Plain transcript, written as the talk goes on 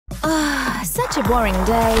a boring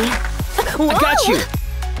day. I got you!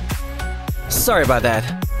 Sorry about that.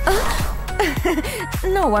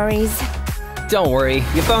 No worries. Don't worry,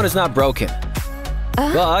 your phone is not broken.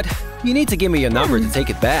 But you need to give me your number to take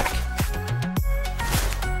it back.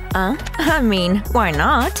 I mean, why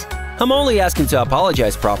not? I'm only asking to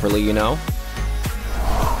apologize properly, you know?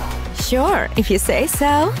 Sure, if you say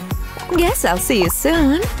so. Guess I'll see you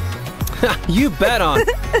soon. You bet on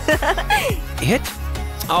it.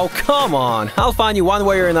 Oh, come on. I'll find you one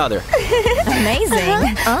way or another. Amazing.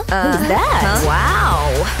 Who's that? Wow.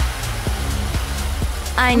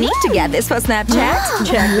 I need to get this for Snapchat.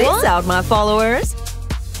 Check this out, my followers.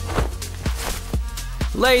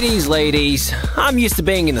 Ladies, I'm used to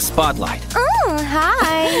being in the spotlight.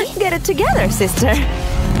 Hi. Get it together, sister.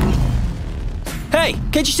 Hey,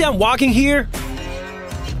 can't you see I'm walking here?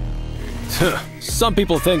 Some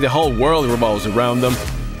people think the whole world revolves around them.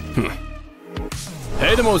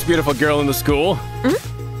 Hey, the most beautiful girl in the school.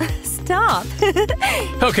 Stop.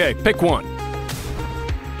 Okay, pick one.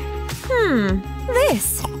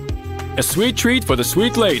 This. A sweet treat for the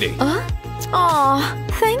sweet lady. Aw,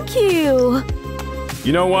 thank you.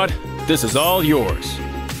 You know what? This is all yours.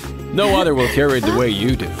 No other will carry it the way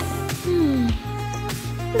you do.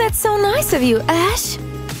 That's so nice of you, Ash.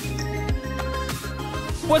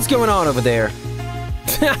 What's going on over there?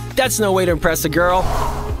 That's no way to impress a girl.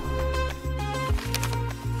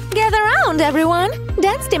 Gather round, everyone.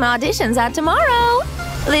 Dance team auditions are tomorrow.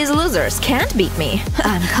 These losers can't beat me.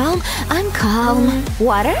 I'm calm.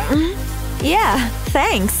 Water? Yeah,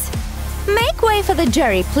 thanks. Make way for the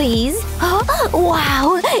jury, please. Oh,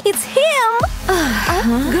 wow, it's him!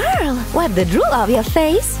 Girl, wipe the drool off your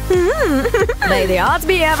face. May the odds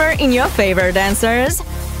be ever in your favor, dancers.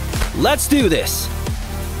 Let's do this.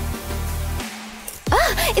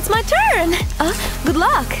 It's my turn. Good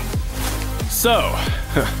luck. So,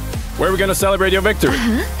 where are we gonna celebrate your victory?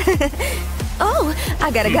 Oh,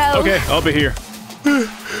 I gotta go. Okay, I'll be here.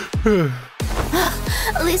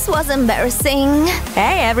 This was embarrassing.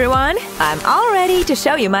 Hey, everyone. I'm all ready to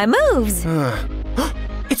show you my moves.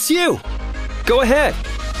 It's you! Go ahead.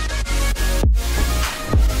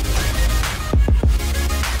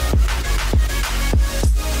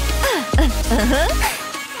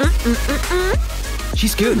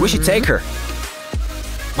 She's good. We should take her.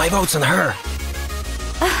 My vote's on her.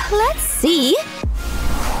 Let's see.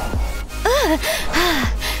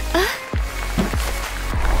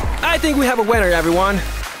 I think we have a winner, everyone.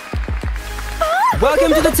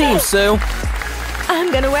 Welcome to the team, Sue.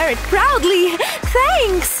 I'm gonna wear it proudly.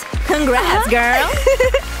 Thanks. Congrats, girl.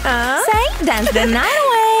 Say, dance the night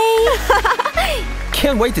away.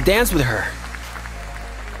 Can't wait to dance with her.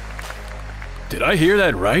 Did I hear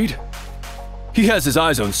that right? He has his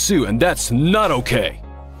eyes on Sue, and that's not okay.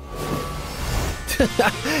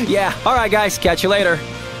 Yeah, alright guys, catch you later.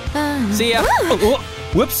 See ya.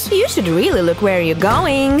 Whoops. You should really look where you're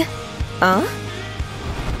going.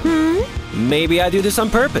 Maybe I do this on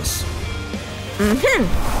purpose.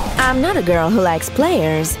 I'm not a girl who likes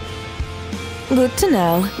players. Good to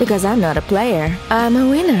know, because I'm not a player. I'm a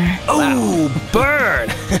winner. Oh, burn!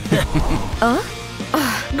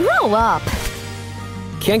 Grow up.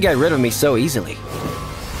 Can't get rid of me so easily.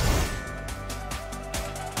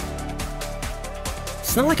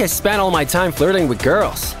 It's not like I spent all my time flirting with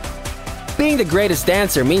girls. Being the greatest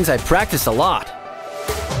dancer means I practice a lot.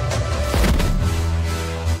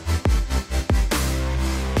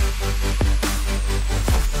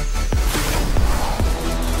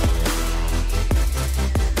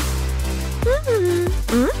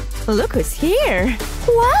 Look who's here.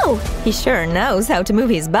 Wow, he sure knows how to move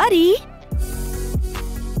his body.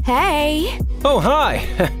 Hey. Oh, hi.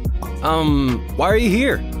 Why are you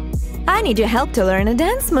here? I need your help to learn a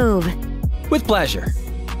dance move. With pleasure.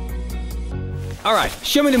 Alright,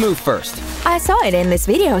 show me the move first. I saw it in this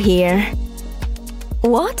video here.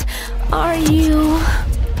 What are you…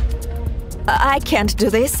 I can't do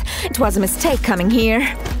this. It was a mistake coming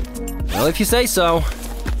here. Well, if you say so.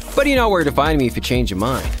 But you know where to find me if you change your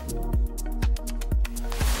mind.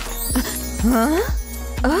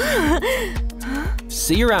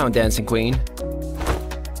 See you around, Dancing Queen.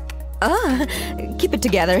 Keep it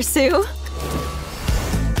together, Sue.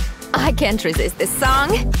 I can't resist this song.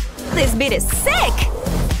 This beat is sick!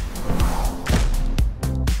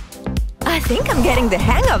 I think I'm getting the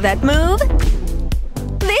hang of that move.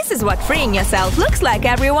 This is what freeing yourself looks like,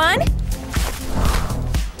 everyone.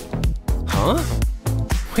 Huh?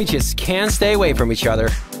 We just can't stay away from each other.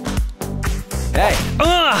 Hey!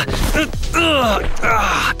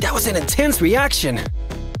 That was an intense reaction.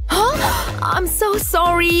 Huh? I'm so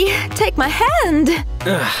sorry. Take my hand.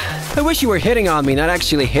 I wish you were hitting on me, not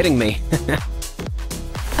actually hitting me.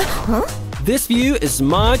 Huh? This view is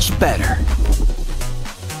much better.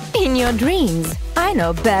 In your dreams, I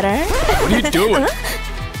know better. What are you doing?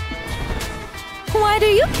 Why do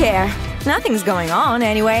you care? Nothing's going on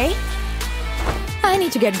anyway. I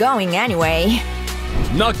need to get going anyway.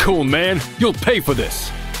 Not cool, man. You'll pay for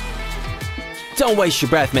this. Don't waste your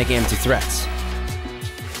breath making empty threats.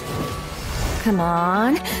 Come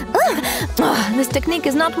on. This technique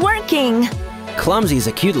is not working. Clumsy is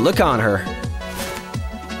a cute look on her.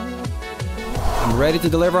 I'm ready to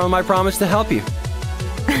deliver on my promise to help you.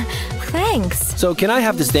 Thanks. So can I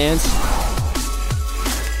have this dance?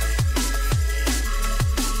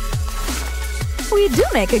 We do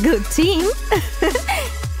make a good team.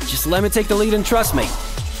 Just let me take the lead and trust me.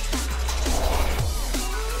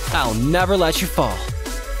 I'll never let you fall.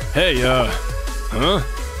 Hey, huh?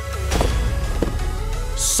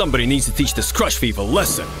 Somebody needs to teach this crush thief a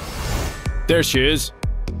lesson. There she is.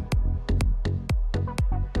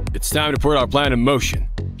 It's time to put our plan in motion.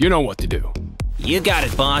 You know what to do. You got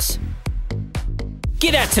it, boss.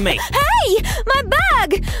 Get that to me! Hey! My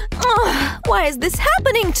bag! Why is this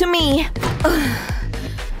happening to me?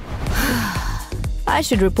 I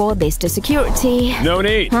should report this to security. No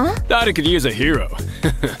need. Huh? Thought it could use a hero.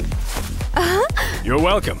 You're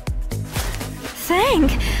welcome.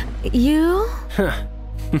 Thank you.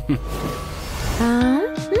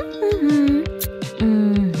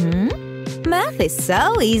 Math is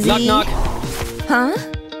so easy. Knock, knock. Huh?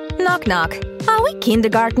 Knock, knock. Are we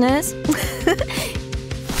kindergartners?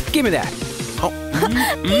 Give me that. Oh.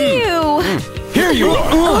 Ew! Here you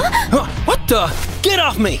are. What the? Get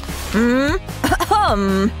off me!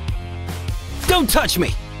 Don't touch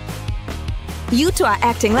me! You two are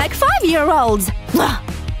acting like 5-year-olds.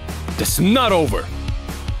 This is not over.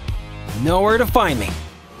 Nowhere to find me.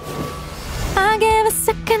 I gave a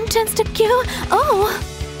second chance to you. Oh.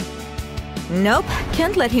 Nope,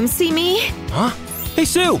 can't let him see me. Huh? Hey,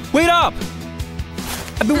 Sue, wait up!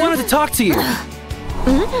 I've been wanting to talk to you.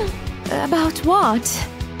 About what?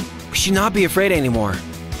 We should not be afraid anymore.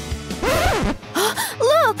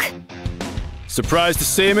 Look! Surprised to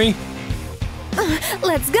see me?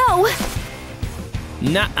 Let's go!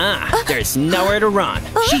 Nuh-uh. There's nowhere to run.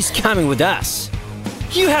 She's coming with us.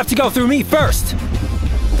 You have to go through me first.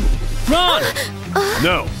 Run!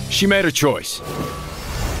 No, she made her choice.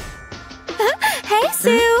 Hey,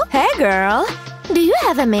 Sue! Hey, girl! Do you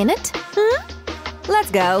have a minute?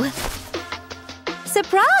 Let's go.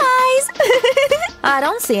 Surprise! I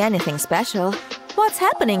don't see anything special. What's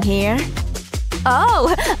happening here?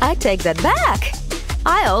 Oh, I take that back.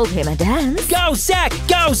 I owed him a dance. Go, Zach!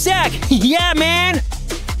 Go, Zach! Yeah, man!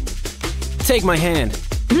 Take my hand.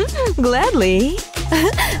 Gladly.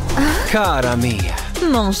 Cara mia.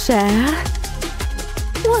 Mon cher.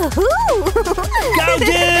 Woohoo! Go,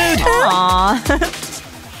 dude! Aww.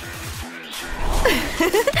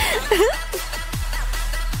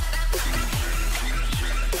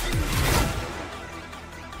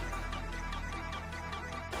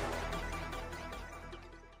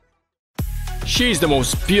 She's the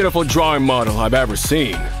most beautiful drawing model I've ever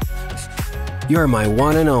seen. You're my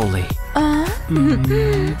one and only.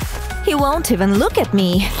 He won't even look at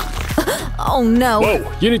me. Oh no.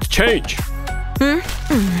 Whoa, you need to change.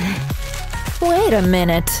 Wait a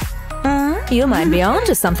minute. You might be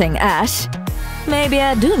onto something, Ash. Maybe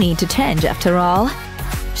I do need to change after all.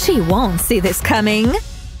 She won't see this coming.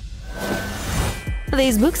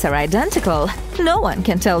 These books are identical. No one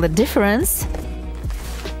can tell the difference.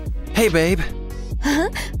 Hey, babe.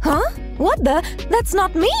 Huh? What the? That's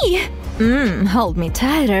not me! Hold me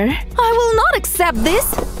tighter. I will not accept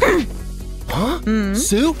this! Huh?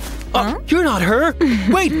 Sue? You're not her!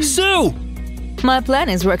 Wait, Sue! My plan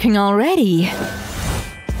is working already.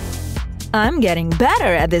 I'm getting better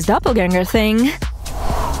at this doppelganger thing.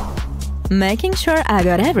 Making sure I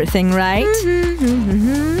got everything right.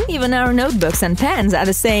 Even our notebooks and pens are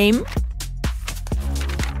the same.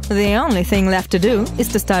 The only thing left to do is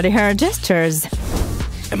to study her gestures.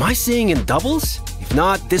 Am I seeing in doubles? If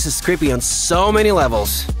not, this is creepy on so many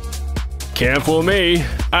levels. Can't fool me.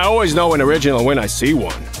 I always know an original when I see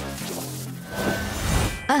one.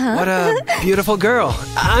 What a beautiful girl.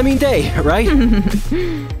 I mean day, right?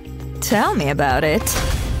 Tell me about it.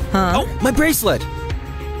 Huh? Oh, my bracelet!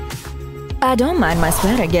 I don't mind my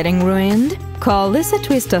sweater getting ruined. Call this a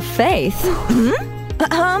twist of faith.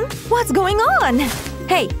 What's going on?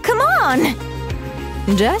 Hey, come on!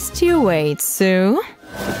 Just you wait, Sue.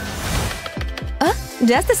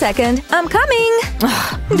 Just a second, I'm coming!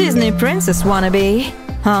 Disney princess wannabe.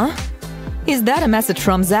 Huh? Is that a message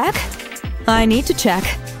from Zach? I need to check.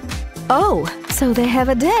 Oh, so they have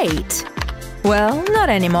a date. Well, not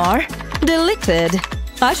anymore. Deleted.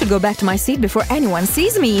 I should go back to my seat before anyone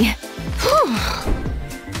sees me.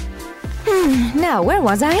 Now, where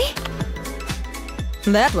was I?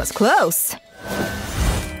 That was close.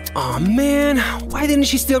 Aw, man. Why didn't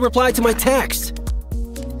she still reply to my text?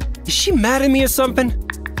 Is she mad at me or something?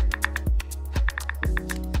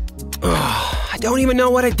 I don't even know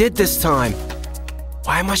what I did this time.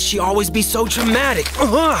 Why must she always be so dramatic?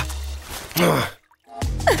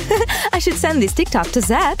 I should send this TikTok to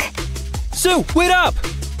Zach. Sue, wait up!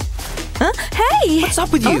 Huh? Hey! What's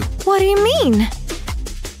up with you? What do you mean?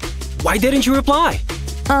 Why didn't you reply?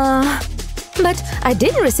 But I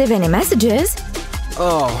didn't receive any messages.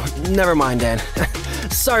 Oh, never mind then.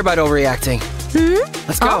 Sorry about overreacting.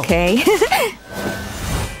 Let's go. Okay.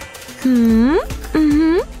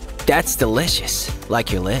 That's delicious.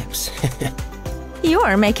 Like your lips.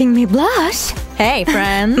 You're making me blush. Hey,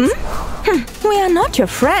 friends. We are not your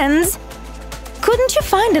friends. Couldn't you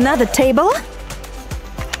find another table?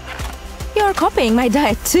 You're copying my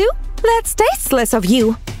diet too? That's tasteless of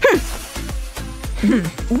you.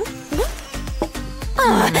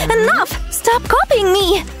 Enough! Stop copying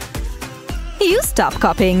me! You stop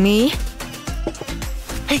copying me.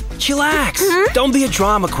 Hey, chillax! Don't be a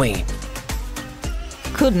drama queen.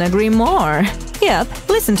 Couldn't agree more. Yep,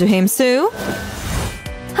 listen to him, Sue.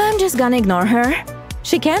 I'm just gonna ignore her.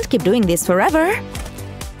 She can't keep doing this forever.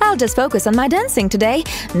 I'll just focus on my dancing today.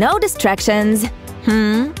 No distractions.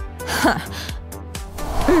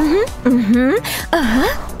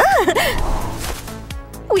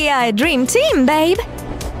 We are a dream team, babe.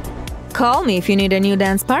 Call me if you need a new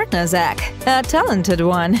dance partner, Zach. A talented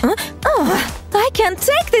one. I can't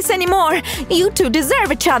take this anymore. You two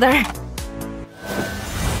deserve each other.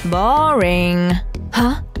 Boring.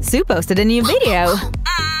 Huh? Sue posted a new video.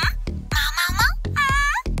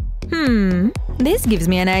 This gives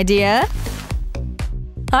me an idea.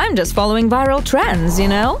 I'm just following viral trends, you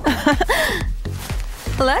know?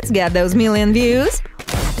 Let's get those million views.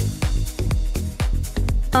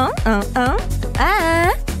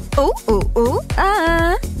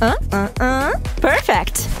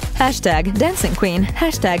 Perfect. Hashtag dancing queen.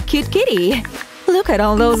 Hashtag cute kitty. Look at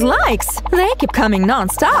all those likes. They keep coming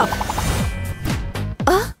non-stop.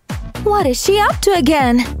 What is she up to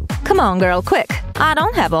again? Come on, girl, quick. I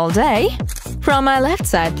don't have all day. From my left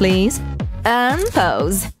side, please. And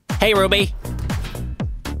pose. Hey, Ruby.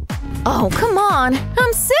 Oh, come on.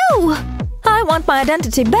 I'm Sue. I want my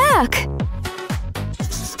identity back.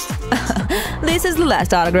 This is the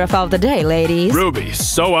last autograph of the day, ladies. Ruby,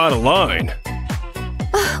 so out of line.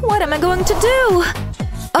 What am I going to do?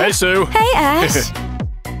 Hey, Sue. Hey, Ash.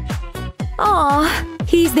 Aw,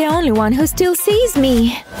 he's the only one who still sees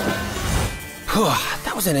me.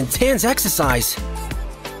 That was an intense exercise.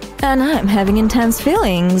 And I'm having intense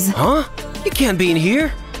feelings. Huh? You can't be in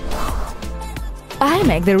here. I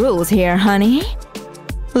make the rules here, honey.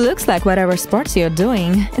 Looks like whatever sports you're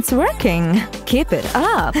doing, it's working. Keep it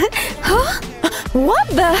up. Huh? What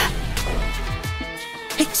the?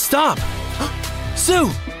 Hey, stop!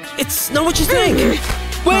 Sue! It's not what you think!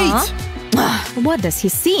 Wait! Huh? What does he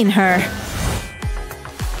see in her?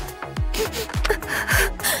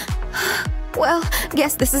 Well,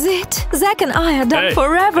 guess this is it. Zach and I are done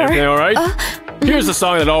forever. Everything all right? Here's a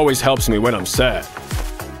song that always helps me when I'm sad.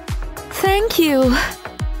 Thank you.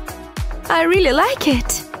 I really like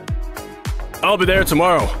it. I'll be there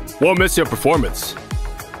tomorrow. Won't miss your performance.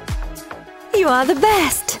 You are the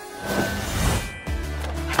best.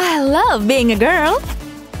 I love being a girl.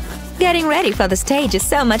 Getting ready for the stage is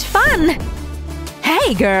so much fun.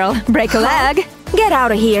 Hey, girl, break a leg. Get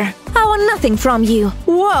out of here. I want nothing from you.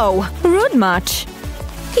 Whoa, rude much.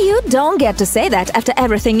 You don't get to say that after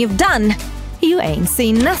everything you've done. You ain't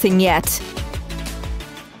seen nothing yet.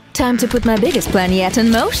 Time to put my biggest plan yet in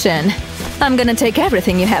motion. I'm gonna take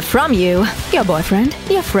everything you have from you. Your boyfriend,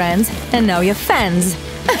 your friends, and now your fans.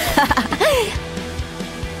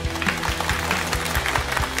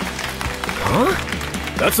 Huh?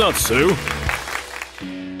 That's not Sue.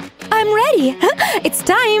 I'm ready. It's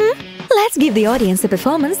time. Let's give the audience a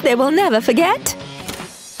performance they will never forget.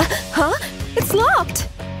 Huh? It's locked.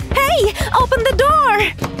 Hey, open the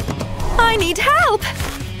door. I need help.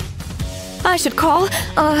 I should call,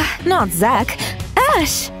 not Zach.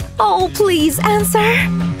 Ash. Oh, please answer.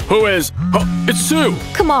 Who is? Oh, it's Sue.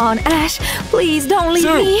 Come on, Ash. Please don't leave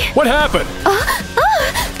Sue, me. what happened?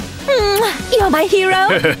 You're my hero.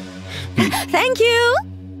 Thank you.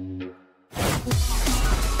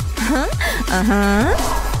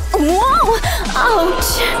 Whoa!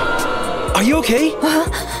 Ouch! Are you okay?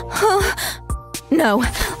 No,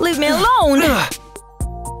 leave me alone.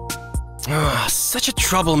 Such a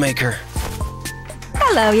troublemaker.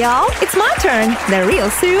 Hello, y'all. It's my turn. The real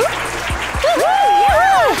Sue.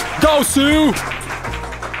 Go, Sue!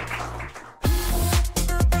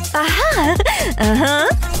 Aha!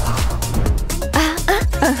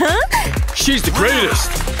 She's the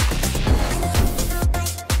greatest!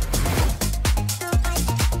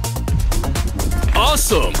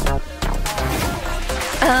 Awesome!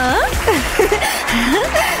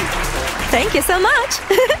 Thank you so much.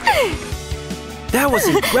 That was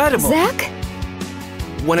incredible. Zach?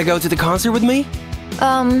 Wanna go to the concert with me?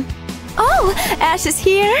 Oh, Ash is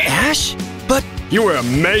here. Ash? But You were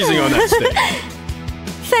amazing on that stage.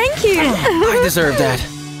 Thank you. I deserve that.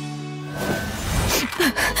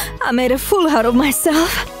 I made a fool out of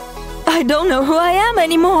myself. I don't know who I am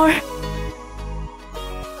anymore.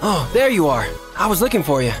 Oh, there you are. I was looking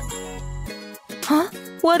for you. Huh?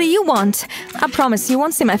 What do you want? I promise you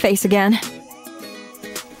won't see my face again.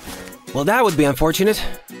 Well, that would be unfortunate.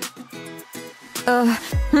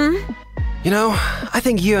 You know, I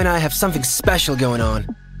think you and I have something special going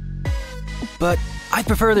on. But I'd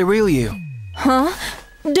prefer the real you. Huh?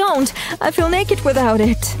 Don't! I feel naked without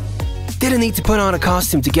it. Didn't need to put on a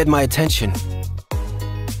costume to get my attention.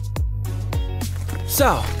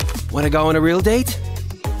 So, wanna go on a real date?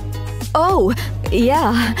 Oh,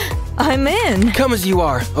 yeah. I'm in. Come as you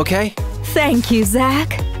are, okay? Thank you,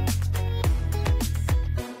 Zach.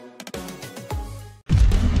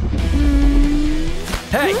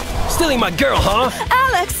 Hey! Stealing my girl, huh?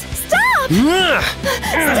 Alex, stop!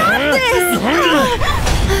 Stop this!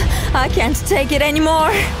 I can't take it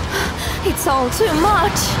anymore. It's all too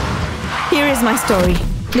much. Here is my story.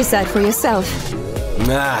 Decide for yourself.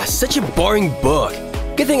 Ah, such a boring book.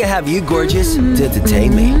 Good thing I have you, gorgeous, to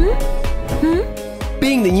entertain me.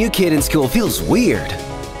 Being the new kid in school feels weird.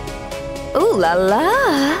 Ooh la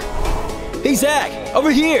la. Hey, Zach, over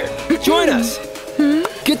here. Join us.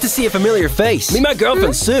 Good to see a familiar face. Meet my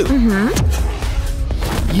girlfriend, Sue.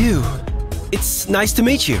 You. It's nice to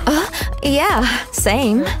meet you. Yeah,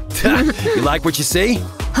 same. You like what you see?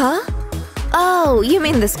 Huh? Oh, you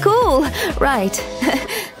mean the school. Right.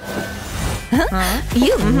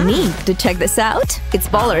 You need to check this out. It's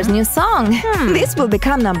Baller's new song. This will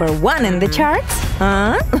become #1 in the charts.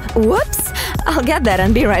 Whoops. I'll get that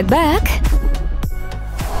and be right back.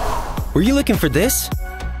 Were you looking for this?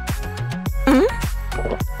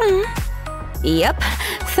 Yep.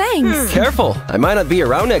 Thanks. Careful, I might not be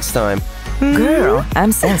around next time. Girl,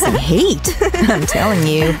 I'm sensing heat. I'm telling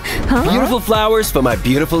you. Beautiful flowers for my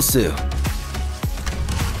beautiful Sue.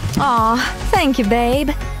 Aw, thank you, babe.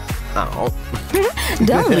 Oh.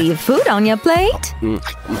 Don't leave food on your plate.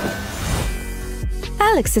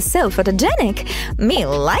 Alex is so photogenic. Me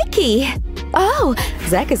likey. Oh,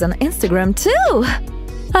 Zach is on Instagram too.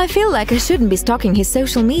 I feel like I shouldn't be stalking his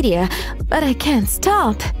social media, but I can't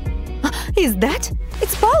stop. Is that?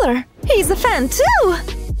 It's Baller. He's a fan too.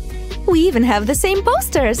 We even have the same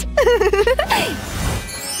posters.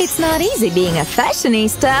 It's not easy being a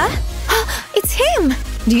fashionista. It's him.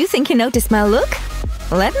 Do you think he noticed my look?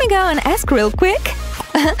 Let me go and ask real quick.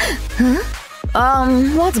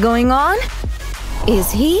 What's going on? Is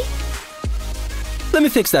he? Let me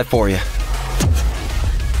fix that for you.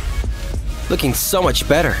 Looking so much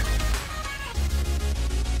better.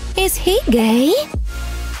 Is he gay?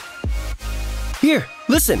 Here,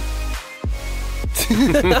 listen.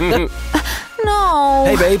 No.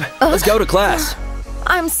 Hey, babe, let's go to class.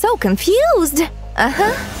 I'm so confused.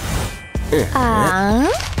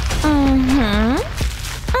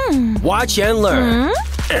 Watch and learn.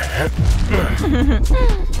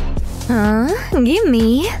 Give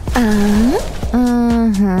me.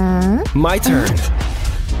 My turn.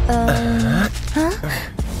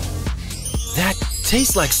 That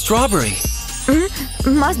tastes like strawberry.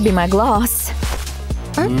 Must be my gloss.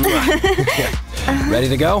 Ready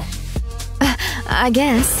to go? I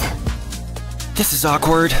guess. This is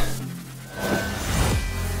awkward.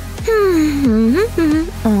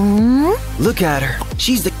 Look at her.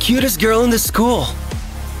 She's the cutest girl in the school.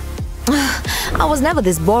 I was never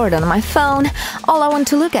this bored on my phone. All I want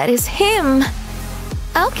to look at is him.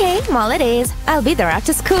 Okay, well it is. I'll be there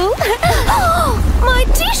after school. My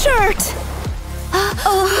t-shirt!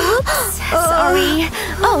 Sorry.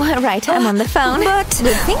 Oh, right, I'm on the phone. But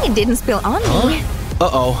good thing it didn't spill on me.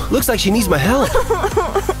 Uh-oh, looks like she needs my help.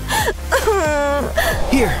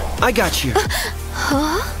 Here, I got you.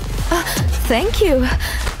 Thank you.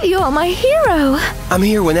 You're my hero. I'm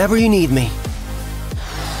here whenever you need me.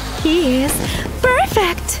 He is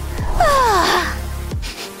perfect.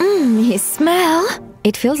 His smell.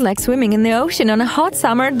 It feels like swimming in the ocean on a hot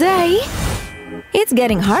summer day. It's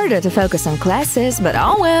getting harder to focus on classes, but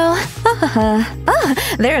oh well.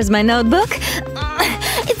 There's my notebook.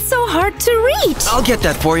 hard to reach. I'll get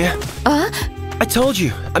that for you. I told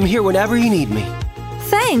you, I'm here whenever you need me.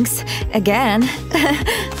 Thanks. Again.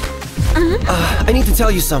 I need to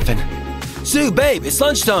tell you something. Sue, babe, it's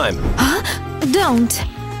lunchtime. Don't.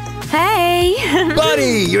 Hey.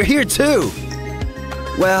 Buddy, you're here too.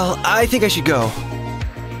 Well, I think I should go.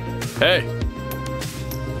 Hey,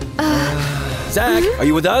 Zach, are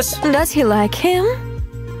you with us? Does he like him?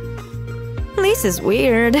 This is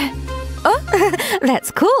weird. Oh, that's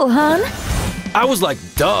cool, hon. I was like,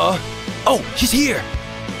 duh. Oh, she's here.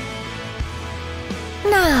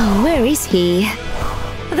 Now, where is he?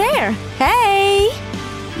 There. Hey.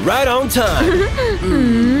 Right on time.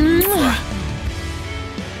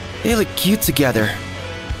 They look cute together.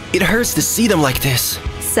 It hurts to see them like this.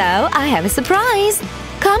 So, I have a surprise.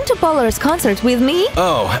 Come to Polar's concert with me.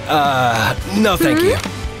 Oh, no thank you.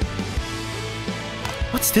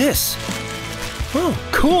 What's this? Oh,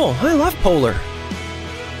 cool. I love Polar.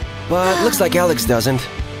 But looks like Alex doesn't.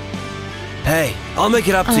 Hey, I'll make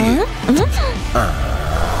it up to you.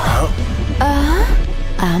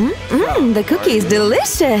 The cookie is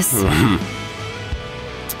delicious.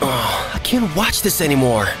 Oh, I can't watch this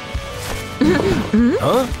anymore.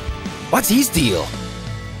 Huh? What's his deal?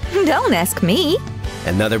 Don't ask me.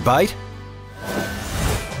 Another bite?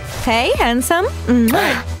 Hey, handsome.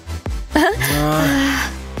 Hey.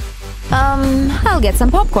 I'll get some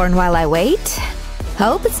popcorn while I wait.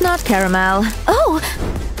 Hope it's not caramel. Oh!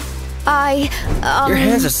 Your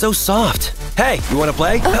hands are so soft. Hey, you want to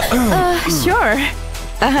play? Sure.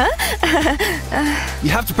 You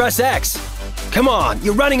have to press X. Come on,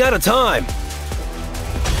 you're running out of time.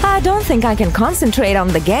 I don't think I can concentrate on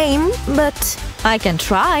the game, but I can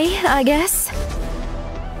try, I guess.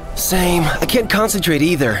 Same. I can't concentrate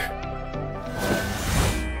either.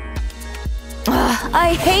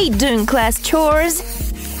 I hate doing class chores.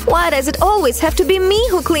 Why does it always have to be me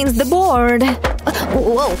who cleans the board?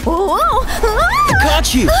 Whoa, whoa, I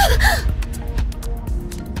caught you!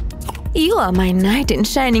 You are my knight in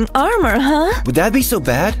shining armor, huh? Would that be so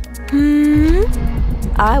bad?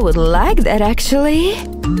 I would like that, actually.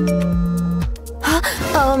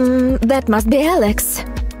 That must be Alex.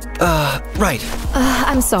 Right.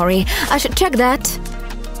 I'm sorry. I should check that.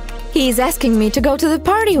 He's asking me to go to the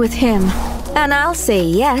party with him. And I'll say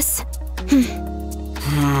yes.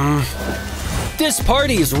 This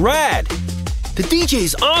party is rad! The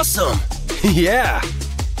DJ's awesome! Yeah!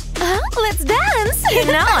 Let's dance! You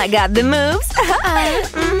know I got the moves.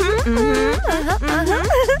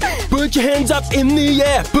 Put your hands up in the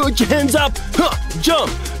air! Put your hands up! Huh,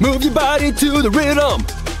 jump! Move your body to the rhythm!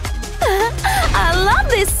 I love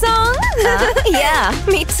this song! Yeah,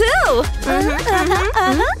 me too!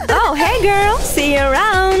 Oh, hey girl! See you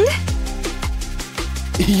around!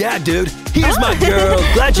 Yeah, dude! Here's my girl!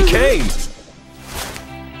 Glad you came!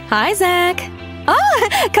 Hi, Zach! Oh,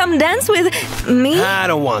 come dance with me? I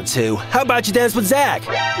don't want to. How about you dance with Zach?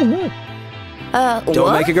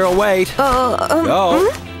 Don't make a girl wait. Oh,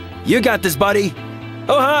 you got this, buddy.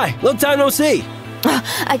 Oh, hi. Long time no see.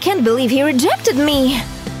 I can't believe he rejected me.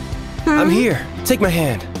 I'm here. Take my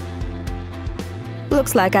hand.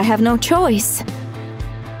 Looks like I have no choice.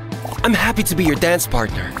 I'm happy to be your dance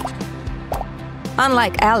partner.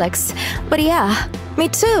 Unlike Alex. But yeah, me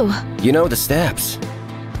too. You know the steps.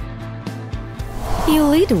 You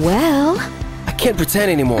lead well. I can't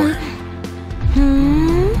pretend anymore.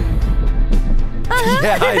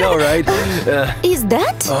 Yeah, I know, right? Is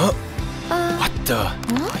that? What the?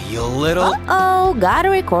 You little... Oh, gotta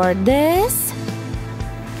record this.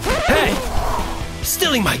 Hey!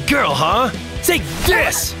 Stealing my girl, huh? Take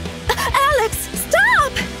this! Alex,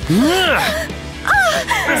 stop!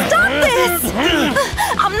 Stop this!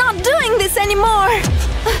 I'm not doing this anymore!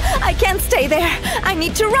 I can't stay there. I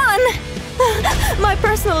need to run. My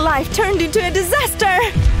personal life turned into a disaster.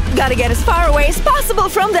 Gotta get as far away as possible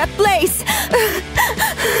from that place.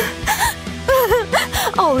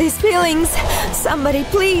 All these feelings. Somebody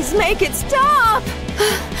please make it stop.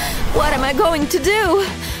 What am I going to do?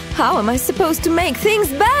 How am I supposed to make things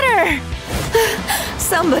better?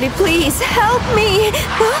 Somebody please help me.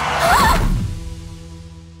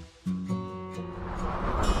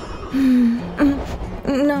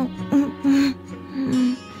 No.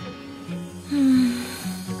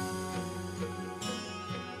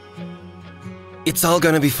 It's all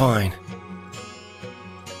gonna be fine.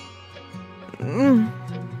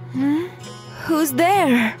 Who's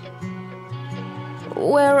there?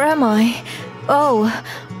 Where am I? Oh,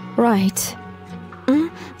 right.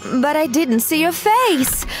 But I didn't see your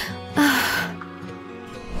face.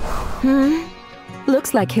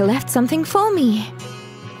 Looks like he left something for me.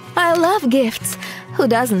 I love gifts. Who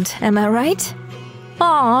doesn't, am I right?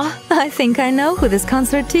 Aw, I think I know who this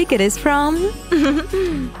concert ticket is from.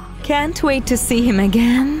 Can't wait to see him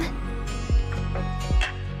again.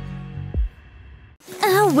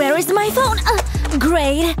 Where is my phone?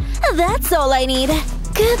 Great. That's all I need.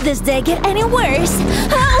 Could this day get any worse?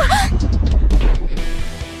 Oh!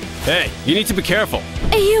 Hey, you need to be careful.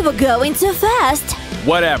 You were going too fast.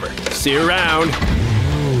 Whatever. See you around.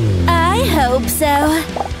 I hope so.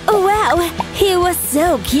 Wow, he was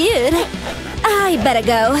so cute. I better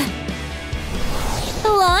go.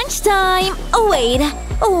 Lunchtime. Wait,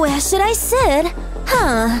 where should I sit?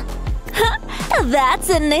 Huh. That's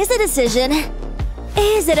an easy decision.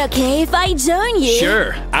 Is it okay if I join you?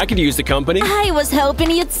 Sure, I could use the company. I was hoping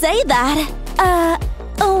you'd say that.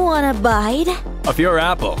 Wanna bite? Of your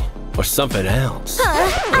apple. Or something else.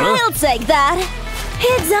 I'll take that.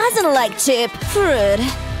 He doesn't like cheap fruit.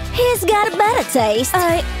 He's got a better taste.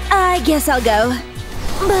 I guess I'll go.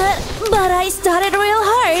 But I started real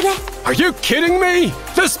hard. Are you kidding me?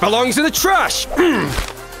 This belongs in the trash!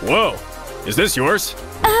 Whoa, is this yours?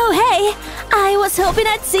 Oh, hey! I was hoping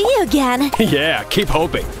I'd see you again. Yeah, keep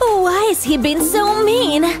hoping. Why is he being so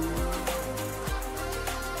mean?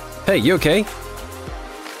 Hey, you okay?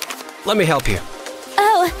 Let me help you.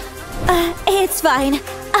 Oh, it's fine.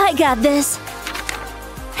 I got this.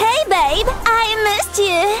 Hey, babe! I missed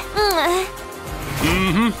you.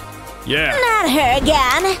 Yeah. Not her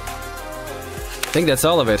again. I think that's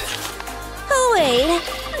all of it. Wait,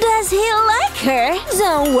 does he like her?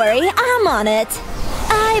 Don't worry, I'm on it.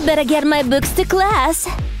 I better get my books to class.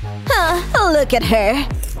 Look at her.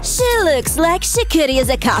 She looks like she could use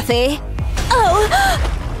a coffee. Oh!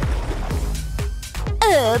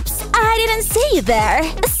 Oops, I didn't see you there.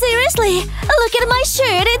 Seriously, look at my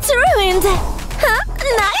shirt, it's ruined.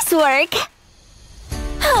 Nice work.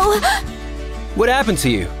 Oh! What happened to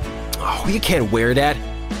you? Oh, you can't wear that.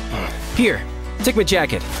 Here, take my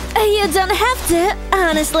jacket. You don't have to,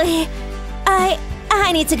 honestly.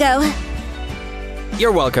 I need to go.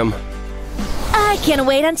 You're welcome. I can't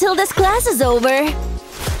wait until this class is over.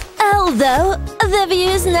 Although, the view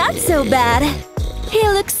is not so bad. He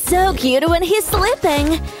looks so cute when he's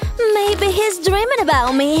sleeping. Maybe he's dreaming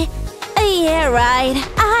about me. Yeah, right.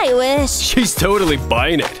 I wish. She's totally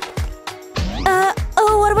buying it.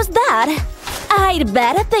 What was that? I'd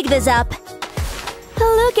better pick this up.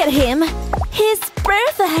 Look at him. He's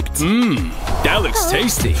perfect. That looks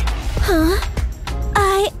tasty.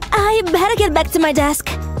 I better get back to my desk.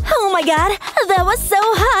 Oh my god, that was so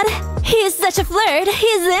hot. He's such a flirt.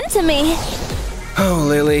 He's into me. Oh,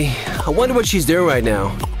 Lily. I wonder what she's doing right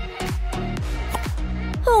now.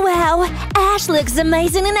 Wow, Ash looks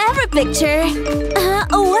amazing in every picture.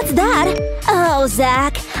 What's that? Oh,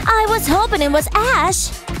 Zach, I was hoping it was Ash.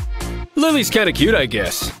 Lily's kinda cute, I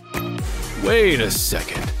guess. Wait a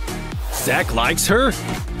second. Zach likes her?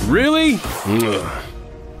 Really? Ugh.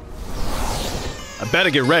 I better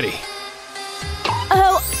get ready.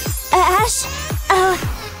 Oh, Ash?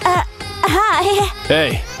 Hi.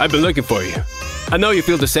 Hey, I've been looking for you. I know you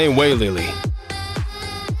feel the same way, Lily.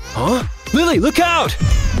 Huh? Lily, look out!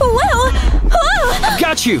 Whoa! Whoa!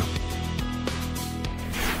 Got you!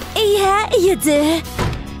 Yeah, you do.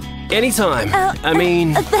 Anytime. I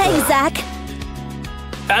mean… Thanks, Zach.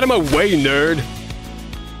 Out of my way, nerd!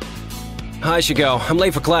 I should go. I'm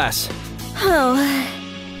late for class. Oh.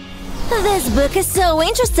 This book is so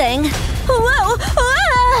interesting. Whoa!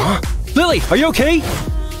 Huh? Lily, are you okay?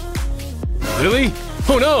 Lily?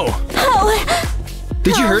 Oh no! Oh!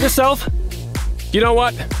 Did you hurt yourself? You know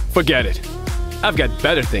what? Forget it. I've got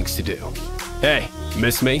better things to do. Hey,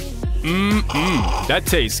 miss me? That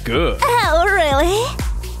tastes good. Oh, really?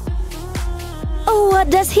 What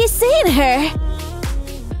does he see in her?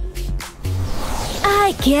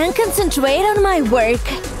 I can't concentrate on my work.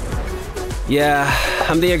 Yeah,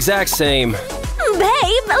 I'm the exact same.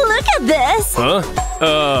 Babe, look at this! Huh?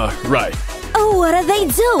 Right. What are they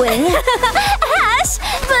doing? Ash,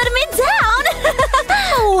 put me down!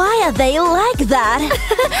 Why are they like that?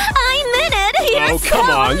 I mean it! You're Oh, come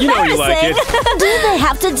on, you know you like it. Do they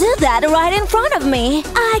have to do that right in front of me?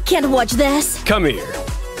 I can't watch this. Come here.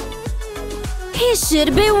 He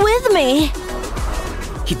should be with me.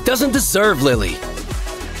 He doesn't deserve Lily.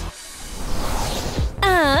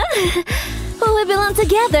 We belong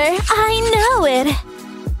together. I know it.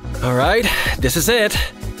 Alright, this is it.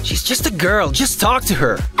 She's just a girl. Just talk to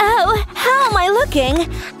her. Oh, how am I looking?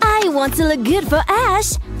 I want to look good for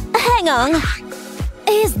Ash. Hang on.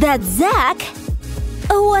 Is that Zach?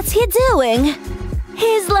 What's he doing?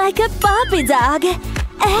 He's like a puppy dog.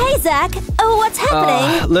 Hey, Zach, what's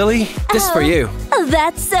happening? Lily, this is for you.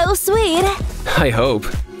 That's so sweet. I hope.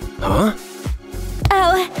 Huh?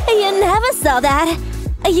 Oh, you never saw that.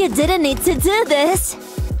 You didn't need to do this.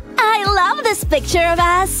 I love this picture of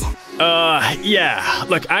us. Yeah.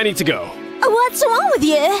 Look, I need to go. What's wrong with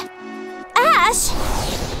you? Ash!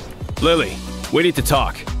 Lily, we need to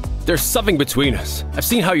talk. There's something between us. I've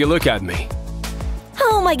seen how you look at me.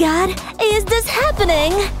 Oh my god, is this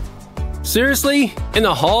happening? Seriously? In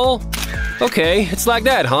the hall? Okay, it's like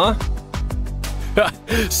that, huh?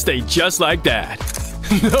 Stay just like that.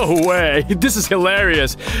 No way! This is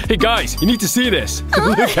hilarious! Hey guys, you need to see this!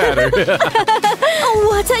 Look at her!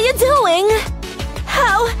 What are you doing?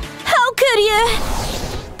 How could you?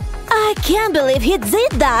 I can't believe he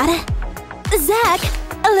did that! Zach,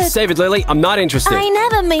 look… Save it, Lily. I'm not interested. I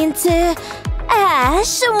never mean to…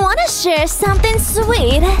 Ash, wanna share something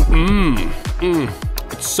sweet?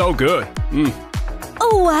 It's so good.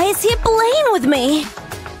 Why is he playing with me?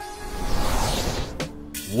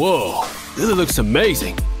 Whoa, Lily looks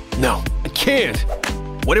amazing. No, I can't.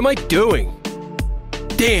 What am I doing?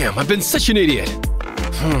 Damn, I've been such an idiot.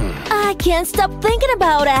 I can't stop thinking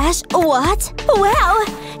about Ash. What? Wow,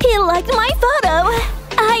 he liked my photo.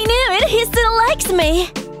 I knew it, he still likes me.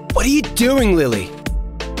 What are you doing, Lily?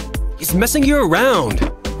 He's messing you around.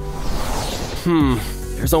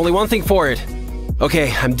 There's only one thing for it.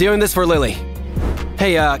 Okay, I'm doing this for Lily.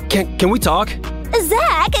 Hey, can we talk?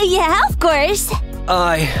 Zach, yeah, of course.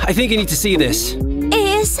 I think you need to see this.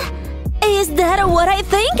 Is that what I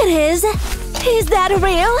think it is? Is that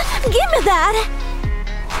real? Give me that.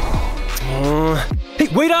 Hey,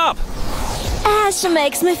 wait up! Ash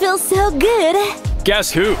makes me feel so good.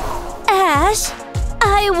 Guess who? Ash,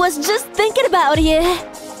 I was just thinking about you.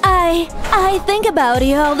 I think about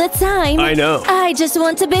you all the time. I know. I just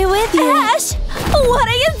want to be with you. Ash, what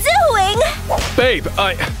are you doing? Babe,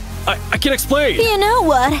 I can explain. You know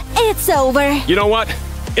what? It's over. You know what?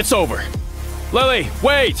 It's over. Lily,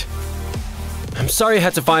 wait! I'm sorry I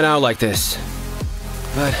had to find out like this.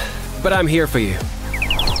 But I'm here for you.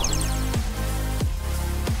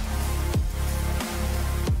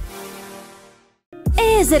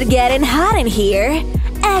 Is it getting hot in here?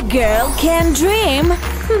 A girl can dream.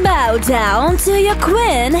 Bow down to your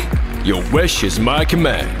queen. Your wish is my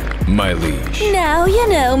command, my liege. Now you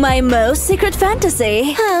know my most secret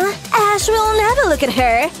fantasy. Ash will never look at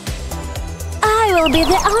her. I will be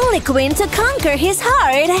the only queen to conquer his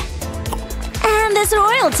heart. And this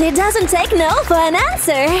royalty doesn't take no for an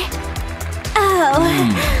answer. Oh,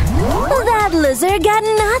 that loser got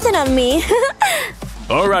nothing on me.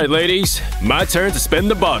 Alright, ladies. My turn to spin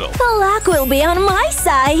the bottle. The luck will be on my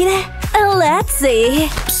side. Let's see.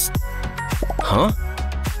 Psst. Huh?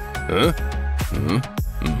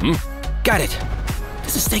 Got it.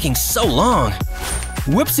 This is taking so long.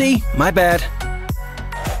 Whoopsie, my bad.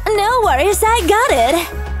 No worries, I got it.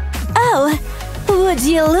 Oh, would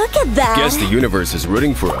you look at that? Guess the universe is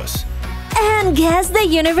rooting for us. And guess the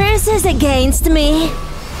universe is against me.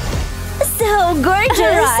 So gorgeous.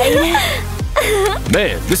 Right.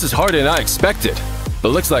 Man, this is harder than I expected. But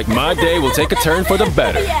looks like my day will take a turn for the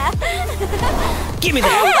better. Yeah. Give me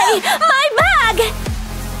that! Hey, my bag!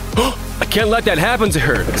 I can't let that happen to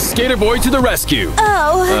her. Skater boy to the rescue.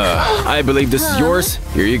 Oh. I believe this is yours.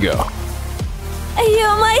 Here you go.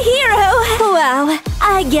 You're my hero. Wow,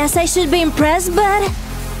 I guess I should be impressed, but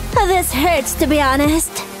this hurts to be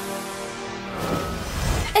honest.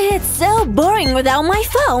 It's so boring without my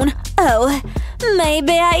phone. Oh,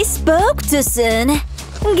 maybe I spoke too soon.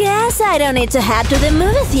 Guess I don't need to head to the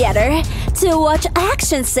movie theater to watch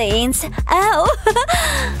action scenes. Oh,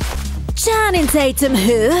 Channing Tatum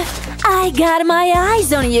who? I got my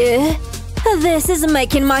eyes on you. This is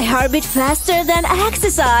making my heart beat faster than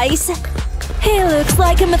exercise. He looks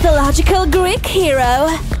like a mythological Greek hero.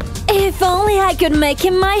 If only I could make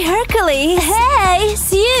him my Hercules. Hey,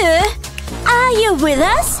 Sue! Are you with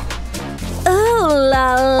us? Ooh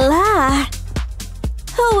la la.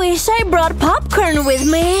 Wish I brought popcorn with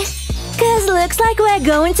me. 'Cause looks like we're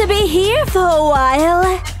going to be here for a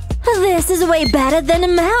while. This is way better than a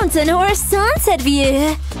mountain or a sunset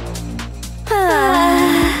view.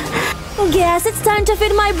 Guess it's time to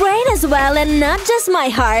feed my brain as well and not just my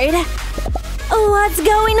heart. What's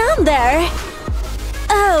going on there?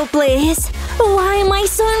 Oh, please. Why am I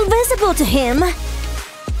so invisible to him?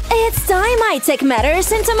 It's time I take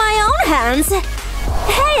matters into my own hands.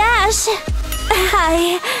 Hey, Ash!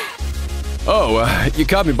 Hi. Oh, you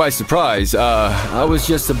caught me by surprise. I was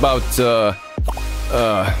just about,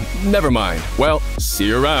 never mind. Well, see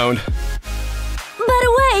you around. But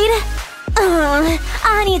wait!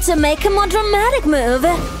 I need to make a more dramatic move.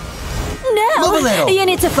 No! Move a little. You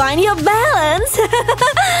need to find your balance!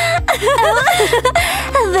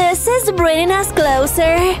 This is bringing us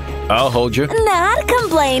closer. I'll hold you. Not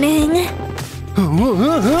complaining.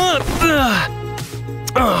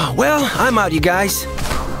 Well, I'm out, you guys.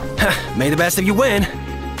 May the best of you win.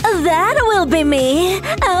 That will be me.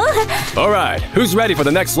 Oh. All right, who's ready for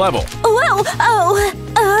the next level? Whoa!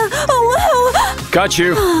 Whoa! Got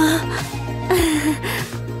you.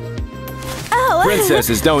 Oh.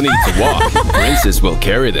 Princesses don't need to walk. Princess will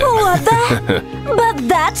carry them. What the? But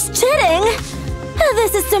that's cheating.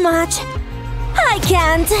 This is too much. I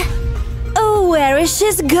can't. Where is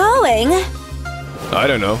she going? I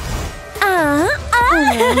don't know.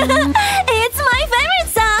 It's my favorite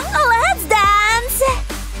song. Let's dance.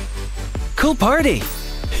 Cool party.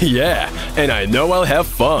 Yeah, and I know I'll have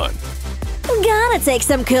fun. Gonna take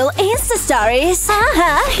some cool Insta stories.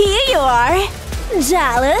 Here you are.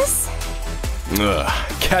 Jealous?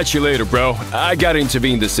 Catch you later, bro. I gotta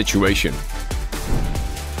intervene in this situation.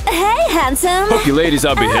 Hey, handsome. Hope you ladies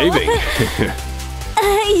are behaving.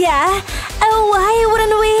 Yeah. Why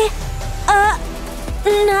wouldn't we?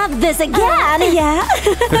 Not this again. Yeah.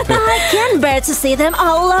 I can't bear to see them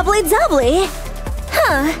all lovely-dovely.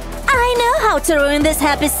 Huh. I know how to ruin this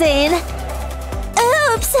happy scene.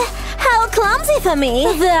 Oops. How clumsy for me.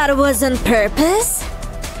 That was on purpose.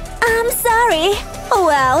 I'm sorry.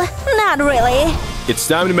 Well, not really. It's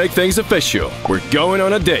time to make things official. We're going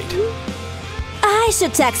on a date. I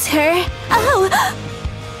should text her. Oh!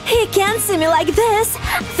 He can't see me like this.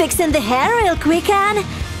 Fixing the hair real quick, and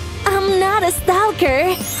I'm not a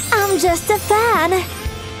stalker. I'm just a fan.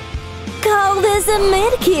 Call this a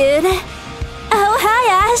meet-cute. Oh, hi,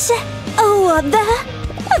 Ash. Oh, what the?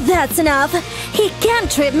 That's enough. He can't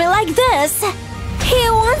treat me like this. He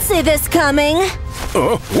won't see this coming.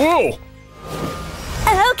 Whoa!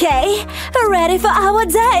 Okay, ready for our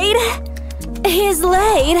date. He's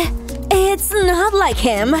late. It's not like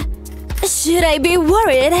him. Should I be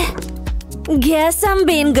worried? Guess I'm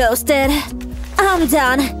being ghosted. I'm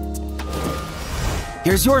done.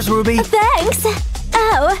 Here's yours, Ruby. Thanks.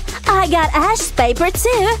 Oh, I got Ash's paper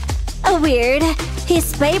too. Weird.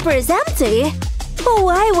 His paper is empty.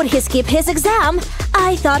 Why would he skip his exam?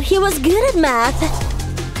 I thought he was good at math.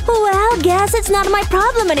 Well, guess it's not my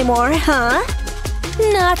problem anymore, huh?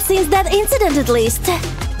 Not since that incident, at least.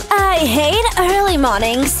 I hate early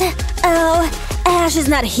mornings. Oh, Ash is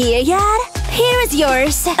not here yet? Here is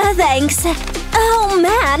yours. Thanks. Oh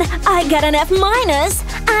man, I got an F-.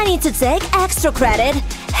 I need to take extra credit.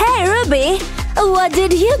 Hey, Ruby, what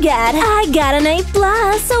did you get? I got an A+.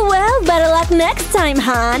 Well, better luck next time,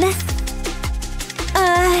 hon.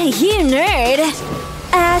 You nerd.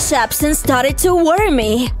 Ash's absence started to worry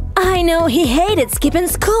me. I know he hated skipping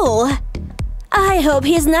school. I hope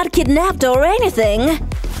he's not kidnapped or anything.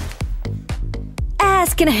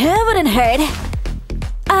 Asking her wouldn't hurt.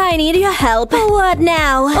 I need your help. What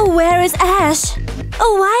now? Where is Ash?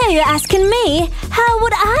 Why are you asking me? How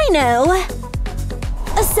would I know?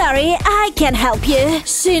 Sorry, I can't help you.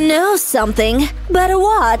 She knows something. But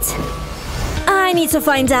what? I need to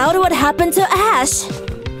find out what happened to Ash.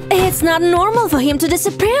 It's not normal for him to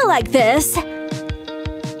disappear like this.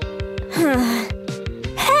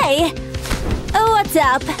 Hey! What's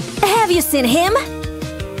up? Have you seen him?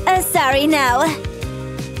 Sorry, no.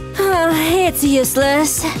 It's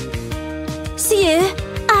useless. Sue,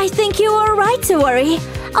 I think you were right to worry.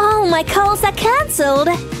 All my calls are cancelled.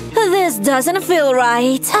 This doesn't feel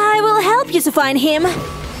right. I will help you to find him.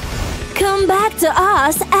 Come back to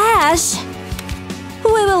us, Ash.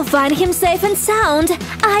 We will find him safe and sound.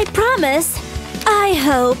 I promise. I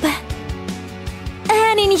hope.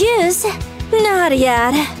 And in use? Not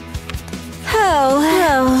yet.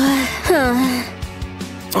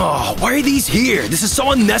 Oh, why are these here? This is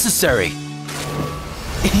so unnecessary.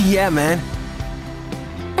 Yeah, man.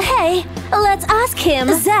 Hey, let's ask him.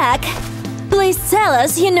 Zach, please tell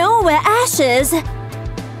us you know where Ash is.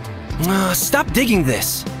 Stop digging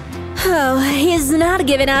this. Oh, he's not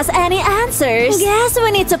giving us any answers. Guess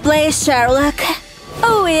we need to play Sherlock.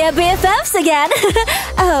 We're BFFs again.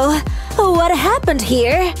 Oh, what happened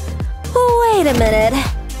here? Wait a minute.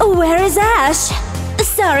 Where is Ash?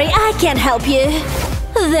 Sorry, I can't help you.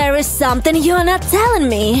 There is something you're not telling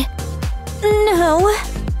me. No.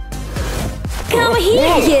 Come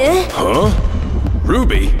here, you. Huh?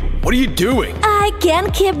 Ruby, what are you doing? I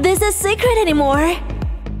can't keep this a secret anymore.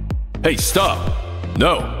 Hey, stop.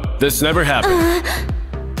 No, this never happened.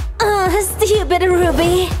 Stupid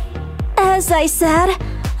Ruby. As I said,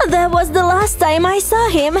 that was the last time I saw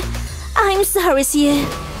him. I'm sorry, Sue.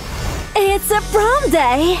 It's a prom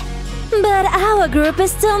day. But our group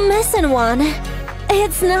is still missing one.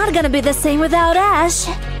 It's not gonna be the same without Ash.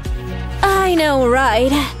 I know,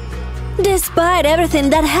 right? Despite everything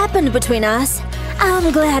that happened between us,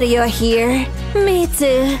 I'm glad you're here. Me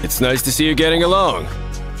too. It's nice to see you getting along.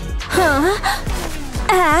 Huh?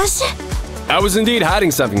 Ash? I was indeed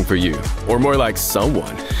hiding something for you. Or more like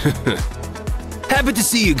someone. Happy to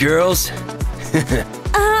see you, girls.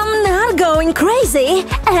 I'm not going crazy,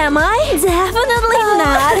 am I? Definitely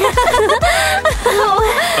not.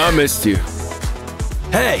 I missed you.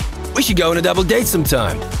 Hey, we should go on a double date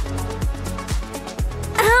sometime.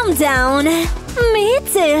 I'm down. Me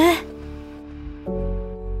too.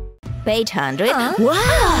 Page 100.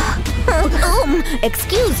 Wow.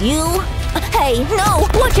 Excuse you. Hey, no,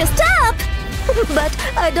 watch your step! But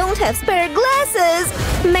I don't have spare glasses.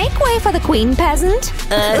 Make way for the queen, peasant.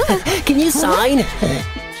 Can you sign?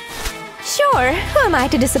 Sure, who am I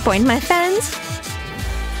to disappoint my fans?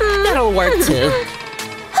 That'll work too.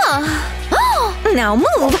 Now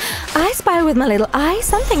move! I spy with my little eye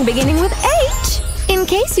something beginning with H. In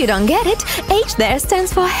case you don't get it, H there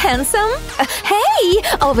stands for handsome. Hey,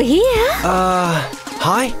 over here.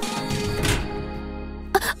 Hi?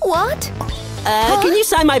 What? Can you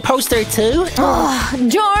sign my poster too?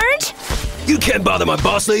 George? You can't bother my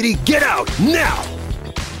boss lady. Get out, now!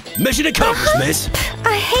 Mission accomplished, miss.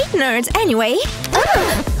 I hate nerds anyway.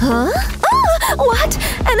 What?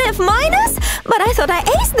 An F minus? But I thought I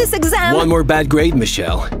aced this exam. One more bad grade,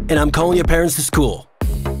 Michelle, and I'm calling your parents to school.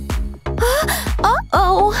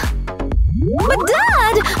 Uh-oh. But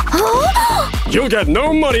Dad! You'll get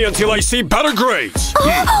no money until I see better grades.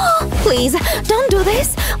 Please, don't do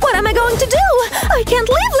this. What am I going to do? I can't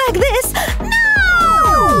live like this.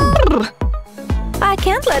 No! I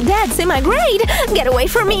can't let Dad see my grade. Get away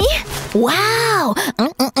from me. Wow!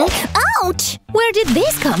 Ouch! Where did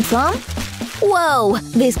this come from? Whoa,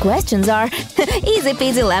 these questions are easy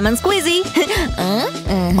peasy lemon squeezy.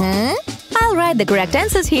 I'll write the correct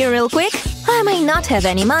answers here real quick. I may not have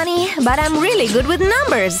any money, but I'm really good with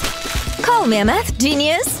numbers. Call me a math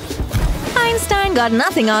genius. Einstein got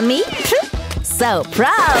nothing on me. So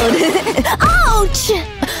proud. Ouch!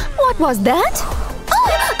 What was that?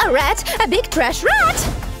 Oh, a rat! A big trash rat!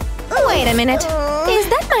 Wait a minute. Is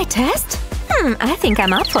that my test? I think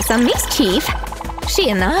I'm up for some mischief. She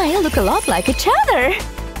and I look a lot like each other.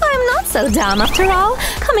 I'm not so dumb after all,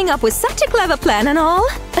 coming up with such a clever plan and all.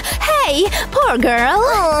 Hey, poor girl.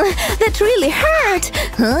 That really hurt.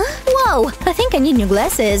 Huh? Whoa, I think I need new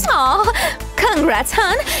glasses. Aw, congrats,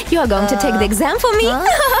 hon. You're going to take the exam for me.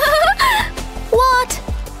 What?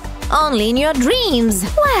 Only in your dreams.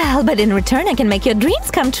 Well, but in return I can make your dreams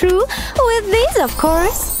come true. With these, of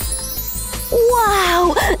course.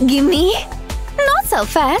 Wow, gimme. Not so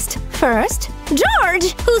fast. First,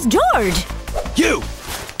 George. Who's George? You!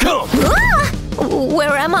 Come!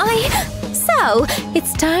 Where am I? So,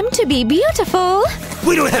 it's time to be beautiful.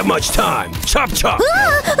 We don't have much time. Chop chop!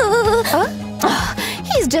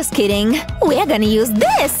 He's just kidding. We're gonna use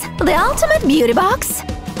this, the ultimate beauty box.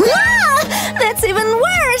 That's even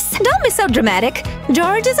worse. Don't be so dramatic.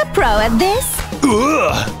 George is a pro at this.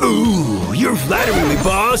 Ooh, you're flattering me,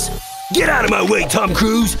 boss. Get out of my way, Tom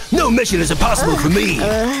Cruise. No mission is impossible for me.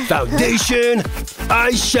 Foundation,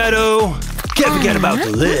 eyeshadow. Can't forget about the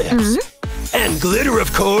lips. And glitter,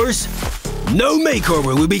 of course. No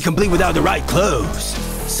makeover will be complete without the right clothes.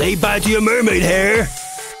 Say bye to your mermaid hair.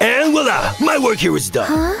 And voila, my work here is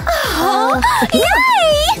done.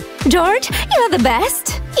 Yay! George, you're the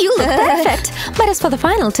best. You look perfect. But as for the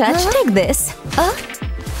final touch, take this.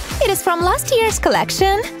 It is from last year's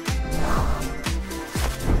collection.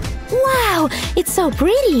 Wow, it's so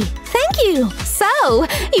pretty. Thank you. So,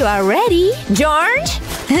 you are ready, George?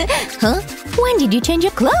 When did you change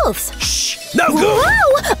your clothes? Shh, now go.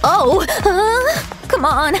 Wow! Come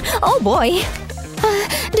on. Oh boy.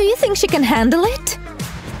 Do you think she can handle it?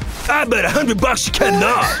 I bet $100 she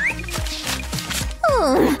cannot.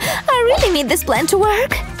 I really need this plan to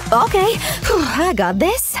work. Okay, I got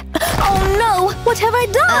this. Oh no, what have I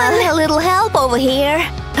done? A little help over here.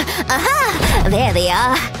 Aha! There they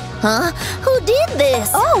are. Huh? Who did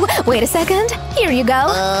this? Oh, wait a second. Here you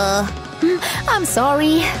go. I'm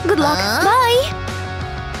sorry. Good luck.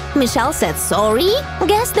 Bye. Michelle said sorry?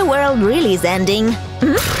 Guess the world really is ending.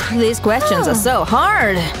 These questions are so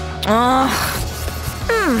hard.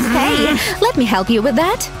 Hey, let me help you with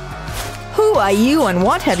that. Who are you and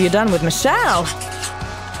what have you done with Michelle?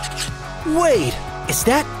 Wait, is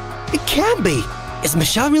that… It can't be. Is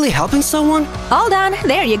Michelle really helping someone? All done.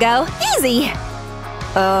 There you go. Easy.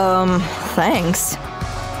 Thanks.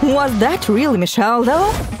 Was that really Michelle,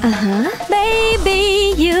 though?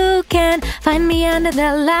 Baby, you can find me under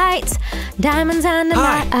the lights. Diamonds under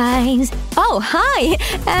my eyes. Oh, hi.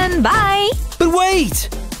 And bye. But wait!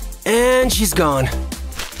 And she's gone.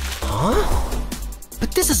 Huh?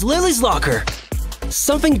 But this is Lily's locker.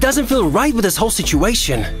 Something doesn't feel right with this whole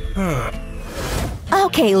situation.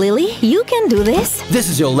 Okay, Lily, you can do this. This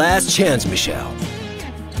is your last chance, Michelle.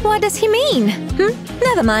 What does he mean?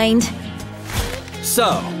 Never mind.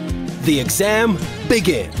 So, the exam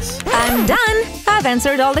begins. I'm done. I've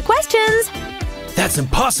answered all the questions. That's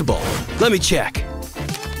impossible. Let me check.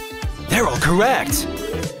 They're all correct.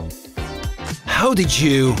 How did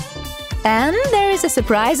you… And there is a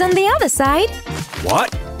surprise on the other side.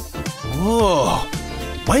 What? Whoa.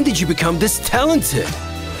 When did you become this talented?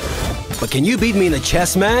 But can you beat me in a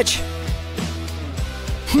chess match?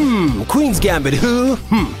 Queen's Gambit who?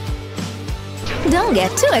 Don't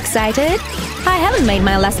get too excited. I haven't made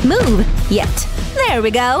my last move yet. There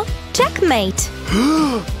we go. Checkmate.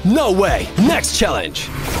 No way! Next challenge!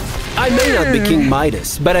 I may not be King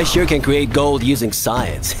Midas, but I sure can create gold using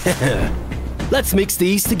science. Let's mix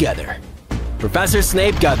these together. Professor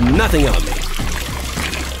Snape got nothing on me.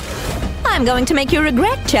 I'm going to make you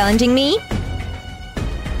regret challenging me.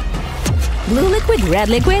 Blue liquid, red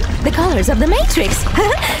liquid, the colors of the Matrix.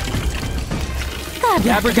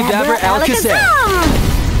 Abracadabra, Alakazam!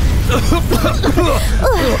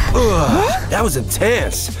 That was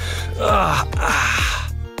intense.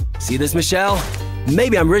 See this, Michelle?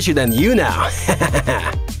 Maybe I'm richer than you now.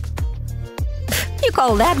 You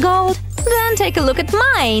call that gold? Then take a look at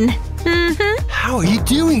mine. How are you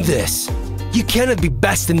doing this? You cannot be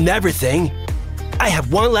best in everything. I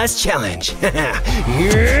have one last challenge.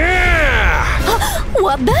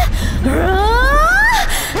 What the?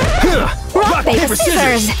 Rock, paper,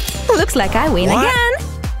 scissors! Looks like I win What? again.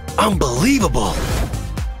 Unbelievable.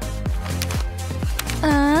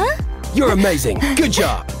 You're amazing. Good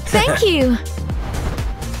job. Thank you.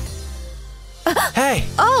 Hey,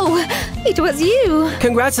 Oh, it was you.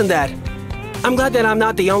 congrats on that. I'm glad that I'm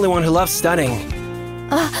not the only one who loves studying.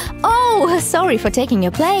 Oh, sorry for taking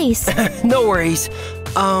your place. No worries.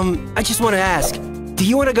 I just want to ask, do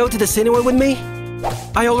you want to go to the cinema with me?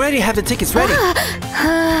 I already have the tickets ready.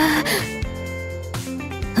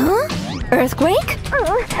 Earthquake?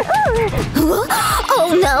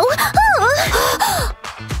 Oh no!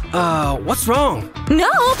 What's wrong?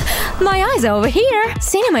 Nope! My eyes are over here.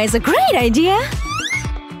 Cinema is a great idea.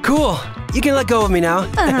 Cool. You can let go of me now.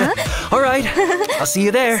 All right. I'll see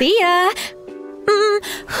you there. See ya.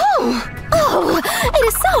 Oh, it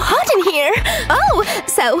is so hot in here. Oh,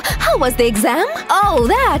 so how was the exam? Oh,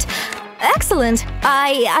 that. Excellent.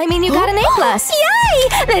 I mean, you got an A+. Yay!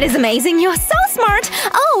 That is amazing. You're so smart.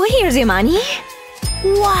 Oh, here's your money.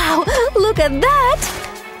 Wow, look at that.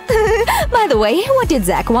 By the way, what did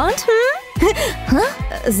Zach want?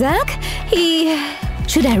 Huh? Zach? He…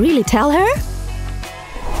 Should I really tell her?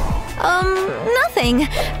 Nothing.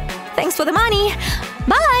 Thanks for the money.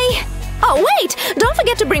 Bye. Oh, wait! Don't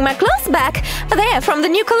forget to bring my clothes back. They're from the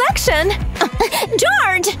new collection.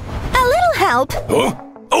 George! A little help. Huh?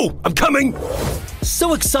 Oh, I'm coming!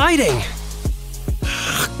 So exciting!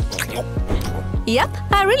 Yep,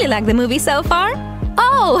 I really like the movie so far.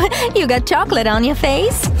 Oh, you got chocolate on your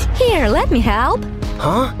face. Here, let me help.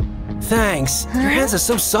 Huh? Thanks. Your hands are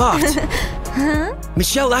so soft.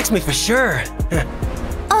 Michelle likes me for sure.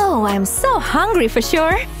 Oh, I'm so hungry for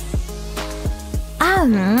sure.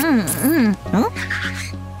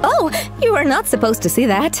 Oh, you were not supposed to see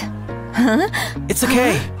that. Huh? It's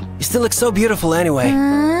okay. You still look so beautiful anyway.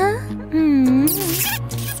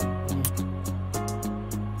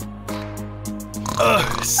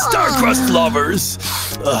 Star-crust lovers!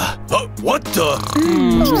 What the?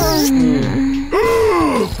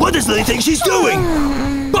 What does Lily think she's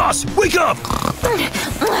doing? Boss, wake up!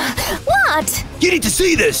 What? You need to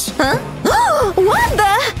see this! Huh? What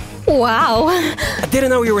the? Wow. I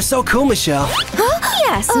didn't know you were so cool, Michelle.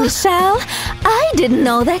 Yes, Michelle. I didn't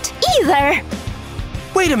know that either.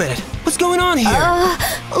 Wait a minute. What's going on here?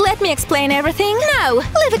 Let me explain everything. No,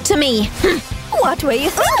 leave it to me. What were you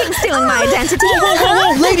thinking, stealing my identity?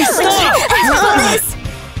 Whoa, lady, stop! Police!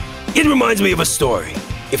 It reminds me of a story.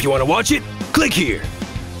 If you want to watch it, click here.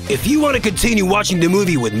 If you want to continue watching the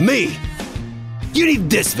movie with me, you need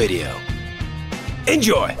this video.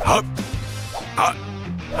 Enjoy.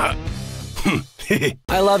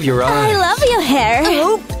 I love your eyes. I love your hair.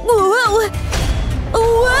 Whoa.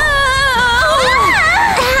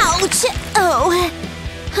 Ouch. Oh.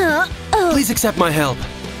 Please accept my help.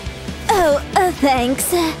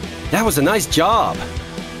 Thanks. That was a nice job.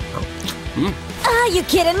 Are you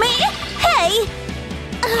kidding me? Hey!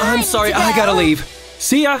 I'm sorry, I gotta leave.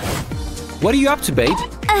 See ya. What are you up to, babe?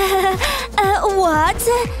 What?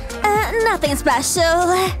 Nothing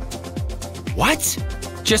special. What?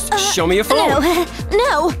 Just show me your phone.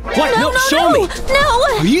 No. What? No, show me. No.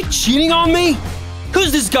 Are you cheating on me?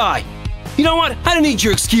 Who's this guy? You know what? I don't need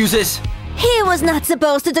your excuses. He was not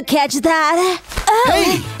supposed to catch that. Oh,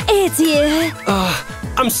 Hey! it's you.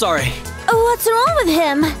 I'm sorry. What's wrong with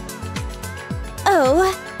him?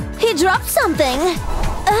 Oh, he dropped something.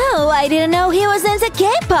 Oh, I didn't know he was into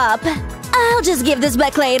K-pop. I'll just give this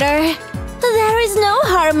back later. There is no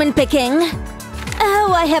harm in picking.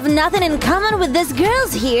 Oh, I have nothing in common with these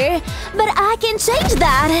girls here, but I can change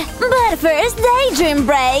that. But first, daydream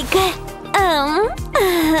break.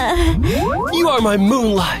 You are my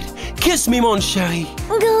moonlight. Kiss me, mon chéri.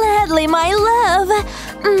 Gladly, my love.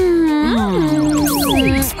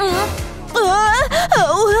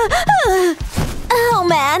 Oh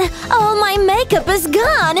man, all my makeup is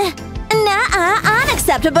gone. Nah,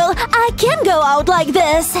 unacceptable. I can't go out like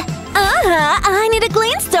this. I need a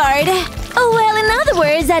clean start. Well, in other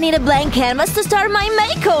words, I need a blank canvas to start my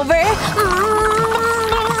makeover.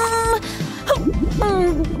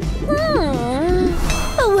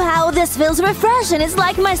 Wow, this feels refreshing. It's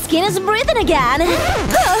like my skin is breathing again.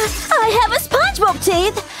 I have a SpongeBob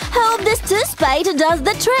teeth. Hope this toothpaste does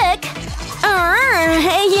the trick.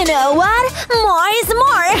 You know what? More is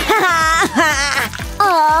more.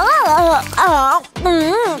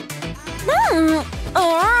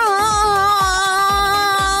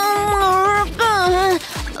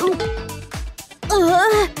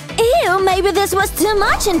 Ew, maybe this was too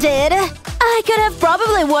much indeed. I could have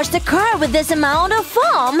probably washed the car with this amount of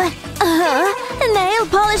foam. Nail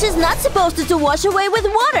polish is not supposed to wash away with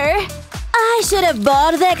water. I should have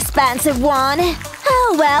bought the expensive one.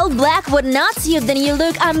 Oh well, black would not suit the new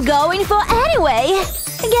look I'm going for anyway.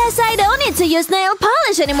 Guess I don't need to use nail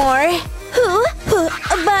polish anymore.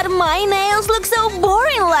 But my nails look so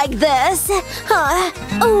boring like this.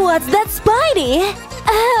 What's that, Spidey?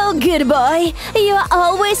 Oh, good boy. You're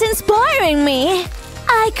always inspiring me.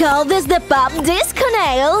 I call this the pop disco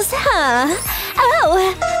nails,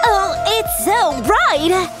 Oh, it's so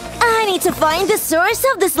bright. I need to find the source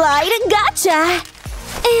of this light. Gotcha!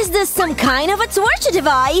 Is this some kind of a torture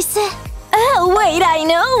device? Oh, wait, I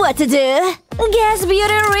know what to do. Guess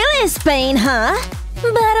beauty really is pain, huh?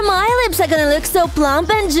 But my lips are gonna look so plump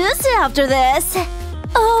and juicy after this.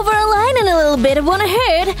 Overlining a little bit won't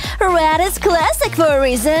hurt. Red is classic for a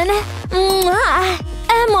reason. Mwah!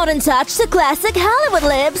 A modern touch to classic Hollywood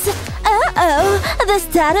lips. Uh-oh, the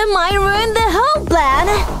stutter might ruin the whole plan.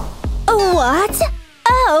 What?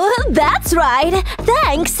 Oh, that's right.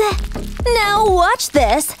 Thanks. Now watch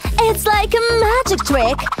this. It's like a magic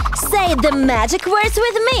trick. Say the magic words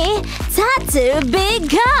with me. Tattoo be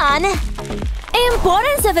gone.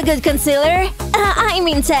 Importance of a good concealer. I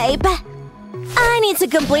mean tape. I need to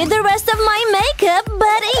complete the rest of my makeup,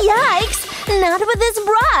 but yikes! Not with this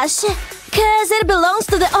brush. Cause it belongs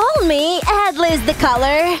to the old me, at least the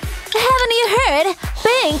color. Haven't you heard?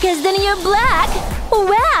 Pink is the new black.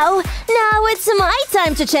 Wow! Now it's my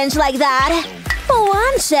time to change like that.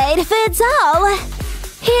 One shade fits all.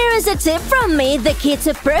 Here is a tip from me. The key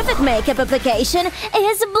to perfect makeup application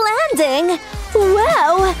is blending.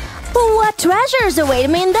 Wow! What treasures await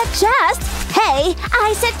me in that chest? Hey,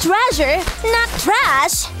 I said treasure, not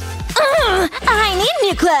trash. I need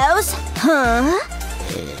new clothes. Huh?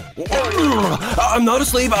 I'm not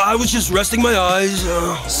asleep. I was just resting my eyes.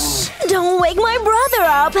 Don't wake my brother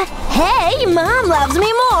up. Hey, Mom loves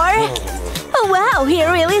me more. Oh, wow, he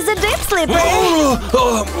really is a deep sleeper.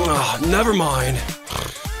 Never mind.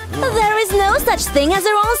 There is no such thing as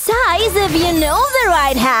a wrong size if you know the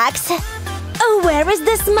right hacks. Oh, where is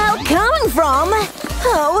the smell coming from?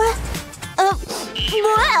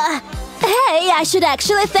 Hey, I should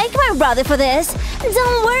actually thank my brother for this.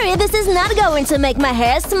 Don't worry, this is not going to make my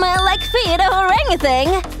hair smell like feet or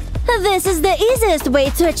anything. This is the easiest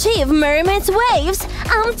way to achieve mermaid's waves,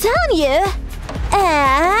 I'm telling you.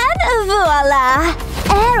 And voila!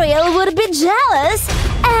 Ariel would be jealous.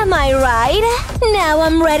 Am I right? Now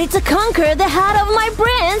I'm ready to conquer the heart of my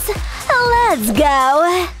prince. Let's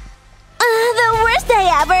go. The worst day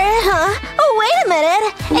ever, huh? Oh, wait a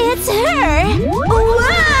minute. It's her.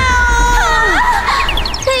 Wow!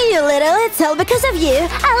 You little, it's all because of you.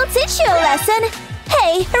 I'll teach you a lesson.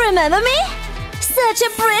 Hey, remember me? Such a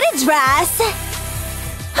pretty dress.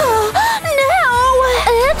 Oh,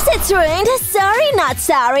 no! Oops, it's ruined. Sorry, not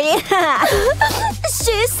sorry.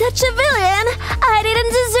 She's such a villain. I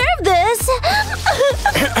didn't deserve this.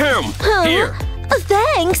 Here.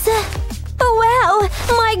 Thanks. Wow,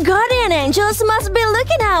 my guardian angels must be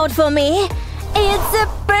looking out for me. It's a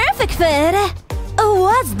perfect fit.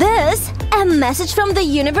 What's this? A message from the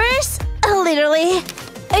universe? Literally.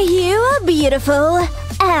 You are beautiful.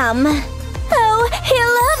 Oh, he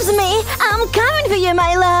loves me. I'm coming for you,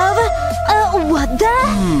 my love. What the?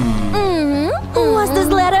 Was this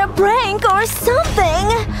letter a prank or something?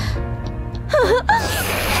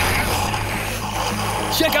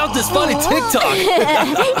 Check out this funny TikTok!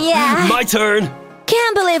 Yeah. My turn!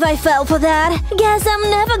 Can't believe I fell for that. Guess I'm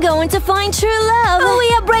never going to find true love. Oh, we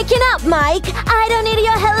are breaking up, Mike. I don't need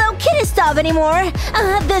your Hello Kitty stuff anymore.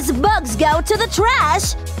 These bugs go to the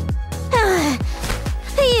trash.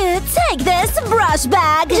 You take this brush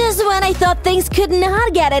bag. Just when I thought things could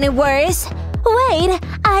not get any worse. Wait,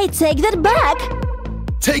 I take that back.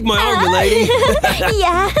 Take my arm, milady!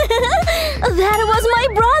 Yeah. That was my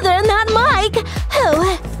brother, not Mike.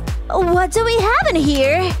 Oh, what do we have in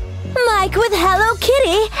here? Mike with Hello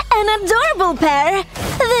Kitty, an adorable pair.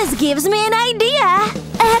 This gives me an idea.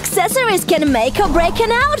 Accessories can make or break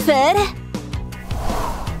an outfit.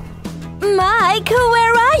 Mike,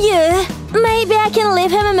 where are you? Maybe I can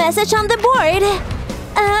leave him a message on the board.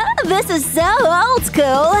 This is so old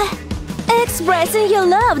school. Expressing your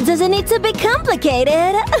love doesn't need to be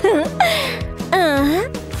complicated.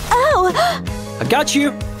 Oh! I got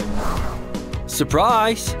you!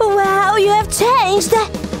 Surprise! Wow, you have changed!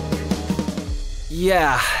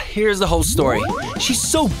 Yeah, here's the whole story. She's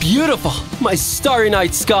so beautiful! My starry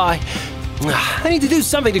night sky! I need to do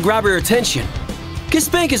something to grab her attention. 'Cause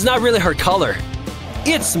pink is not really her color.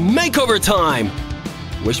 It's makeover time!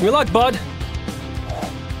 Wish me luck, bud.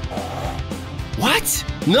 What?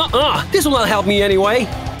 Nuh-uh! This will not help me anyway!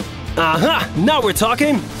 Uh-huh! Now we're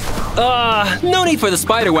talking! No need for the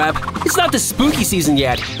spider web. It's not the spooky season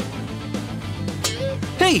yet.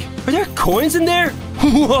 Hey, are there coins in there?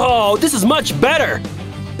 Whoa, this is much better!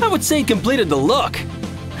 I would say it completed the look.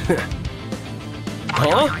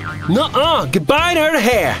 Huh? Nuh-uh! Goodbye nerd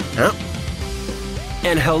hair! Huh?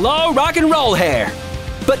 And hello rock and roll hair!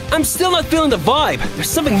 But I'm still not feeling the vibe. There's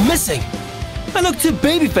something missing. I look too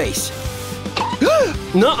babyface.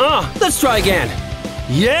 Nuh-uh! Let's try again.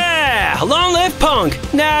 Yeah! Long live punk!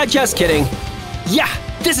 Nah, just kidding. Yeah,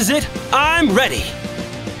 this is it. I'm ready.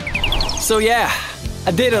 So yeah,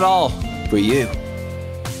 I did it all for you.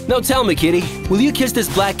 Now tell me, kitty, will you kiss this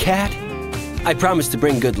black cat? I promise to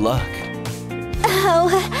bring good luck. Oh.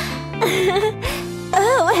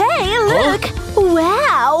 Oh, hey, look! Huh?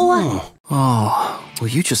 Wow! Oh, will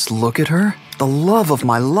you just look at her? The love of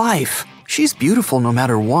my life. She's beautiful no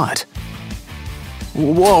matter what.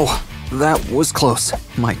 Whoa, that was close.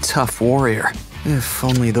 My tough warrior. If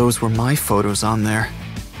only those were my photos on there.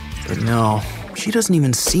 But no, she doesn't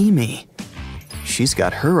even see me. She's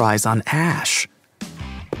got her eyes on Ash.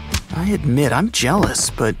 I admit I'm jealous,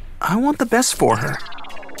 but I want the best for her.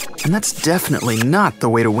 And that's definitely not the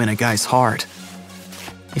way to win a guy's heart.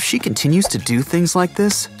 If she continues to do things like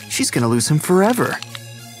this, she's gonna lose him forever.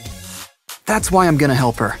 That's why I'm gonna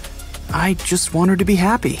help her. I just want her to be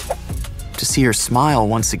happy. To see her smile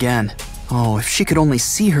once again. Oh, if she could only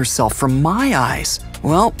see herself from my eyes.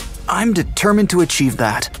 Well, I'm determined to achieve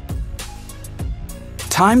that.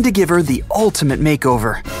 Time to give her the ultimate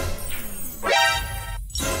makeover.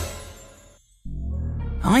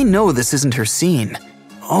 I know this isn't her scene.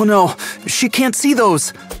 Oh no, she can't see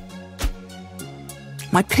those.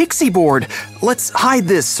 My pixie board! Let's hide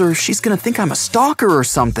this or she's gonna think I'm a stalker or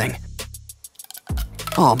something.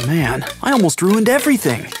 Oh man, I almost ruined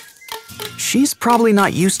everything. She's probably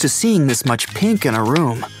not used to seeing this much pink in a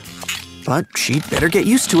room. But she'd better get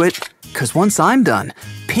used to it, 'cause once I'm done,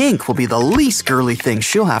 pink will be the least girly thing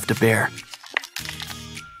she'll have to bear.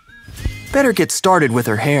 Better get started with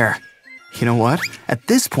her hair. You know what? At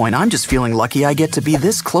this point, I'm just feeling lucky I get to be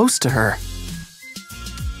this close to her.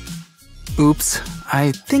 Oops,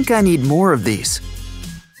 I think I need more of these.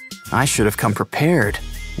 I should have come prepared.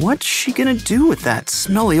 What's she gonna do with that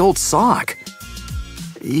smelly old sock?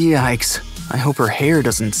 Yikes, I hope her hair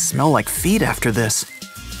doesn't smell like feet after this.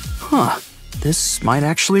 Huh, this might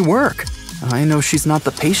actually work. I know she's not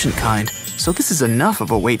the patient kind, so this is enough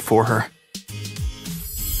of a wait for her.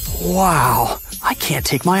 Wow, I can't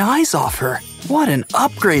take my eyes off her. What an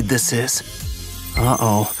upgrade this is.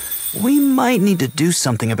 Uh-oh, we might need to do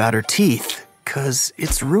something about her teeth, 'cause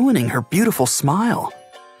it's ruining her beautiful smile.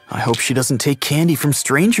 I hope she doesn't take candy from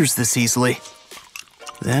strangers this easily.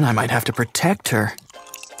 Then I might have to protect her.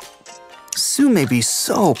 Sue may be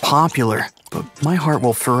so popular, but my heart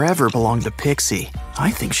will forever belong to Pixie. I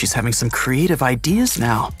think she's having some creative ideas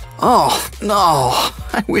now. Oh, no,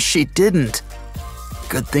 I wish she didn't.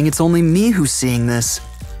 Good thing it's only me who's seeing this.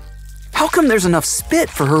 How come there's enough spit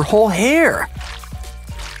for her whole hair?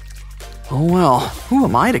 Oh well, who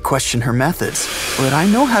am I to question her methods? But I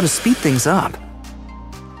know how to speed things up.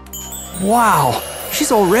 Wow,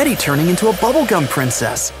 she's already turning into a bubblegum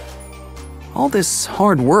princess. All this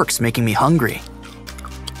hard work's making me hungry.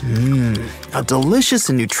 A delicious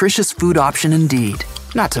and nutritious food option indeed.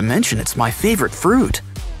 Not to mention it's my favorite fruit.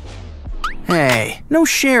 Hey, no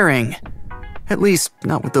sharing. At least,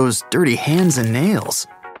 not with those dirty hands and nails.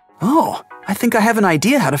 Oh, I think I have an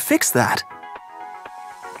idea how to fix that.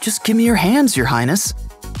 Just give me your hands, Your Highness.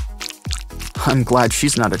 I'm glad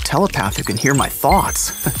she's not a telepath who can hear my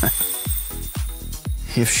thoughts.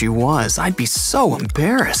 If she was, I'd be so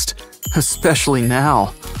embarrassed. Especially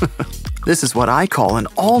now. This is what I call an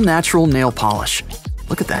all-natural nail polish.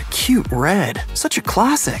 Look at that cute red. Such a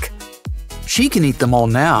classic. She can eat them all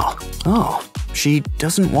now. Oh, she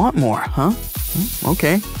doesn't want more, huh?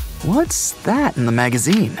 Okay. What's that in the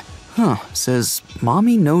magazine? Says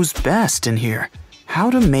Mommy Knows Best in here. How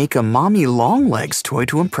to make a Mommy Longlegs toy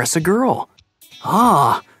to impress a girl.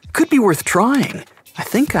 Could be worth trying. I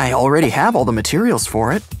think I already have all the materials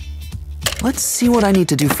for it. Let's see what I need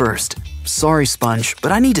to do first. Sorry, Sponge,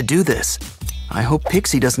 but I need to do this. I hope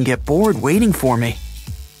Pixie doesn't get bored waiting for me.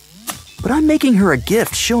 But I'm making her a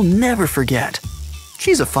gift she'll never forget.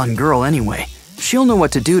 She's a fun girl anyway. She'll know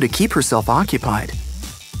what to do to keep herself occupied.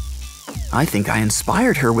 I think I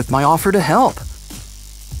inspired her with my offer to help.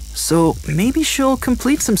 So maybe she'll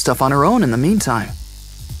complete some stuff on her own in the meantime.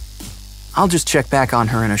 I'll just check back on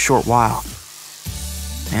her in a short while.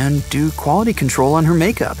 And do quality control on her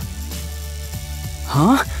makeup.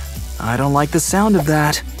 Huh? I don't like the sound of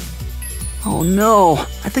that. Oh no,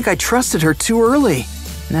 I think I trusted her too early.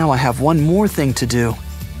 Now I have one more thing to do.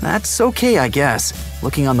 That's okay, I guess.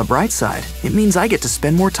 Looking on the bright side, it means I get to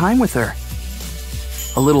spend more time with her.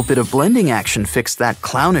 A little bit of blending action fixed that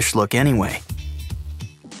clownish look anyway.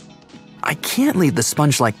 I can't leave the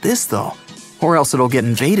sponge like this though, or else it'll get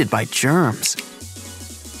invaded by germs.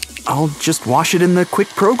 I'll just wash it in the quick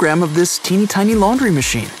program of this teeny tiny laundry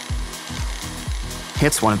machine.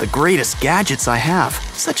 It's one of the greatest gadgets I have.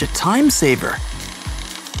 Such a time saver.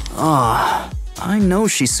 I know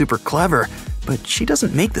she's super clever, but she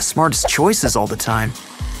doesn't make the smartest choices all the time.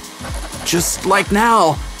 Just like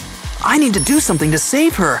now, I need to do something to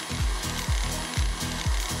save her.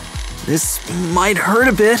 This might hurt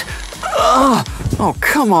a bit. Oh,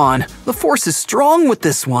 come on. The force is strong with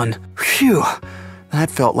this one. Phew. That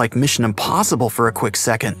felt like Mission Impossible for a quick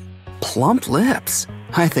second. Plump lips.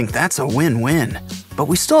 I think that's a win-win. But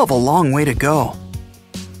we still have a long way to go.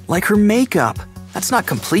 Like her makeup. That's not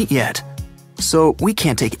complete yet. So we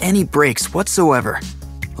can't take any breaks whatsoever.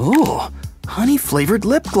 Oh, honey-flavored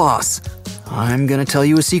lip gloss. I'm gonna tell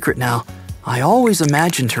you a secret now. I always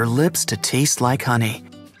imagined her lips to taste like honey.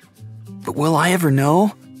 But will I ever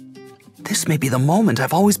know? This may be the moment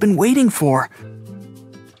I've always been waiting for.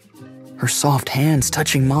 Her soft hands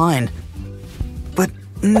touching mine. But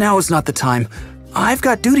now is not the time. I've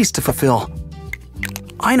got duties to fulfill.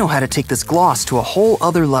 I know how to take this gloss to a whole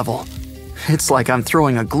other level. It's like I'm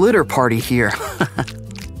throwing a glitter party here.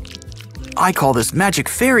 I call this magic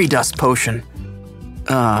fairy dust potion.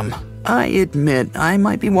 I admit I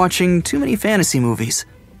might be watching too many fantasy movies.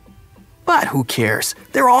 But who cares?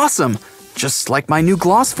 They're awesome, just like my new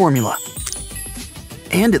gloss formula.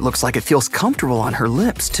 And it looks like it feels comfortable on her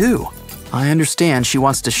lips, too. I understand she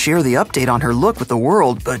wants to share the update on her look with the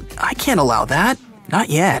world, but I can't allow that. Not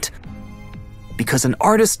yet. Because an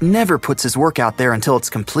artist never puts his work out there until it's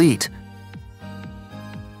complete.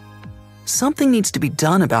 Something needs to be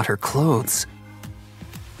done about her clothes.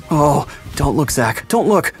 Oh, don't look, Zach. Don't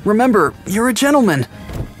look. Remember, you're a gentleman.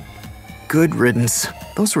 Good riddance.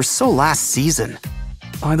 Those were so last season.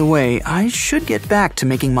 By the way, I should get back to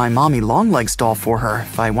making my Mommy Longlegs doll for her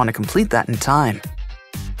if I want to complete that in time.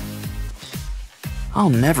 I'll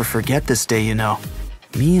never forget this day, you know.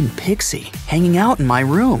 Me and Pixie hanging out in my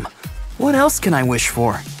room. What else can I wish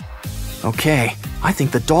for? Okay, I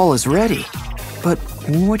think the doll is ready. But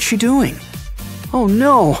what's she doing? Oh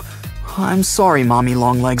no! I'm sorry, Mommy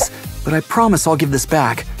Longlegs, but I promise I'll give this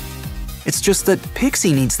back. It's just that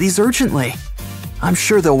Pixie needs these urgently. I'm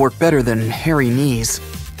sure they'll work better than hairy knees.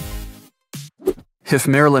 If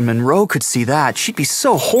Marilyn Monroe could see that, she'd be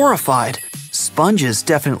so horrified. Sponges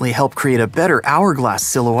definitely help create a better hourglass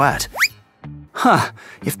silhouette. Huh,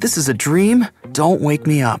 if this is a dream, don't wake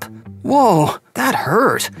me up. Whoa, that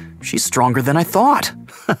hurt. She's stronger than I thought.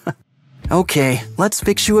 Okay, let's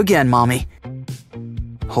fix you again, Mommy.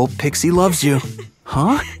 Hope Pixie loves you.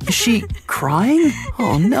 Huh? Is she crying?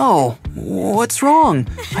 Oh no, what's wrong?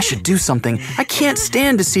 I should do something. I can't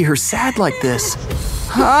stand to see her sad like this.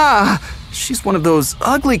 She's one of those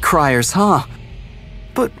ugly criers, huh?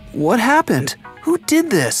 But what happened? Who did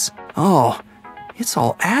this? Oh, it's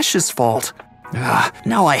all Ash's fault.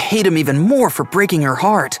 Now I hate him even more for breaking her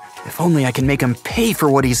heart. If only I can make him pay for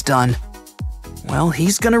what he's done. Well,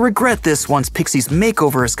 he's gonna regret this once Pixie's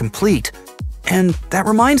makeover is complete. And that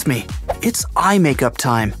reminds me, it's eye makeup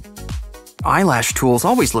time. Eyelash tools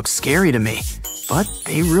always look scary to me, but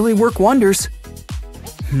they really work wonders.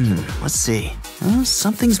 Let's see.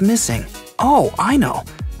 Something's missing. Oh, I know.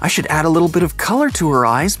 I should add a little bit of color to her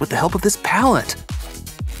eyes with the help of this palette.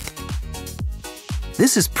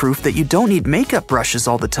 This is proof that you don't need makeup brushes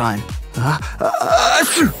all the time.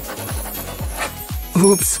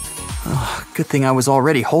 Oops. Good thing I was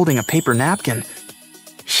already holding a paper napkin.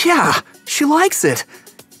 Yeah, she likes it.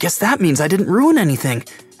 Guess that means I didn't ruin anything,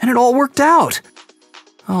 and it all worked out.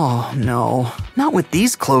 Oh no, not with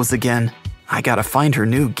these clothes again. I gotta find her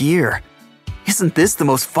new gear. Isn't this the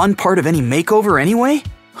most fun part of any makeover anyway?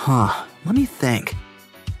 Let me think.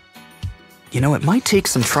 You know, it might take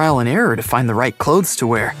some trial and error to find the right clothes to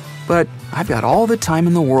wear, but I've got all the time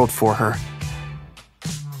in the world for her.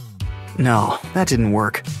 No, that didn't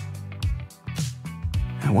work.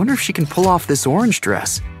 I wonder if she can pull off this orange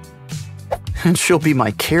dress. And she'll be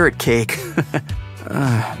my carrot cake.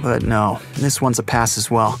 But no, this one's a pass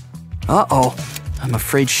as well. Uh-oh, I'm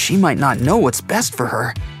afraid she might not know what's best for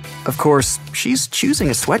her. Of course, she's choosing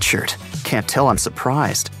a sweatshirt. Can't tell I'm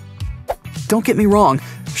surprised. Don't get me wrong,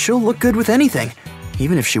 she'll look good with anything,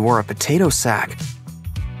 even if she wore a potato sack.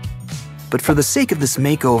 But for the sake of this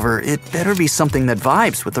makeover, it better be something that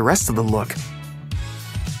vibes with the rest of the look.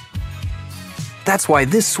 That's why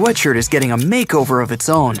this sweatshirt is getting a makeover of its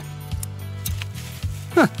own.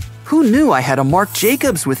 Who knew I had a Marc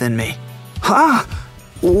Jacobs within me?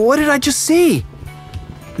 What did I just see?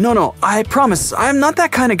 No, I promise, I'm not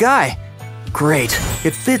that kind of guy. Great,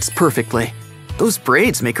 it fits perfectly. Those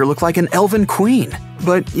braids make her look like an elven queen.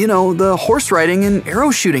 But, you know, the horse riding and arrow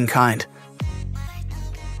shooting kind.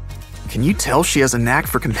 Can you tell she has a knack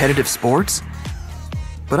for competitive sports?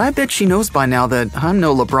 But I bet she knows by now that I'm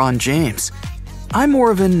no LeBron James. I'm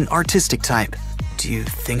more of an artistic type. Do you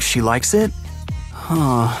think she likes it?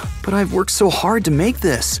 But I've worked so hard to make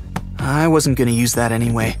this. I wasn't gonna use that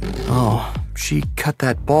anyway. Oh, she cut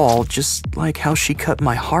that ball just like how she cut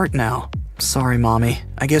my heart now. Sorry, Mommy.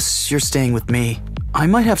 I guess you're staying with me. I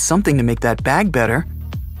might have something to make that bag better.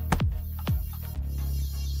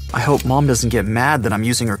 I hope Mom doesn't get mad that I'm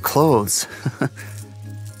using her clothes.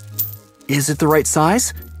 Is it the right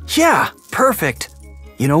size? Yeah, perfect.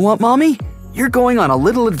 You know what, Mommy? You're going on a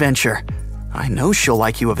little adventure. I know she'll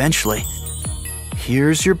like you eventually.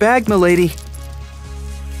 Here's your bag, milady.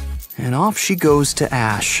 And off she goes to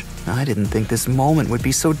Ash. I didn't think this moment would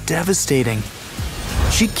be so devastating.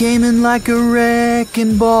 She came in like a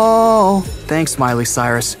wrecking ball. Thanks, Miley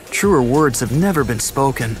Cyrus. Truer words have never been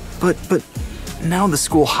spoken. But now the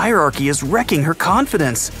school hierarchy is wrecking her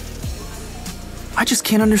confidence. I just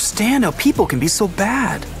can't understand how people can be so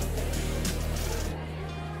bad.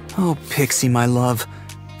 Oh, Pixie, my love.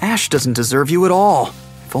 Ash doesn't deserve you at all.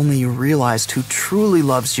 If only you realized who truly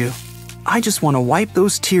loves you. I just want to wipe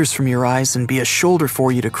those tears from your eyes and be a shoulder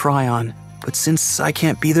for you to cry on. But since I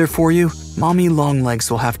can't be there for you, Mommy Longlegs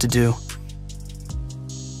will have to do.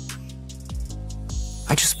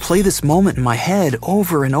 I just play this moment in my head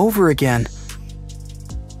over and over again.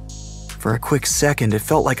 For a quick second, it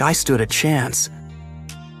felt like I stood a chance.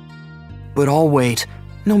 But I'll wait,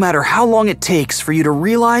 no matter how long it takes for you to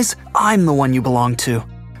realize I'm the one you belong to.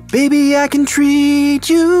 Baby, I can treat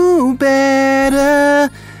you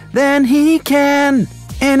better than he can.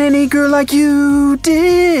 And any girl like you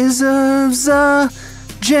deserves a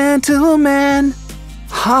gentleman.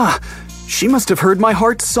 She must have heard my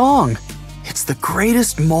heart's song. It's the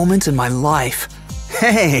greatest moment in my life.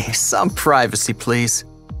 Hey, some privacy, please.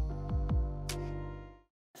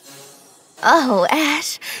 Oh,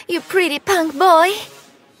 Ash, you pretty punk boy.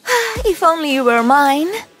 If only you were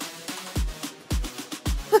mine.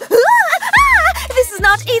 This is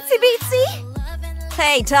not itsy bitsy.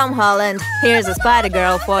 Hey, Tom Holland, here's a spider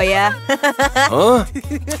girl for ya. Huh?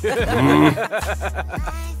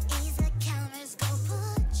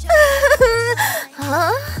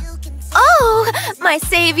 Huh? Oh, my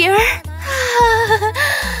savior.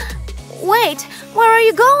 Wait, where are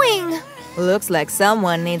you going? Looks like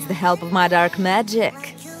someone needs the help of my dark magic.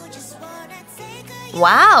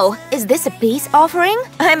 Wow, is this a peace offering?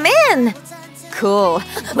 I'm in! Cool,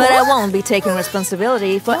 but I won't be taking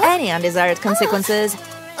responsibility for any undesired consequences.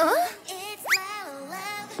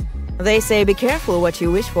 They say be careful what you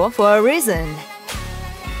wish for a reason.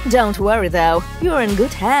 Don't worry though, you're in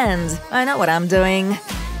good hands. I know what I'm doing.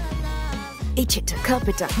 Ichita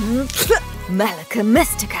Capita Malika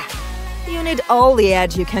Mystica. You need all the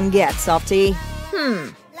edge you can get, Softie.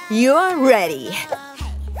 You're ready.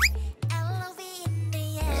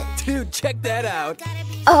 Dude, check that out.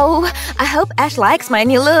 Oh, I hope Ash likes my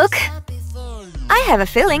new look. I have a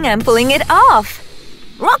feeling I'm pulling it off.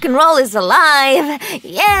 Rock and roll is alive!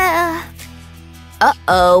 Yeah!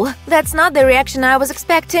 Uh-oh, that's not the reaction I was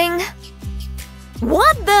expecting.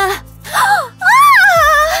 What the…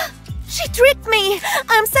 Ah! She tricked me!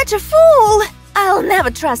 I'm such a fool! I'll never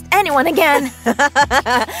trust anyone again.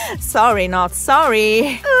 Sorry, not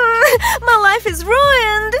sorry. My life is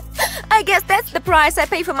ruined. I guess that's the price I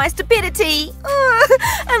pay for my stupidity.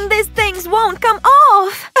 And these things won't come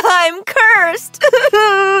off. I'm cursed.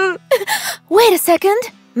 Wait a second.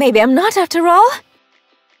 Maybe I'm not after all.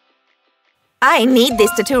 I need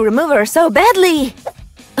this tattoo remover so badly.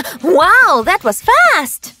 Wow, that was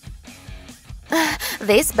fast.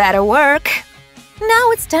 This better work.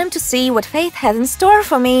 Now it's time to see what Faith has in store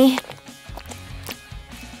for me.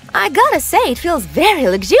 I gotta say, it feels very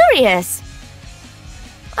luxurious.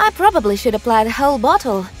 I probably should apply the whole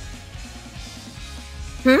bottle.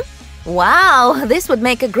 Wow, this would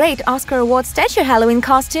make a great Oscar Award statue Halloween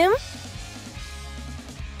costume.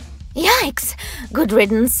 Yikes, good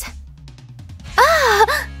riddance.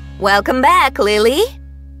 Ah, welcome back, Lily.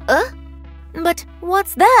 But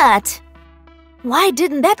what's that? Why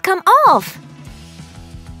didn't that come off?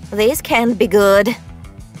 This can't be good.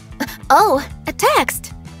 Oh, a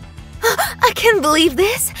text. I can't believe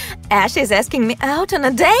this. Ash is asking me out on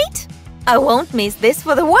a date? I won't miss this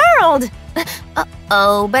for the world.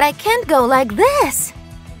 Uh-oh, but I can't go like this.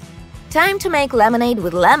 Time to make lemonade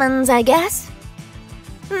with lemons, I guess.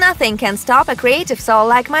 Nothing can stop a creative soul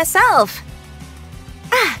like myself.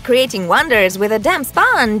 Creating wonders with a damp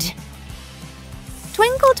sponge.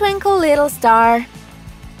 Twinkle, twinkle, little star.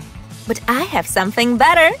 But I have something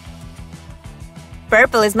better.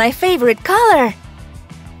 Purple is my favorite color.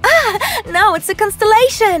 Now it's a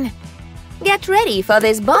constellation. Get ready for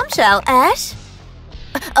this bombshell, Ash.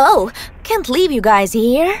 Oh, can't leave you guys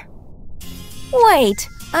here. Wait,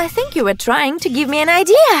 I think you were trying to give me an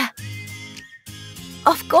idea.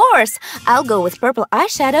 Of course, I'll go with purple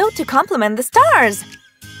eyeshadow to complement the stars.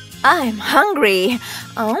 I'm hungry.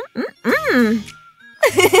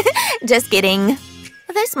 Just kidding.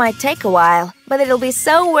 This might take a while, but it'll be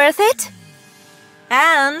so worth it.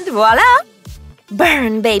 And voila!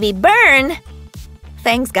 Burn, baby, burn!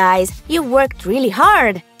 Thanks, guys. You worked really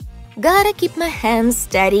hard. Gotta keep my hands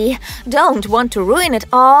steady. Don't want to ruin it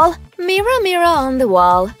all. Mirror, mirror on the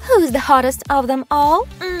wall. Who's the hottest of them all?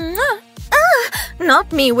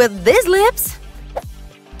 Not me with these lips.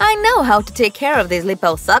 I know how to take care of this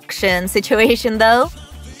liposuction situation, though.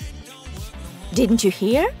 Didn't you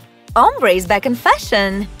hear? Ombre is back in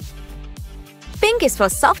fashion. Pink is for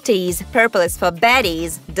softies, purple is for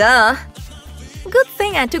baddies. Duh. Good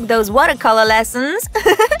thing I took those watercolor lessons.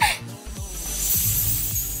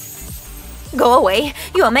 Go away,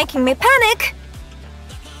 you are making me panic.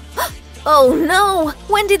 Oh no,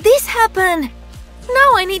 when did this happen?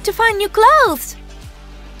 Now I need to find new clothes.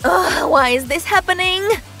 Ugh, why is this happening?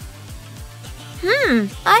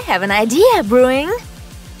 I have an idea brewing.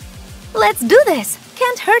 Let's do this.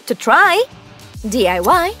 Can't hurt to try.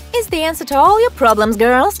 DIY is the answer to all your problems,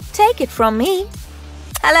 girls. Take it from me.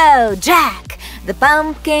 Hello, Jack, the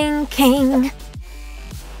Pumpkin King.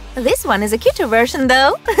 This one is a cuter version,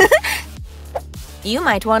 though. You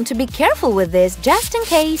might want to be careful with this, just in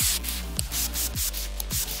case.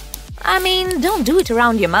 I mean, don't do it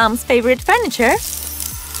around your mom's favorite furniture.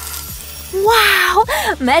 Wow!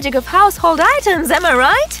 Magic of household items, am I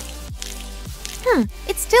right?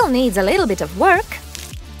 It still needs a little bit of work.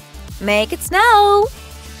 Make it snow!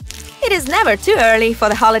 It is never too early for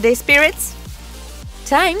the holiday spirits.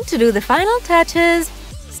 Time to do the final touches.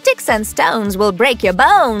 Sticks and stones will break your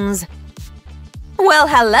bones. Well,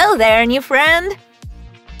 hello there, new friend.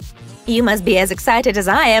 You must be as excited as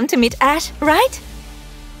I am to meet Ash, right?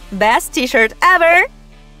 Best t-shirt ever!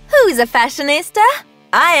 Who's a fashionista?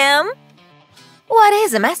 I am! What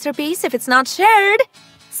is a masterpiece if it's not shared?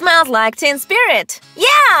 Smells like teen spirit!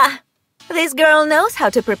 Yeah! This girl knows how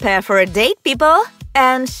to prepare for a date, people!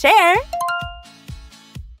 And share!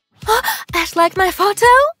 Ash liked my photo?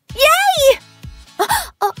 Yay!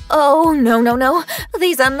 Oh, no.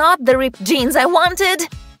 These are not the ripped jeans I wanted.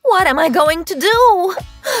 What am I going to do?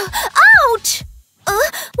 Ouch!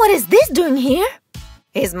 What is this doing here?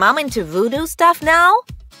 Is Mom into voodoo stuff now?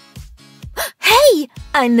 Hey!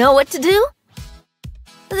 I know what to do!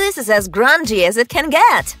 This is as grungy as it can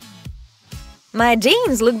get. My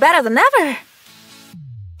jeans look better than ever.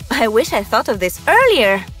 I wish I thought of this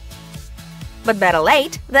earlier. But better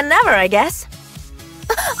late than never, I guess.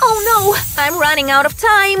 Oh no! I'm running out of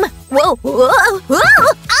time! Whoa!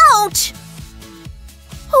 Ouch!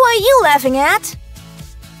 Who are you laughing at?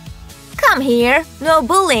 Come here, no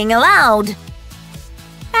bullying allowed.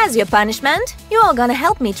 As your punishment, you're all gonna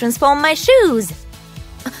help me transform my shoes.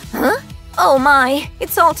 Huh? Oh my,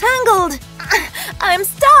 it's all tangled. I'm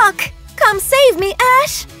stuck. Come save me,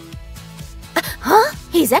 Ash. Huh?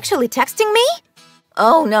 He's actually texting me?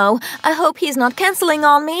 Oh no, I hope he's not canceling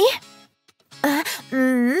on me.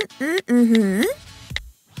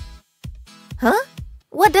 Huh?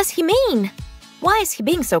 What does he mean? Why is he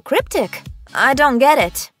being so cryptic? I don't get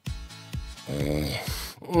it.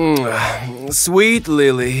 Sweet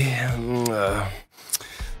Lily.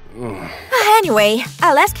 Anyway,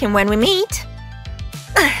 I'll ask him when we meet.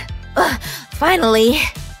 Finally.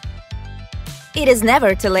 It is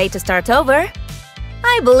never too late to start over.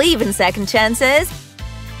 I believe in second chances.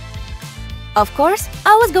 Of course,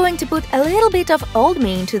 I was going to put a little bit of old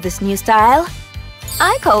me into this new style.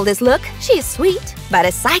 I call this look She's Sweet, but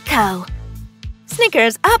a Psycho.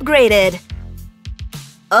 Sneakers upgraded.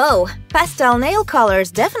 Oh, pastel nail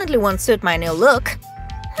colors definitely won't suit my new look.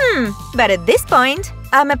 But at this point,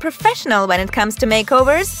 I'm a professional when it comes to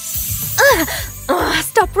makeovers.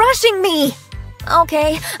 Stop rushing me!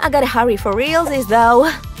 Okay, I gotta hurry for realsies though.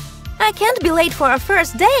 I can't be late for our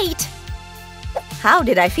first date. How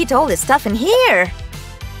did I fit all this stuff in here?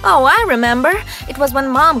 Oh, I remember. It was when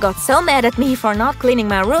Mom got so mad at me for not cleaning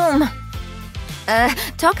my room.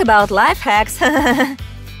 Talk about life hacks.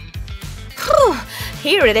 Whew,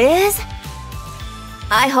 here it is.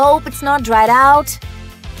 I hope it's not dried out.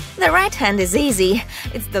 The right hand is easy.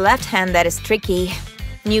 It's the left hand that is tricky.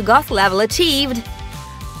 New goth level achieved.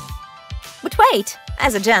 But wait,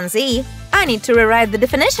 as a Gen Z, I need to rewrite the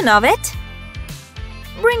definition of it.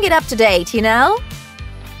 Bring it up to date, you know?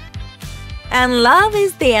 And love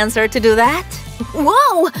is the answer to do that.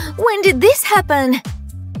 Whoa! When did this happen?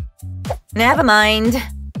 Never mind.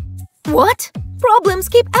 What? Problems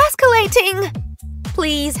keep escalating!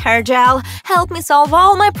 Please, hair gel, help me solve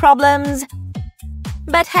all my problems.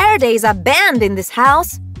 But hair days are banned in this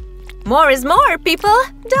house. More is more, people!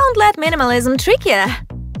 Don't let minimalism trick you.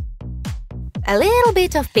 A little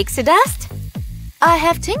bit of pixie dust. I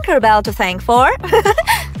have Tinkerbell to thank for.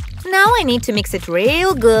 Now I need to mix it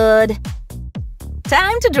real good.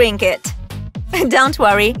 Time to drink it. Don't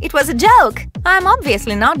worry, it was a joke. I'm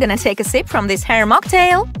obviously not gonna take a sip from this hair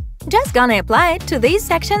mocktail. Just gonna apply it to these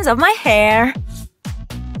sections of my hair.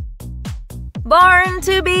 Born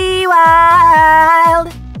to be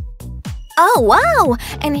wild. Oh, wow!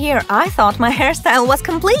 And here I thought my hairstyle was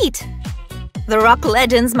complete. The rock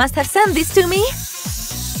legends must have sent this to me.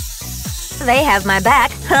 They have my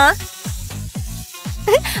back, huh?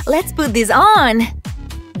 Let's put this on.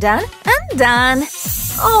 Done and done.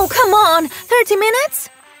 Oh, come on! 30 minutes?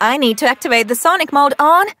 I need to activate the sonic mode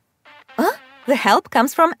on. The help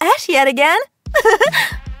comes from Ash yet again.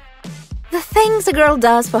 The things a girl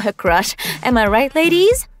does for her crush. Am I right,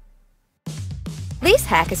 ladies? This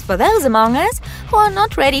hack is for those among us who are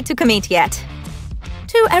not ready to commit yet.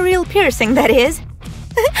 To a real piercing, that is.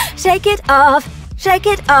 Shake it off! Shake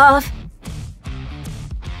it off!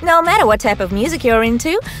 No matter what type of music you're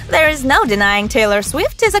into, there is no denying Taylor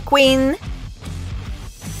Swift is a queen.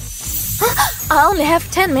 I only have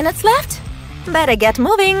 10 minutes left. Better get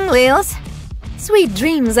moving, Lils. Sweet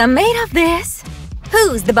dreams are made of this.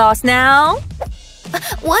 Who's the boss now?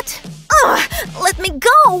 What? Let me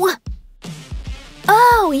go!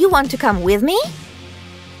 Oh, you want to come with me?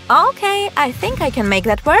 Okay, I think I can make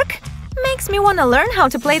that work. Makes me want to learn how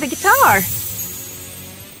to play the guitar.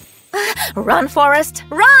 Run, Forrest,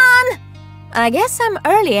 run! I guess I'm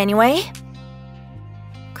early anyway.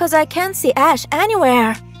 'Cause I can't see Ash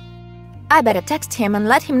anywhere. I better text him and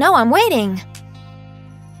let him know I'm waiting.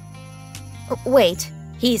 Wait,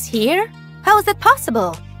 he's here? How is that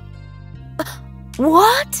possible?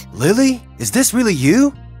 What? Lily, is this really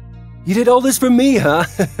you? You did all this for me, huh?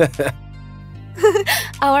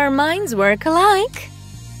 Our minds work alike.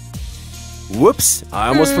 Whoops, I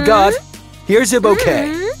almost forgot. Here's your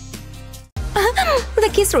bouquet. The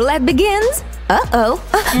kiss roulette begins. Uh-oh.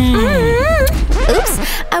 Oops,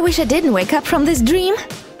 I wish I didn't wake up from this dream.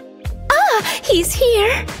 He's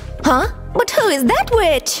here. Huh? But who is that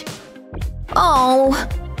witch? Oh.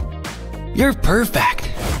 You're perfect.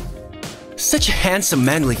 Such a handsome,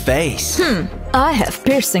 manly face. I have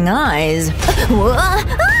piercing eyes.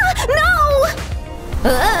 No!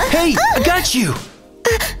 Hey, I got you!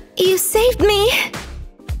 You saved me.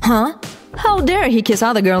 Huh? How dare he kiss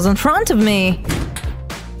other girls in front of me?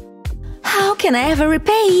 How can I ever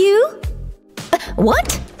repay you?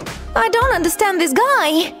 What? I don't understand this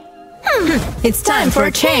guy. It's time for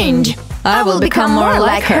a change. I will become more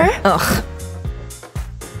like her. Ugh.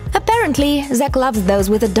 Apparently, Zack loves those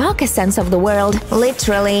with the darkest sense of the world.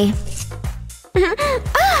 Literally.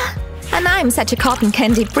 And I'm such a cotton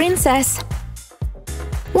candy princess.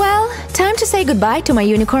 Well, time to say goodbye to my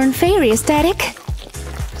unicorn fairy aesthetic.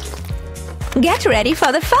 Get ready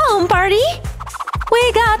for the foam party!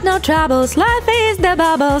 We got no troubles, life is the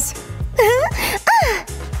bubbles.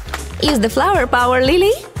 Use the flower power,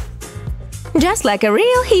 Lily. Just like a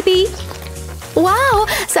real hippie. Wow,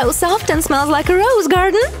 so soft and smells like a rose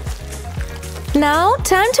garden. Now,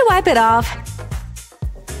 time to wipe it off.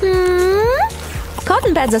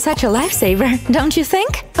 Cotton pads are such a lifesaver, don't you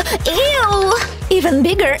think? Ew! Even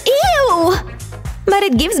bigger, ew! But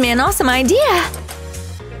it gives me an awesome idea.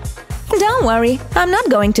 Don't worry, I'm not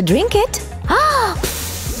going to drink it.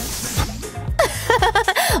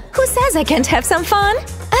 Who says I can't have some fun?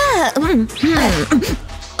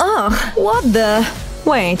 Oh, what the…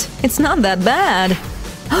 Wait, it's not that bad.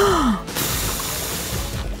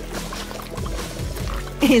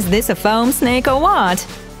 Is this a foam snake or what?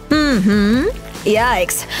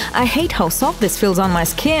 Yikes, I hate how soft this feels on my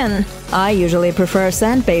skin. I usually prefer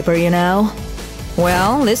sandpaper, you know.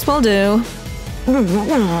 Well, this will do.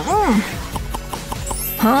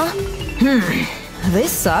 Huh?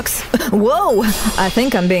 This sucks. Whoa, I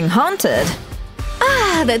think I'm being haunted.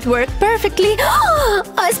 That worked perfectly.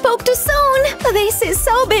 I spoke too soon. This is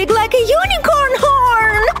so big, like a unicorn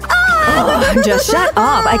horn. Oh, just shut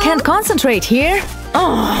up. I can't concentrate here.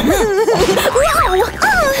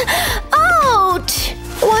 Ouch!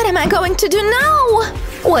 What am I going to do now?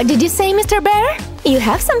 What did you say, Mr. Bear? You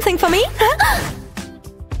have something for me?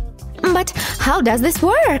 But how does this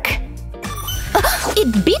work?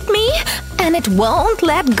 It bit me, and it won't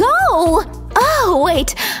let go. Oh,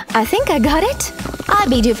 wait. I think I got it. I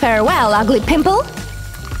bid you farewell, ugly pimple.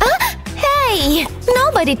 Hey!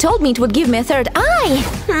 Nobody told me it would give me a third eye.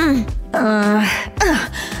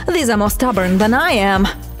 These are more stubborn than I am.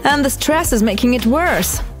 And the stress is making it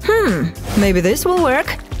worse. Maybe this will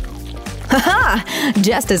work. Haha!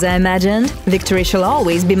 Just as I imagined. Victory shall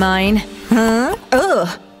always be mine. Huh?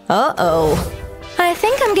 Uh-oh. I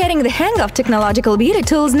think I'm getting the hang of technological beauty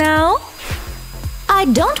tools now. I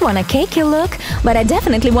don't want a cakey look, but I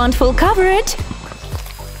definitely want full coverage.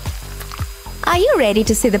 Are you ready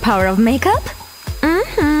to see the power of makeup?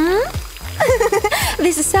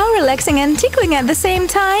 This is so relaxing and tickling at the same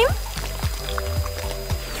time.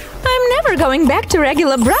 I'm never going back to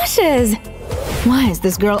regular brushes. Why is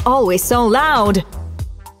this girl always so loud?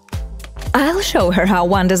 I'll show her how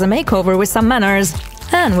one does a makeover with some manners.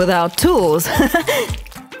 And without tools.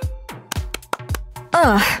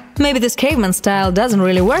 Maybe this caveman style doesn't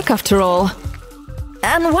really work after all.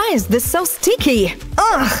 And why is this so sticky?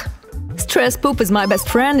 Stress poop is my best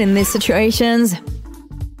friend in these situations.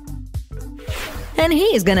 And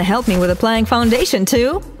he is gonna help me with applying foundation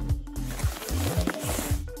too.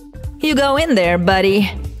 You go in there,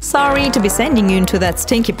 buddy. Sorry to be sending you into that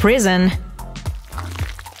stinky prison.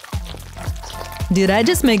 Did I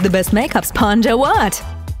just make the best makeup sponge or what?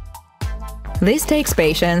 This takes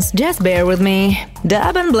patience, just bear with me.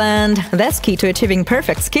 Dab and blend, that's key to achieving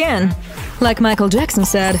perfect skin. Like Michael Jackson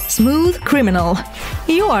said, smooth criminal.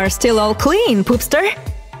 You are still all clean, poopster.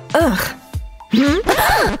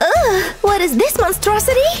 What is this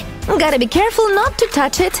monstrosity? Gotta be careful not to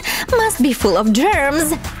touch it. Must be full of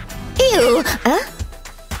germs. Ew!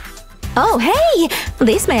 Oh, hey!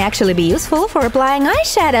 This may actually be useful for applying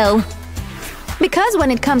eyeshadow. Because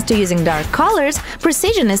when it comes to using dark colors,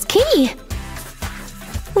 precision is key.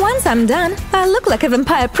 Once I'm done, I'll look like a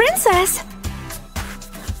vampire princess.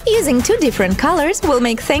 Using 2 different colors will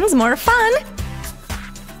make things more fun.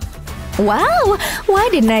 Wow! Why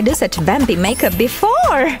didn't I do such vampy makeup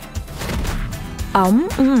before?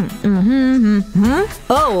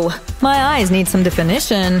 Oh, my eyes need some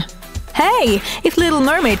definition. Hey, if Little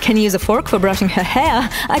Mermaid can use a fork for brushing her hair,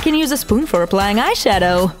 I can use a spoon for applying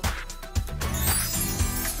eyeshadow.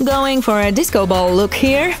 Going for a disco ball look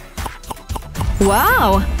here.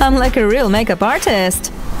 Wow, I'm like a real makeup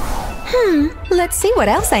artist. Let's see what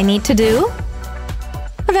else I need to do.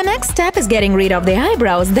 The next step is getting rid of the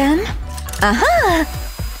eyebrows then. Aha!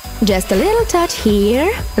 Just a little touch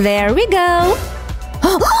here. There we go.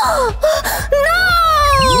 No!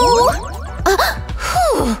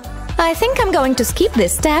 I think I'm going to skip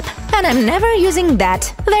this step, and I'm never using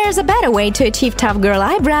that. There's a better way to achieve tough girl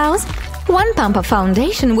eyebrows. 1 pump of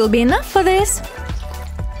foundation will be enough for this.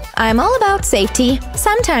 I'm all about safety.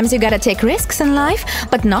 Sometimes you gotta take risks in life,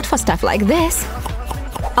 but not for stuff like this.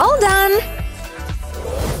 All done!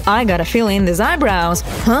 I gotta fill in these eyebrows.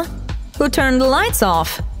 Huh? Who turned the lights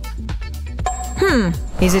off?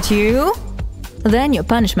 Is it you? Then your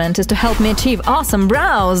punishment is to help me achieve awesome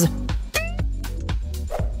brows.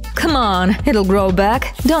 come on, it'll grow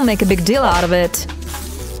back. Don't make a big deal out of it.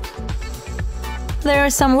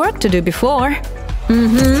 There's some work to do before.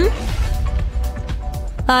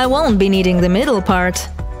 I won't be needing the middle part.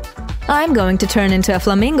 I'm going to turn into a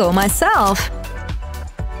flamingo myself.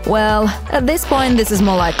 Well, at this point this is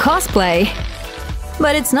more like cosplay.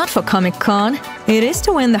 But it's not for Comic-Con. It is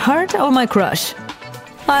to win the heart of my crush.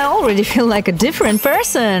 I already feel like a different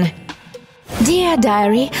person. Dear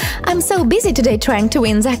diary, I'm so busy today trying to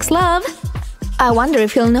win Zach's love. I wonder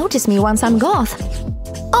if he'll notice me once I'm goth.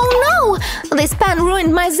 Oh no! This pen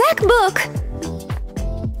ruined my Zach book!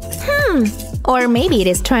 Or maybe it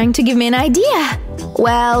is trying to give me an idea.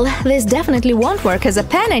 Well, this definitely won't work as a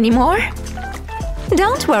pen anymore.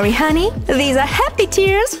 Don't worry, honey. These are happy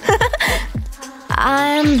tears.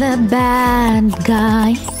 I'm the bad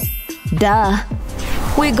guy. Duh.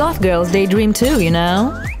 We goth girls daydream too, you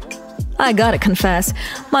know? I gotta confess,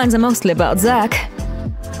 mine's mostly about Zach.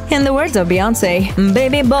 In the words of Beyoncé,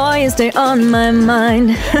 baby boy, you stay on my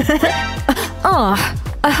mind. Oh,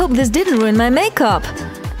 I hope this didn't ruin my makeup.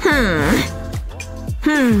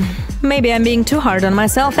 Maybe I'm being too hard on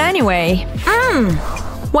myself anyway.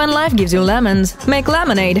 When life gives you lemons, make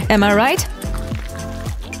lemonade, am I right?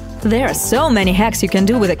 There are so many hacks you can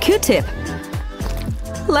do with a Q-tip.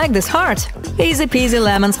 Like this heart. Easy peasy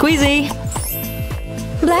lemon squeezy.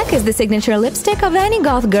 Black is the signature lipstick of any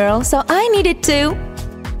goth girl, so I need it too.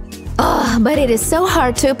 Oh, but it is so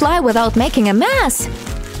hard to apply without making a mess.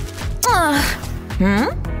 Aha!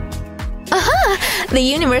 The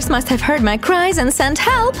universe must have heard my cries and sent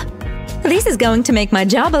help. This is going to make my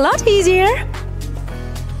job a lot easier.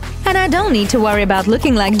 And I don't need to worry about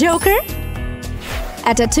looking like Joker.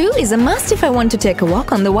 A tattoo is a must if I want to take a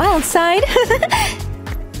walk on the wild side.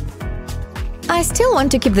 I still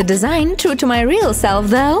want to keep the design true to my real self,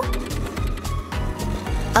 though.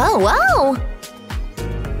 Oh, wow!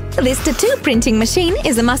 This tattoo printing machine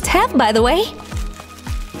is a must-have, by the way.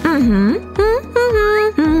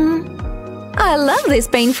 I love this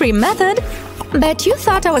pain-free method. Bet you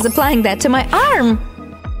thought I was applying that to my arm.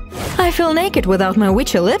 I feel naked without my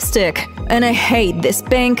witchy lipstick. And I hate this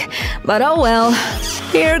pink. But oh well.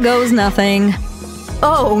 Here goes nothing.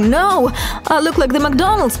 Oh no! I look like the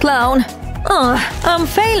McDonald's clown. I'm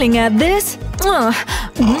failing at this.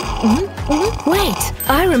 Wait,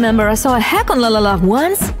 I remember I saw a hack on La La La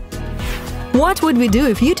once. What would we do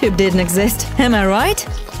if YouTube didn't exist? Am I right?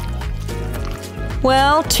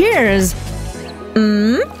 Well, cheers!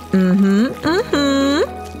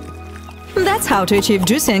 That's how to achieve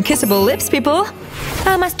juicy and kissable lips, people.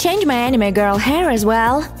 I must change my anime girl hair as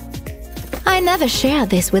well. I never shared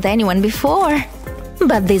this with anyone before.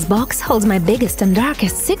 But this box holds my biggest and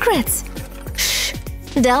darkest secrets. Shh!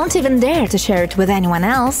 Don't even dare to share it with anyone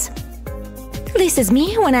else. This is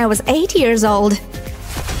me when I was 8 years old.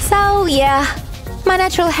 So, yeah, my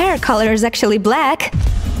natural hair color is actually black.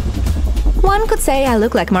 One could say I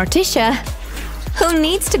look like Morticia. Who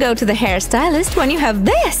needs to go to the hairstylist when you have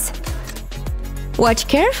this? Watch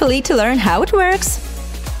carefully to learn how it works.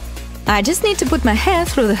 I just need to put my hair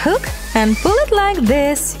through the hook and pull it like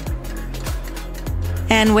this.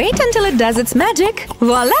 And wait until it does its magic.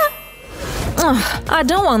 Voila! I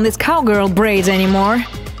don't want these cowgirl braids anymore.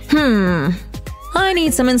 I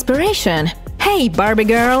need some inspiration. Hey, Barbie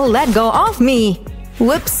girl, let go of me!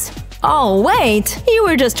 Whoops! Oh, wait! You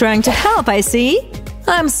were just trying to help, I see.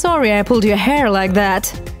 I'm sorry I pulled your hair like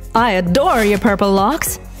that. I adore your purple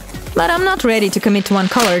locks. But I'm not ready to commit to one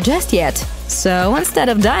color just yet. So instead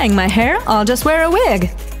of dyeing my hair, I'll just wear a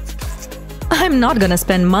wig. I'm not gonna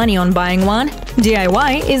spend money on buying one.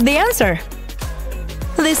 DIY is the answer.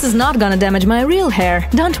 This is not gonna damage my real hair,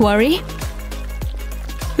 don't worry.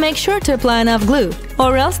 Make sure to apply enough glue,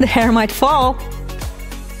 or else the hair might fall.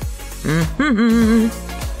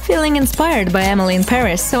 Feeling inspired by Emily in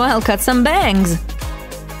Paris, so I'll cut some bangs.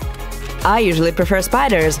 I usually prefer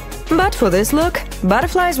spiders, but for this look,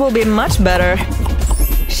 butterflies will be much better.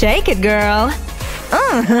 Shake it, girl!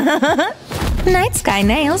 Night sky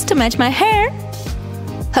nails to match my hair.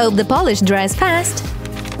 Hope the polish dries fast.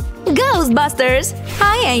 Ghostbusters!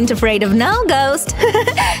 I ain't afraid of no ghost.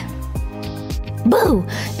 Boo!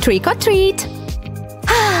 Trick or treat!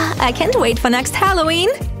 I can't wait for next Halloween.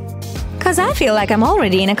 Cause I feel like I'm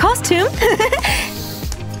already in a costume.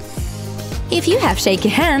 If you have shaky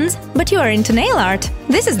hands, but you are into nail art,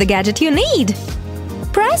 this is the gadget you need.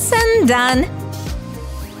 Press and done.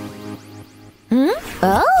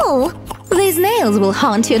 Oh! These nails will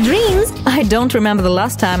haunt your dreams. I don't remember the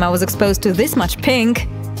last time I was exposed to this much pink.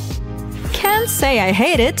 Can't say I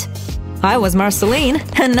hate it. I was Marceline,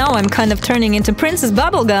 and now I'm kind of turning into Princess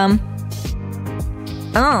Bubblegum.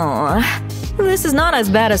 Oh, This is not as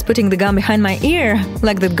bad as putting the gum behind my ear,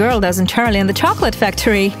 like that girl does in Charlie and the Chocolate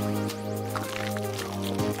Factory.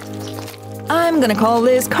 I'm gonna call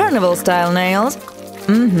this carnival-style nails.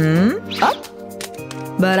 Oh.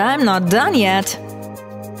 But I'm not done yet.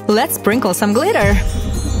 Let's sprinkle some glitter.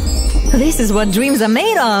 This is what dreams are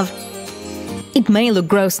made of. It may look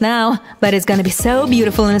gross now, but it's gonna be so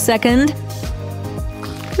beautiful in a second.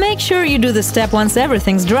 Make sure you do this step once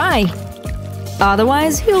everything's dry.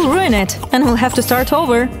 Otherwise, you'll ruin it, and we'll have to start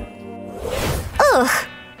over. Ugh!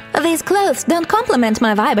 These clothes don't complement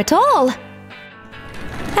my vibe at all.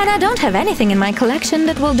 And I don't have anything in my collection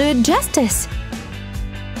that will do it justice.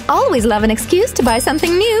 Always love an excuse to buy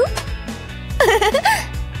something new.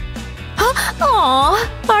 Aw,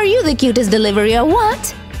 are you the cutest delivery or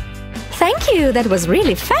what? Thank you, that was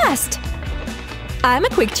really fast. I'm a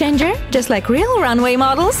quick changer, just like real runway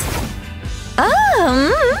models.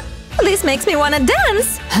 This makes me wanna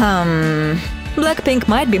dance. Blackpink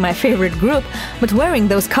might be my favorite group, but wearing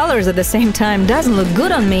those colors at the same time doesn't look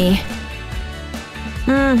good on me.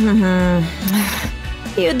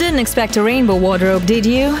 You didn't expect a rainbow wardrobe, did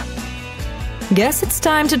you? Guess it's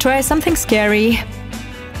time to try something scary.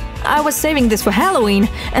 I was saving this for Halloween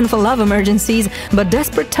and for love emergencies, but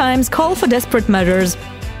desperate times call for desperate measures.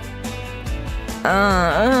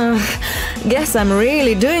 Guess I'm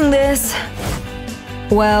really doing this.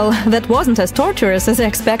 Well, that wasn't as torturous as I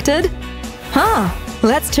expected.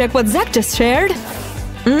 Let's check what Zach just shared.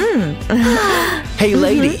 Hey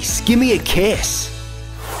ladies, give me a kiss.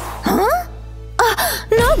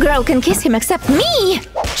 No girl can kiss him except me!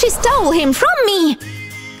 She stole him from me!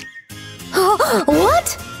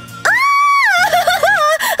 What?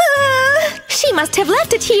 She must have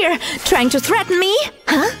left it here, trying to threaten me!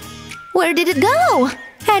 Huh? Where did it go?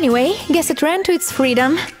 Anyway, guess it ran to its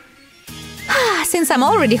freedom. Since I'm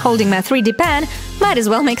already holding my 3D pen, might as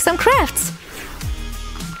well make some crafts.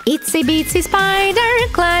 Itsy bitsy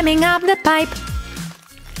spider climbing up the pipe.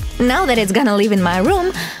 Now that it's gonna live in my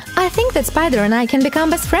room, I think that Spider and I can become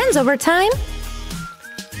best friends over time.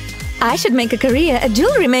 I should make a career at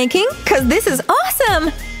jewelry making, cause this is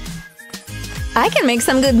awesome! I can make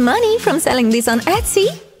some good money from selling this on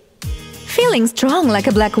Etsy. Feeling strong like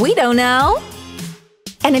a black widow now.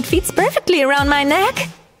 And it fits perfectly around my neck.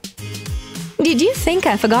 Did you think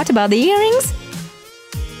I forgot about the earrings?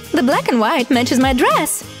 The black and white matches my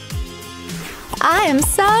dress. I am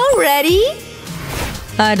so ready!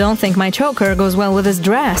 I don't think my choker goes well with this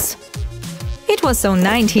dress. It was so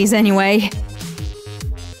 90s anyway.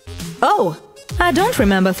 Oh, I don't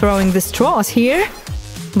remember throwing the straws here.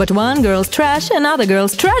 But one girl's trash, another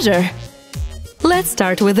girl's treasure. Let's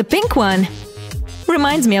start with the pink one.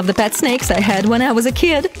 Reminds me of the pet snakes I had when I was a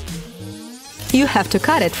kid. You have to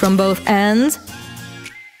cut it from both ends.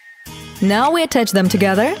 Now we attach them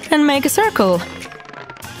together and make a circle.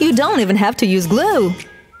 You don't even have to use glue.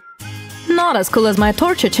 Not as cool as my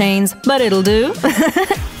torture chains, but it'll do.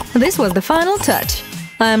 This was the final touch.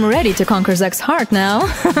 I'm ready to conquer Zach's heart now.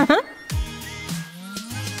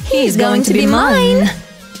 He's going to be mine!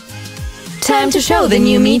 Time to show the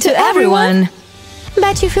new me to everyone!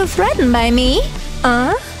 Bet you feel threatened by me?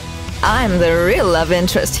 I'm the real love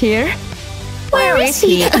interest here. Where is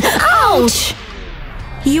he? Ouch!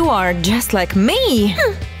 You are just like me!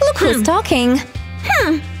 Look who's talking.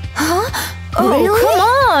 Oh, Really? come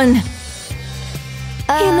on!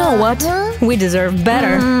 You know what? We deserve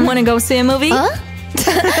better. Wanna go see a movie?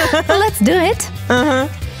 Let's do it.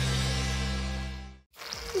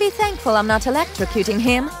 Be thankful I'm not electrocuting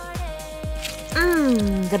him.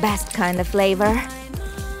 The best kind of flavor.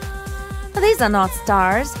 These are not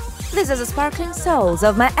stars. This is the sparkling souls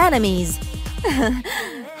of my enemies.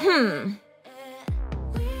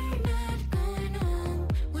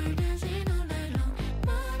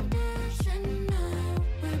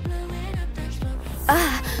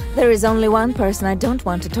 There is only one person I don't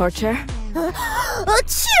want to torture.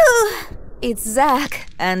 Achoo! It's Zach,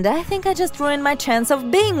 and I think I just ruined my chance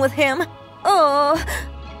of being with him. Oh,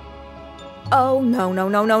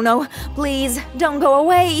 no. Please, don't go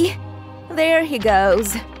away. There he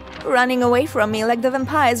goes, running away from me like the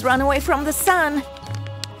vampires run away from the sun.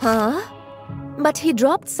 But he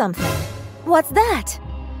dropped something. What's that?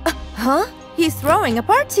 He's throwing a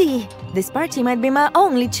party. This party might be my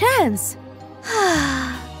only chance.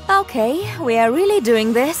 Okay, we are really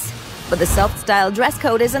doing this. But the soft-style dress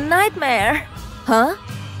code is a nightmare.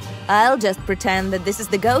 I'll just pretend that this is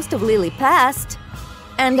the ghost of Lily past.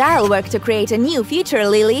 And I'll work to create a new future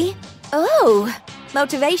Lily. Oh,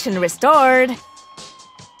 motivation restored.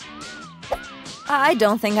 I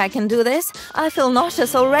don't think I can do this. I feel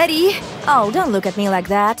nauseous already. Oh, don't look at me like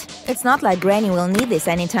that. It's not like Granny will need this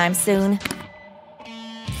anytime soon.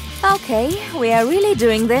 Okay, we are really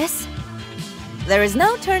doing this. There is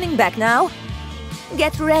no turning back now.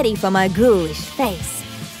 Get ready for my ghoulish face.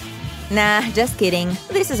 Nah, just kidding.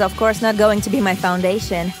 This is of course not going to be my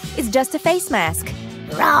foundation. It's just a face mask.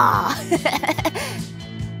 Raw!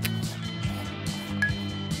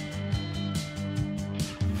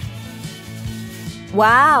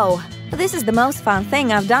 Wow, this is the most fun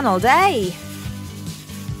thing I've done all day.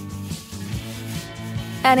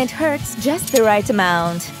 And it hurts just the right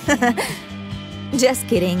amount. Just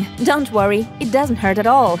kidding. Don't worry, it doesn't hurt at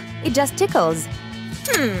all. It just tickles.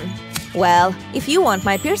 Well, if you want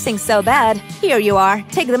my piercings so bad, here you are.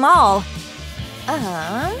 Take them all.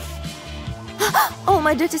 All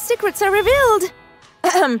my dirty secrets are revealed.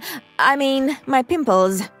 I mean, my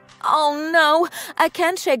pimples. Oh no, I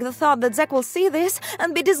can't shake the thought that Zach will see this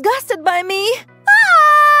and be disgusted by me.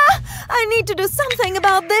 Ah! I need to do something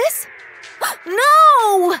about this.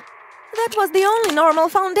 No! That was the only normal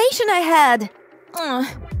foundation I had.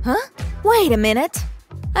 Huh? Wait a minute.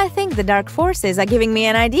 I think the dark forces are giving me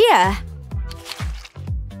an idea.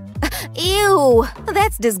 Ew!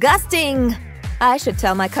 That's disgusting! I should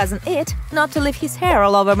tell my cousin It not to leave his hair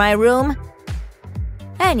all over my room.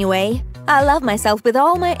 Anyway, I love myself with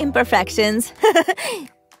all my imperfections.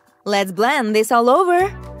 Let's blend this all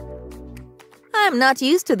over. I'm not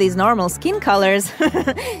used to these normal skin colors.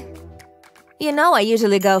 You know I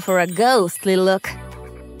usually go for a ghostly look.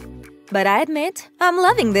 But I admit, I'm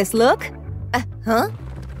loving this look.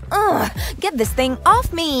 Get this thing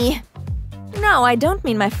off me! No, I don't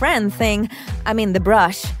mean my friend thing. I mean the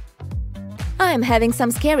brush. I'm having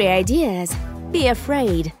some scary ideas. Be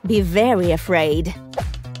afraid. Be very afraid.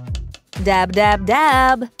 Dab, dab,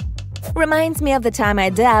 dab. Reminds me of the time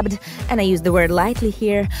I dabbed, and I use the word lightly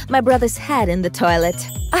here, my brother's head in the toilet.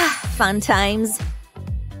 Ah, fun times.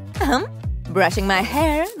 Brushing my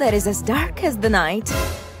hair that is as dark as the night.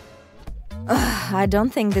 I don't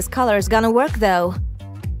think this color is gonna work though.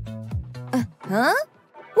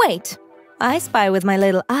 Wait, I spy with my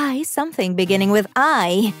little eye something beginning with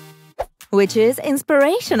I. Which is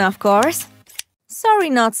inspiration, of course. Sorry,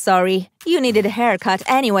 not sorry. You needed a haircut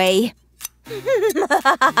anyway.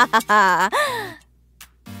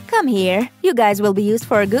 Come here. You guys will be used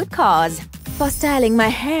for a good cause. For styling my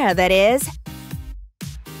hair, that is.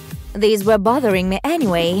 These were bothering me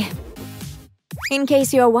anyway. In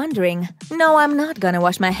case you're wondering, no, I'm not gonna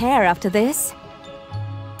wash my hair after this.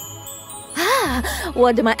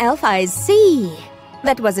 What do my elf eyes see?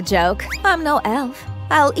 That was a joke. I'm no elf.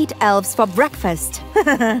 I'll eat elves for breakfast.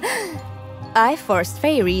 I forced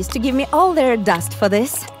fairies to give me all their dust for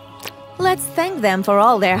this. Let's thank them for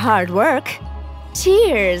all their hard work.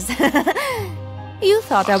 Cheers! You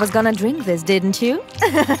thought I was gonna drink this, didn't you?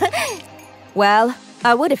 Well,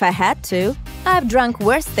 I would if I had to. I've drunk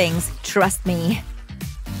worse things, trust me.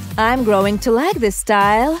 I'm growing to like this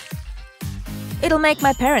style. It'll make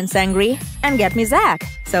my parents angry and get me Zach,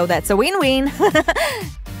 so that's a win-win.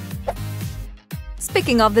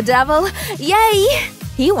 Speaking of the devil, yay!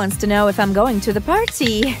 He wants to know if I'm going to the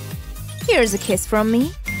party. Here's a kiss from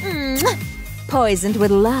me. Poisoned with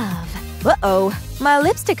love. Uh-oh, my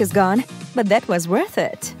lipstick is gone, but that was worth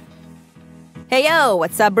it. Hey yo,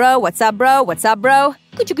 what's up bro, what's up bro, what's up bro?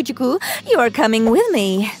 Kuchu kuchu ku, you're coming with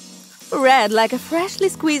me. Red like a freshly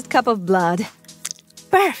squeezed cup of blood.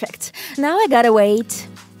 Perfect, now I gotta wait.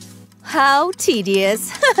 How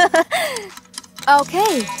tedious.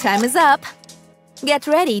 Okay, time is up. Get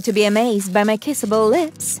ready to be amazed by my kissable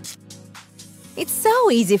lips. It's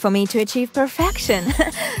so easy for me to achieve perfection.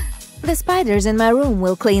 The spiders in my room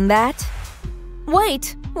will clean that.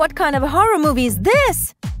 Wait, what kind of a horror movie is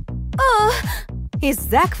this? Is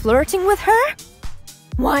Zach flirting with her?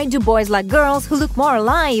 Why do boys like girls who look more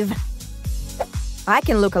alive? I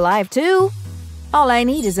can look alive too. All I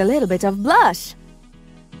need is a little bit of blush.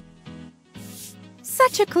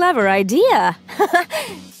 Such a clever idea.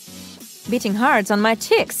 Beating hearts on my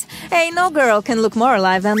cheeks. Hey, no girl can look more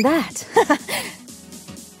alive than that.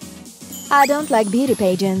 I don't like beauty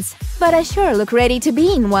pageants, but I sure look ready to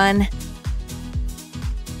be in one.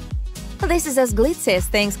 This is as glitzy as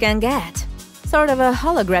things can get. Sort of a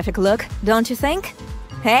holographic look, don't you think?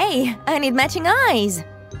 Hey, I need matching eyes.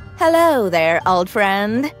 Hello there, old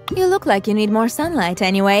friend. You look like you need more sunlight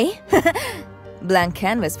anyway. Blank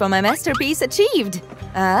canvas for my masterpiece achieved.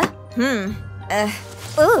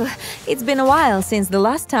 It's been a while since the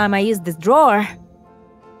last time I used this drawer.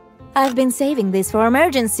 I've been saving this for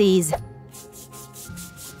emergencies.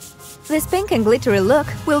 This pink and glittery look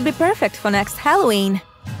will be perfect for next Halloween.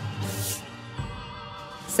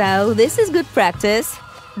 So this is good practice.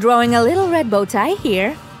 Drawing a little red bow tie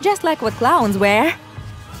here, just like what clowns wear.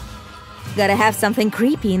 Gotta have something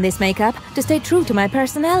creepy in this makeup to stay true to my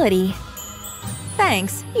personality.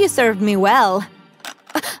 Thanks, you served me well.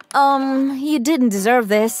 You didn't deserve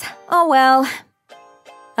this. Oh well.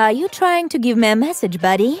 Are you trying to give me a message,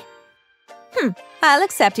 buddy? I'll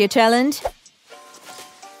accept your challenge.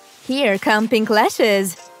 Here come pink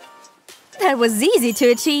lashes. That was easy to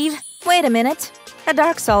achieve. Wait a minute. A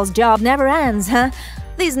Dark Souls job never ends, huh?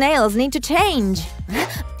 These nails need to change.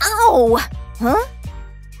 Ow! Huh?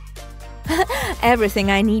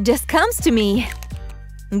 Everything I need just comes to me.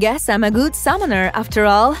 Guess I'm a good summoner after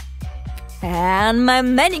all. And my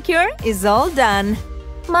manicure is all done.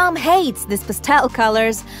 Mom hates these pastel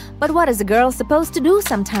colors, but what is a girl supposed to do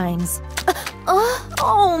sometimes?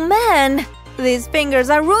 Oh man! These fingers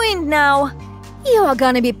are ruined now. You are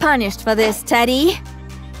gonna be punished for this, Teddy.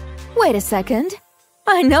 Wait a second.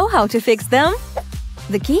 I know how to fix them.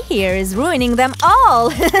 The key here is ruining them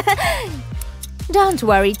all. Don't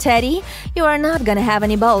worry, Teddy. You are not gonna have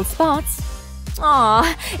any bald spots.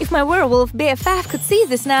 Aw, if my werewolf BFF could see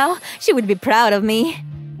this now, she would be proud of me.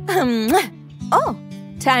 Oh,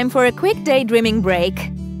 time for a quick daydreaming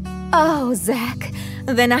break. Oh, Zach,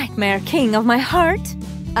 the nightmare king of my heart.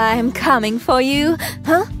 I'm coming for you.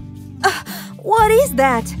 Huh? What is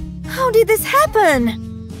that? How did this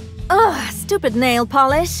happen? Stupid nail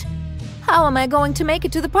polish. How am I going to make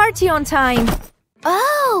it to the party on time?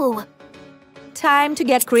 Oh! Time to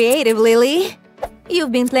get creative, Lily.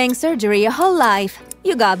 You've been playing surgery your whole life.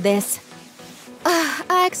 You got this.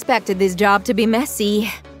 I expected this job to be messy.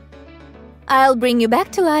 I'll bring you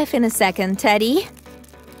back to life in a second, Teddy.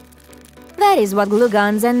 That is what glue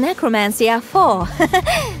guns and necromancy are for.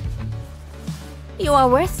 You are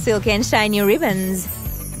worth silky and shiny ribbons.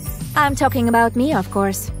 I'm talking about me, of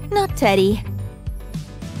course, not Teddy.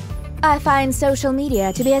 I find social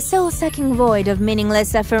media to be a soul-sucking void of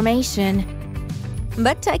meaningless affirmation.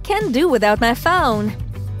 But I can't do without my phone.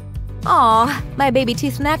 Aw, my baby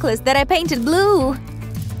teeth necklace that I painted blue.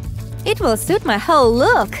 It will suit my whole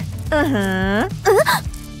look. Oh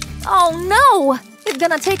no! It's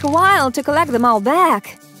gonna take a while to collect them all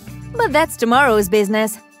back. But that's tomorrow's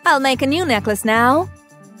business. I'll make a new necklace now.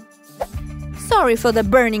 Sorry for the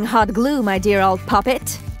burning hot glue, my dear old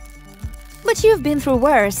puppet. But you've been through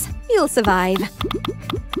worse. You'll survive.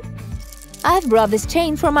 I've brought this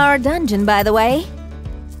chain from our dungeon, by the way.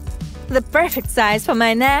 The perfect size for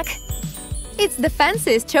my neck. It's the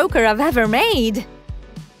fanciest choker I've ever made.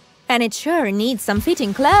 And it sure needs some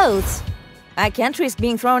fitting clothes. I can't risk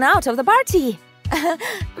being thrown out of the party.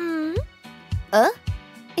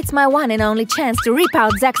 It's my one and only chance to rip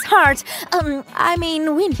out Zach's heart.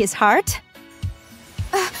 Win his heart.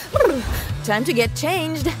 Time to get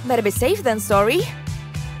changed. Better be safe than sorry.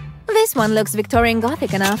 This one looks Victorian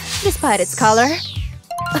Gothic enough, despite its color.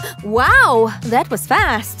 Wow, that was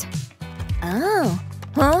fast. Oh,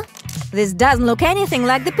 huh? This doesn't look anything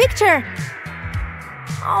like the picture.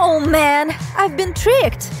 Oh man, I've been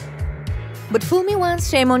tricked. But fool me once,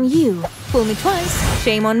 shame on you. Fool me twice,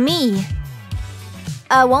 shame on me.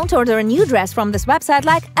 I won't order a new dress from this website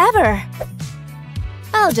like ever.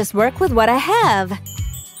 I'll just work with what I have.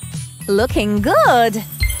 Looking good.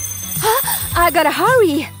 I gotta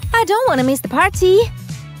hurry. I don't want to miss the party.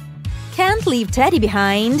 Can't leave Teddy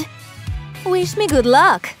behind. Wish me good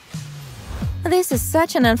luck. This is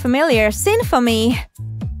such an unfamiliar scene for me.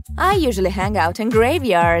 I usually hang out in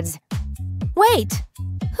graveyards. Wait,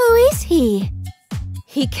 who is he?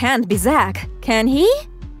 He can't be Zach, can he?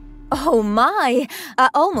 Oh my, I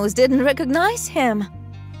almost didn't recognize him.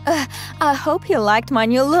 I hope he liked my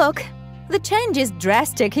new look. The change is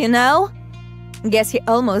drastic, you know. Guess he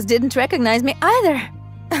almost didn't recognize me either.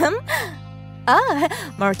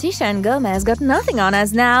 Morticia and Gomez got nothing on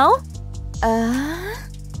us now. I'm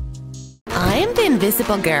the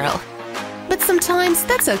invisible girl. But sometimes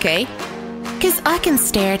that's okay. 'Cause I can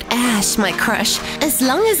stare at Ash, my crush, as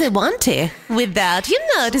long as I want to, without you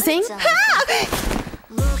noticing.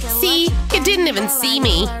 See, he didn't even see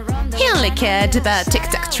me. He only cared about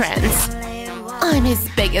TikTok trends. I'm his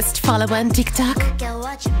biggest follower on TikTok.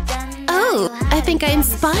 Oh, I think I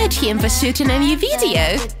inspired him for shooting a new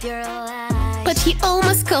video. But he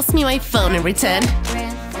almost cost me my phone in return.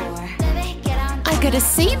 I gotta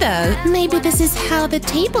see though, maybe this is how the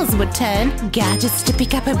tables would turn. Gadgets to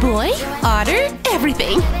pick up a boy, order,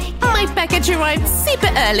 everything. My package arrived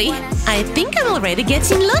super early. I think I'm already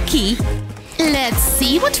getting lucky. Let's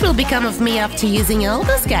see what will become of me after using all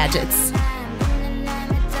those gadgets.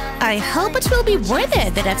 I hope it will be worth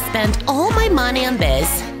it that I've spent all my money on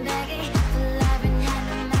this.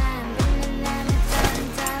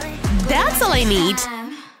 That's all I need.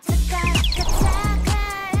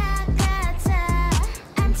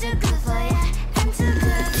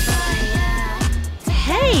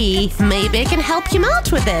 see. Maybe I can help him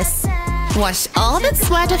out with this. Wash all that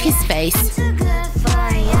sweat off his face.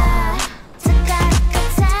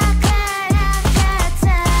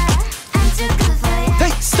 Hey,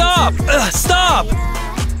 stop! Stop!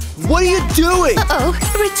 What are you doing? Uh-oh,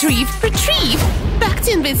 retrieve. Back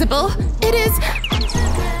to invisible. It is…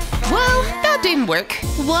 Well, that didn't work.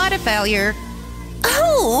 What a failure.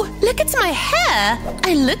 Oh, look at my hair.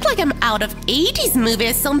 I look like I'm out of 80s movie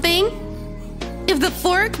or something. If the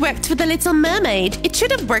fork worked for the Little Mermaid, it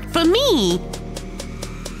should have worked for me.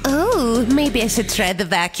 Oh, maybe I should try the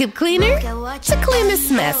vacuum cleaner to clean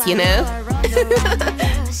this mess, you know?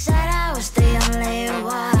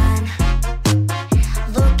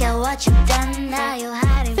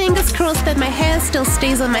 Fingers crossed that my hair still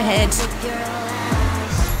stays on my head.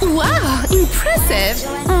 Wow, impressive!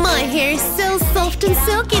 My hair is so soft and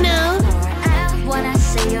silky now.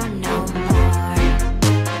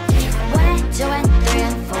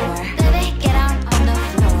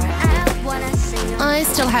 I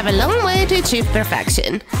still have a long way to achieve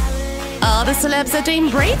perfection. All the celebs are doing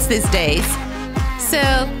braids these days, so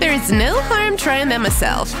there is no harm trying them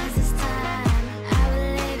myself.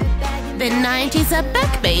 The 90s are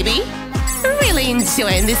back, baby! Really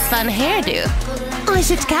enjoying this fun hairdo. I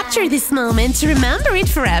should capture this moment to remember it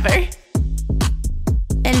forever.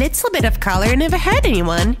 A little bit of color never hurt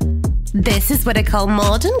anyone. This is what I call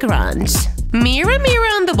modern grunge. Mirror, mirror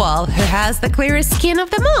on the wall, who has the clearest skin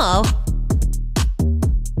of them all?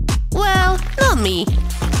 Well, not me.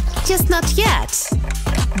 Just not yet.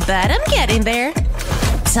 But I'm getting there.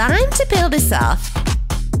 Time to peel this off.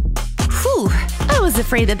 Whew, I was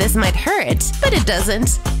afraid that this might hurt, but it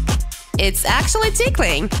doesn't. It's actually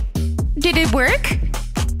tickling. Did it work?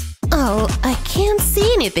 Oh, I can't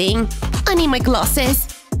see anything. I need my glasses.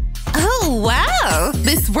 Oh, wow!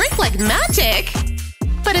 This worked like magic!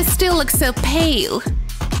 But I still look so pale.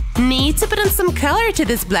 Need to put on some color to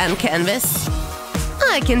this blank canvas.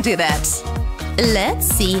 I can do that. Let's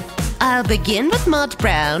see. I'll begin with mud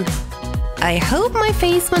brown. I hope my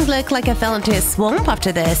face won't look like I fell into a swamp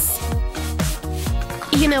after this.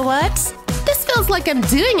 You know what? This feels like I'm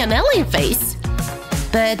doing an alien face.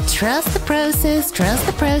 But trust the process,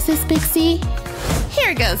 Pixie.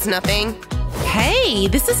 Here goes nothing. Hey,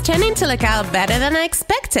 this is turning to look out better than I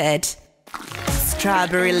expected.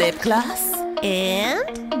 Strawberry lip gloss. And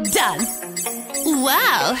done.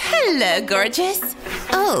 Wow, hello, gorgeous.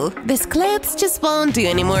 Oh, this clothes just won't do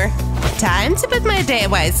anymore. Time to put my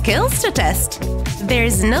DIY skills to test.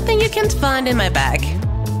 There's nothing you can't find in my bag.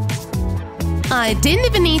 I didn't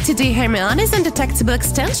even need to do Hermione's undetectable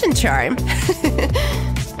extension charm.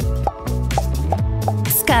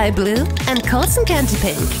 Sky blue and cotton candy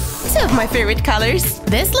pink. Two of my favorite colors.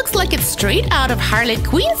 This looks like it's straight out of Harley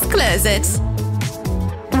Quinn's closet.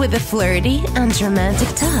 With a flirty and romantic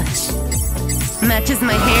touch. Matches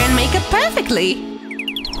my hair and makeup perfectly.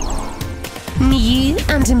 New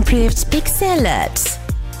and improved pixelate.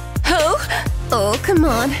 Oh, come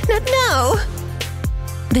on, not now.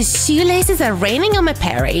 The shoelaces are raining on my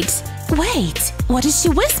parade. Wait, what is she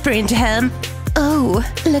whispering to him? Oh,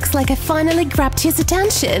 looks like I finally grabbed his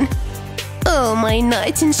attention. Oh, my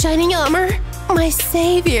knight in shining armor. My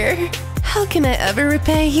savior. How can I ever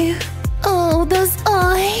repay you? Oh, those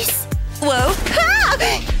eyes. Whoa. Ah!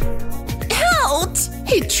 Ouch!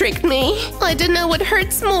 He tricked me. I don't know what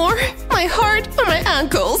hurts more, my heart or my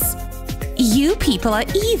ankles. You people are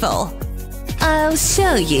evil. I'll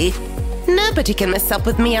show you. Nobody can mess up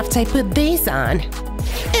with me after I put these on.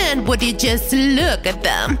 And would you just look at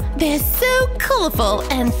them? They're so colorful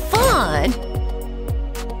and fun.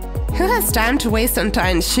 Who has time to waste on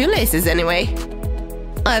tying shoelaces anyway?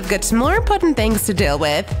 I've got more important things to deal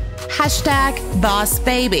with.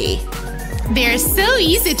 #BossBaby. They're so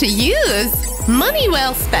easy to use. Money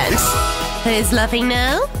well spent. Who's laughing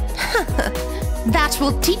now? That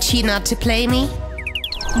will teach you not to play me.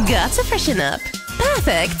 Got to freshen up.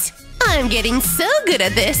 Perfect. I'm getting so good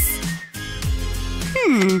at this.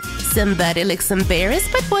 Somebody looks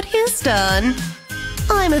embarrassed by what he's done.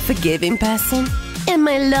 I'm a forgiving person, and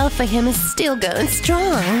my love for him is still going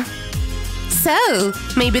strong. So,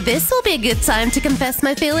 maybe this will be a good time to confess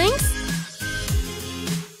my feelings?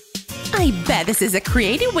 I bet this is a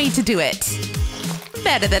creative way to do it.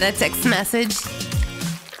 Better than a text message.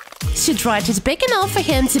 Should write it big enough for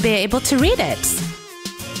him to be able to read it.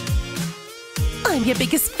 I'm your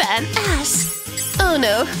biggest fan, Ash. Oh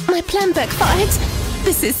no, my plan backfired.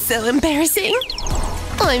 This is so embarrassing.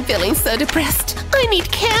 I'm feeling so depressed. I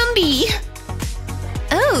need candy.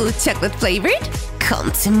 Oh, chocolate flavored?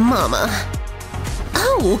 Come to mama.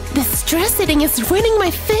 Oh, the stress eating is ruining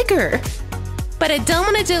my figure. But I don't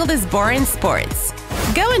want to do all this boring sports.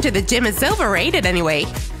 Going to the gym is overrated anyway.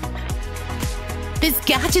 This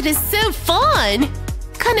gadget is so fun!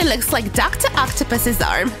 Kinda looks like Dr. Octopus's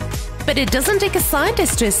arm. But it doesn't take a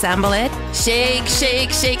scientist to assemble it. Shake, shake,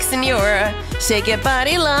 shake, senora. Shake your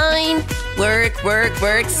body line. Work, work,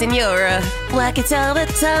 work, senora. Whack it all the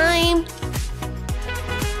time.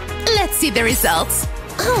 Let's see the results.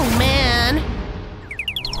 Oh, man.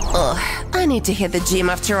 Ugh, I need to hit the gym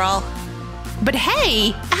after all. But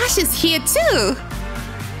hey, Ash is here too.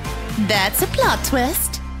 That's a plot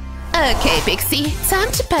twist. Okay, Pixie,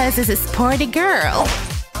 time to pose as a sporty girl.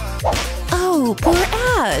 Oh, poor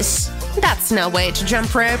Ash. That's no way to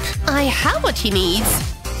jump rope. I have what he needs.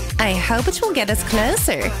 I hope it will get us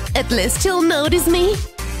closer. At least he'll notice me.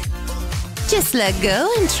 Just let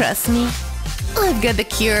go and trust me. I've got the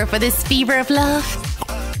cure for this fever of love.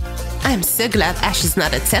 I'm so glad Ash is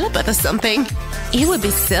not a telepath or something. It would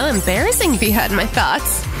be so embarrassing if he had my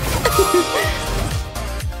thoughts.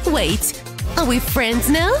 Wait, are we friends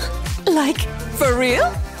now? Like, for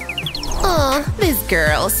real? Aw, these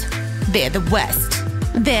girls. They're the worst.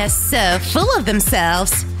 They're so full of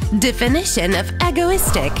themselves. Definition of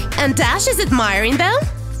egoistic. And Ash is admiring them?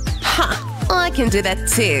 Ha, I can do that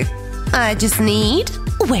too. I just need…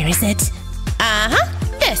 Where is it?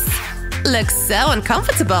 Uh-huh, this. Looks so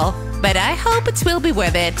uncomfortable, but I hope it will be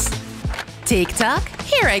worth it. TikTok,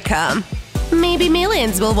 here I come. Maybe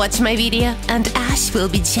millions will watch my video and Ash will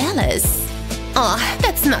be jealous. Oh,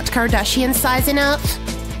 that's not Kardashian size enough.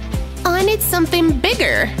 I need something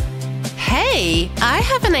bigger. Hey, I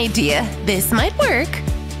have an idea. This might work.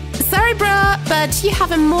 Sorry, bro, but you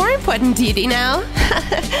have a more important duty now.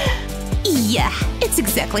 Yeah, it's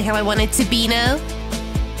exactly how I want it to be now.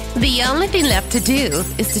 The only thing left to do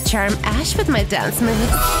is to charm Ash with my dance moves.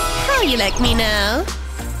 How you like me now?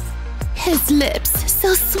 His lips,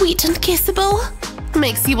 so sweet and kissable.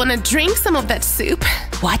 Makes you want to drink some of that soup.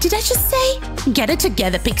 What did I just say? Get it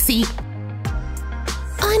together, Pixie.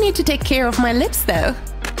 I need to take care of my lips, though.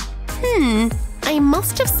 I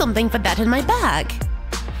must have something for that in my bag.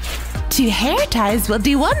 2 hair ties will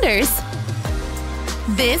do wonders.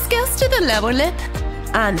 This goes to the lower lip,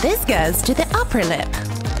 and this goes to the upper lip.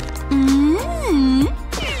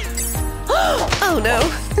 Oh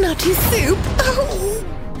no, not his soup. Oh.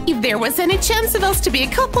 If there was any chance of us to be a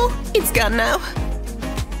couple, it's gone now.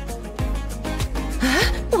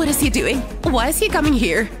 Huh? What is he doing? Why is he coming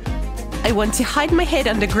here? I want to hide my head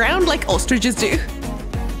underground like ostriches do.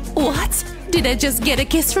 What? Did I just get a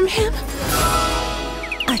kiss from him?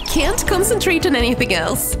 I can't concentrate on anything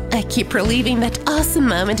else. I keep reliving that awesome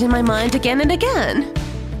moment in my mind again and again.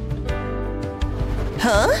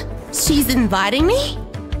 Huh? She's inviting me?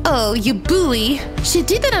 Oh, you bully. She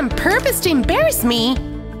did that on purpose to embarrass me.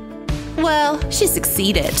 Well, she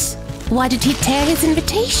succeeded. Why did he tear his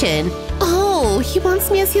invitation? Oh, he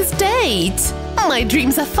wants me as his date. My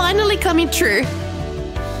dreams are finally coming true.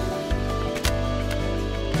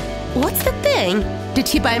 What's the thing? Did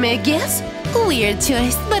he buy me a gift? Weird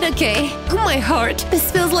choice, but okay. Oh my heart,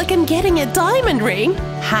 this feels like I'm getting a diamond ring.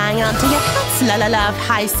 Hang on to your hats, la la la of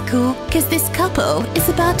high school, cause this couple is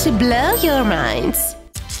about to blow your minds.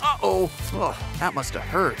 Uh-oh. Oh, that must have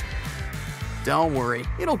hurt. Don't worry,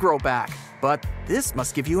 it'll grow back. But this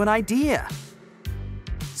must give you an idea.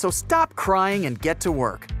 So stop crying and get to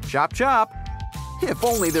work. Chop chop. If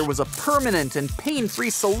only there was a permanent and pain-free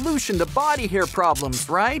solution to body hair problems,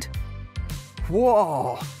 right?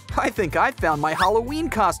 Whoa, I think I found my Halloween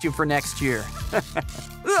costume for next year.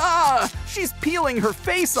 Ah, she's peeling her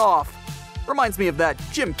face off. Reminds me of that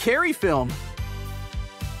Jim Carrey film.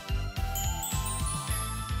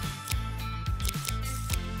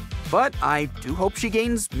 But I do hope she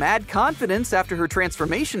gains mad confidence after her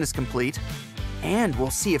transformation is complete. And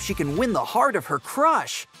we'll see if she can win the heart of her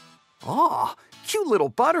crush. Aw, cute little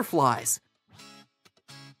butterflies.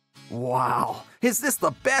 Wow, is this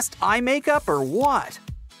the best eye makeup or what?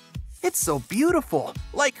 It's so beautiful,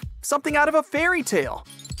 like something out of a fairy tale.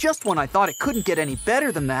 Just when I thought it couldn't get any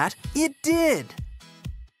better than that, it did.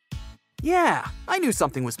 Yeah, I knew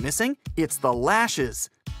something was missing. It's the lashes.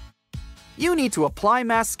 You need to apply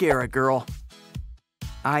mascara, girl.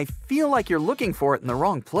 I feel like you're looking for it in the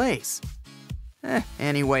wrong place.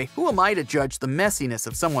 Anyway, who am I to judge the messiness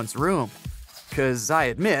of someone's room? 'Cause I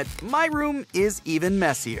admit, my room is even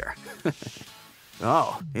messier.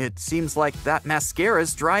 Oh, it seems like that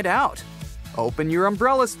mascara's dried out. Open your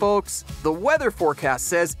umbrellas, folks. The weather forecast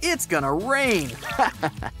says it's gonna rain.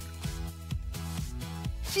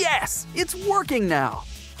 Yes, it's working now.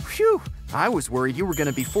 Phew, I was worried you were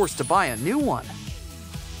gonna be forced to buy a new one.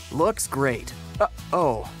 Looks great.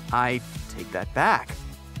 Oh, I take that back.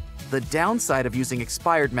 The downside of using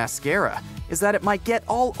expired mascara is that it might get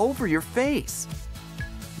all over your face.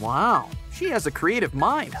 Wow, she has a creative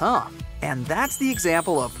mind, huh? And that's the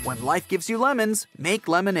example of when life gives you lemons, make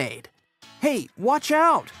lemonade. Hey, watch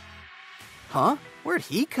out! Huh? Where'd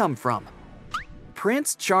he come from?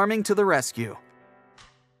 Prince Charming to the rescue.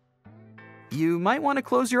 You might want to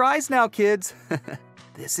close your eyes now, kids.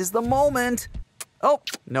 This is the moment. Oh,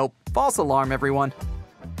 nope. False alarm, everyone.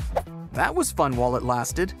 That was fun while it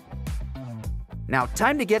lasted. Now,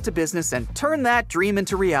 time to get to business and turn that dream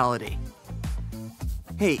into reality.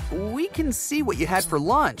 Hey, we can see what you had for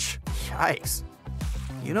lunch. Yikes.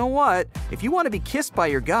 You know what? If you want to be kissed by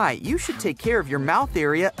your guy, you should take care of your mouth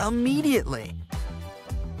area immediately.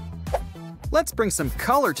 Let's bring some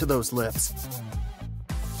color to those lips.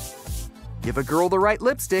 Give a girl the right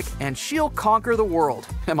lipstick and she'll conquer the world.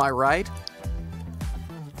 Am I right?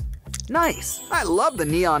 Nice! I love the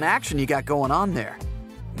neon action you got going on there.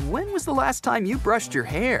 When was the last time you brushed your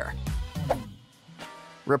hair?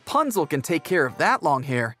 Rapunzel can take care of that long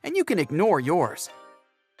hair, and you can ignore yours.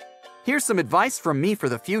 Here's some advice from me for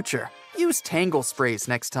the future. Use Tangle sprays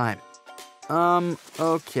next time.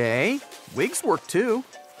 Okay. Wigs work too.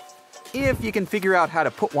 If you can figure out how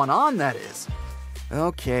to put one on, that is.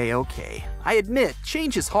 Okay. I admit,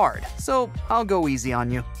 change is hard, so I'll go easy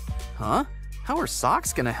on you. Huh? How are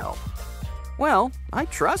socks gonna help? Well, I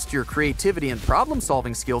trust your creativity and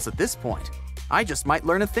problem-solving skills at this point. I just might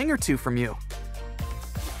learn a thing or two from you.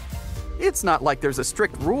 It's not like there's a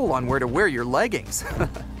strict rule on where to wear your leggings.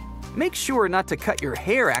 Make sure not to cut your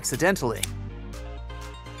hair accidentally.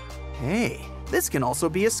 Hey, this can also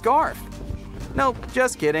be a scarf. Nope,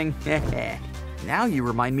 just kidding. Now you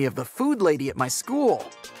remind me of the food lady at my school.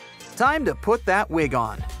 Time to put that wig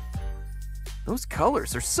on. Those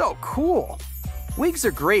colors are so cool. Wigs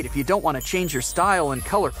are great if you don't want to change your style and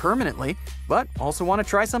color permanently, but also want to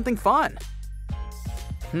try something fun.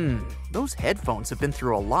 Those headphones have been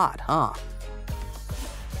through a lot, huh?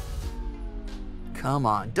 Come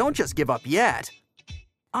on, don't just give up yet.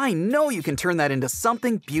 I know you can turn that into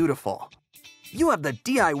something beautiful. You have the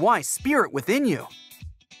DIY spirit within you.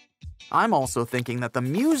 I'm also thinking that the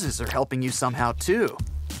muses are helping you somehow too.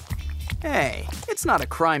 Hey, it's not a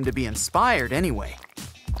crime to be inspired anyway.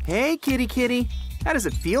 Hey, kitty, how does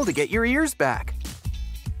it feel to get your ears back?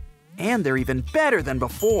 And they're even better than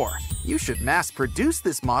before. You should mass produce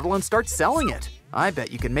this model and start selling it. I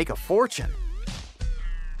bet you can make a fortune.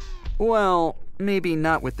 Well, maybe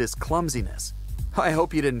not with this clumsiness. I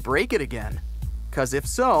hope you didn't break it again. 'Cause if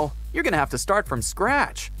so, you're gonna have to start from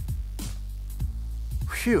scratch.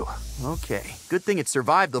 Phew, okay, good thing it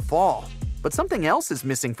survived the fall. But something else is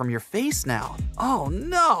missing from your face now. Oh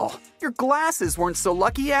no, your glasses weren't so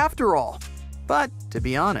lucky after all. But to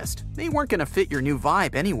be honest, they weren't gonna fit your new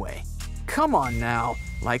vibe anyway. Come on now,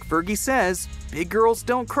 like Fergie says, big girls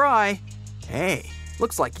don't cry. Hey,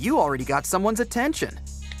 looks like you already got someone's attention.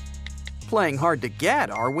 Playing hard to get,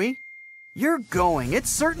 are we? You're going, it's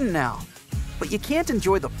certain now. But you can't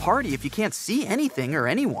enjoy the party if you can't see anything or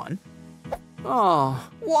anyone. Oh,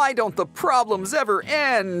 why don't the problems ever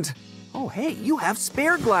end? Oh hey, you have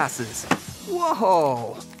spare glasses.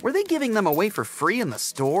 Whoa, were they giving them away for free in the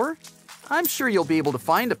store? I'm sure you'll be able to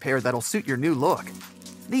find a pair that'll suit your new look.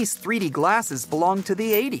 These 3D glasses belong to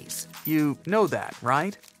the 80s. You know that,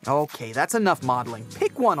 right? Okay, that's enough modeling.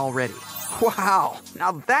 Pick one already. Wow,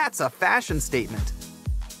 now that's a fashion statement.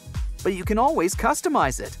 But you can always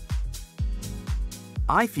customize it.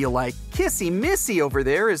 I feel like Kissy Missy over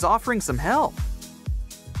there is offering some help.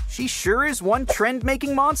 She sure is one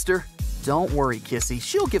trend-making monster. Don't worry, Kissy,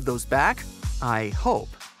 she'll give those back. I hope.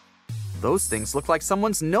 Those things look like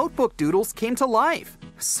someone's notebook doodles came to life.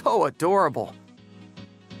 So adorable.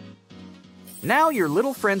 Now your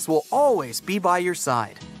little friends will always be by your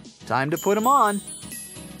side. Time to put them on.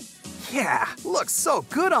 Yeah, looks so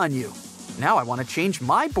good on you. Now I want to change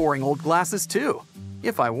my boring old glasses too,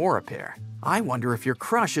 if I wore a pair. I wonder if your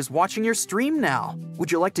crush is watching your stream now.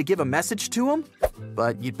 Would you like to give a message to him?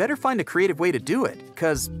 But you'd better find a creative way to do it,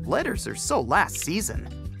 'cause letters are so last season.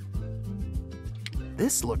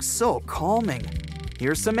 This looks so calming.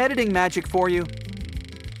 Here's some editing magic for you.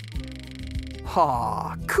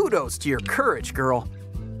 Aw, kudos to your courage, girl.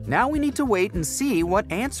 Now we need to wait and see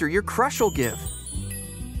what answer your crush will give.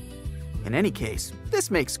 In any case, this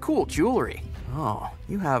makes cool jewelry. Oh,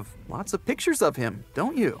 you have lots of pictures of him,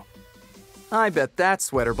 don't you? I bet that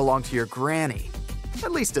sweater belonged to your granny.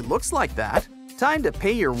 At least it looks like that. Time to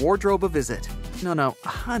pay your wardrobe a visit. No,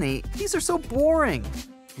 honey, these are so boring.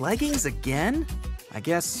 Leggings again? I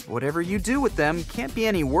guess whatever you do with them can't be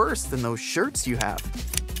any worse than those shirts you have.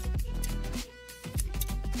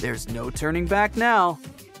 There's no turning back now.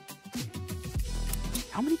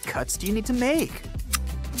 How many cuts do you need to make?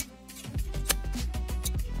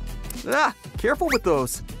 Ah, careful with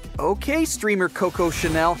those. Okay, streamer Coco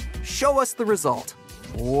Chanel, show us the result.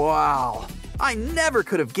 Wow, I never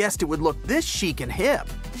could have guessed it would look this chic and hip.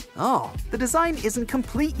 Oh, the design isn't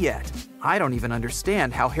complete yet. I don't even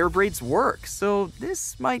understand how hair braids work, so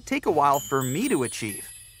this might take a while for me to achieve.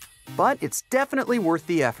 But it's definitely worth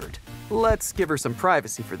the effort. Let's give her some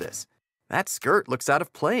privacy for this. That skirt looks out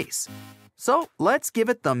of place. So let's give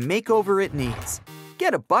it the makeover it needs.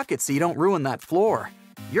 Get a bucket so you don't ruin that floor.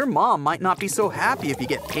 Your mom might not be so happy if you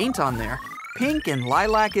get paint on there. Pink and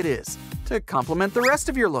lilac it is, to complement the rest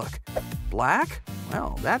of your look. Black?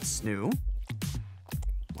 Well, that's new.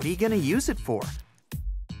 What are you gonna use it for?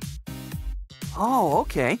 Oh,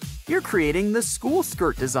 okay. You're creating the school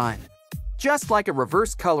skirt design. Just like a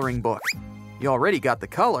reverse coloring book. You already got the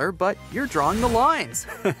color, but you're drawing the lines.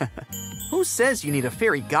 Who says you need a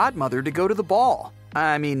fairy godmother to go to the ball?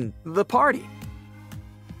 I mean, the party.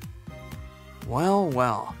 Well,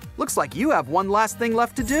 well. Looks like you have one last thing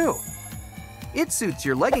left to do. It suits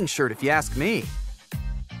your legging shirt if you ask me.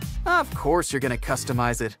 Of course you're gonna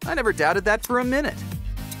customize it. I never doubted that for a minute.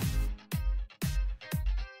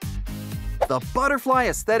 The butterfly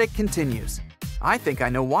aesthetic continues. I think I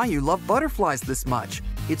know why you love butterflies this much.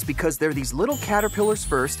 It's because they're these little caterpillars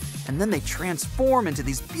first, and then they transform into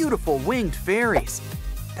these beautiful winged fairies.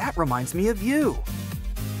 That reminds me of you.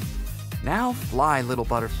 Now fly, little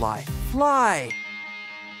butterfly, fly!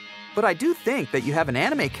 But I do think that you have an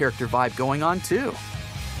anime character vibe going on too.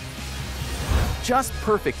 Just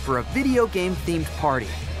perfect for a video game themed party.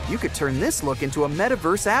 You could turn this look into a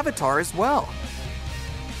metaverse avatar as well.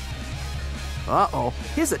 Uh-oh,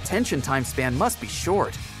 his attention time span must be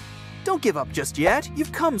short. Don't give up just yet,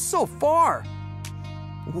 you've come so far.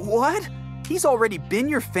 What? He's already been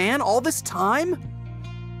your fan all this time?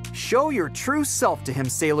 Show your true self to him,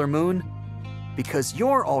 Sailor Moon, because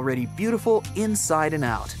you're already beautiful inside and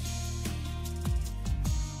out.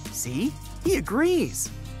 See? He agrees.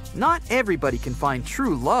 Not everybody can find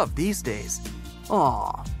true love these days.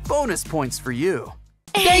 Aw, bonus points for you.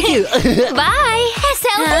 Thank you! Bye!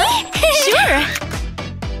 Selfie? Sure!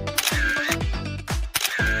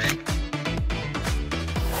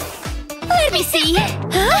 Let me see.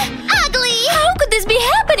 Huh? Ugly! How could this be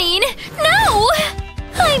happening? No!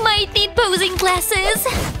 I might need posing classes.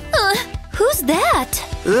 Who's that?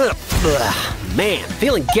 Ugh, man,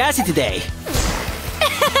 feeling gassy today.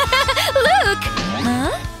 Look!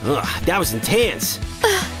 Huh? Ugh, that was intense.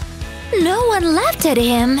 No one laughed at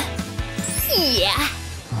him. Yeah.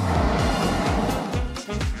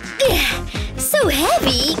 So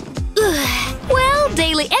heavy. Well,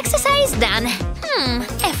 daily exercise done.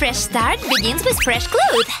 A fresh start begins with fresh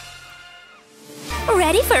clothes.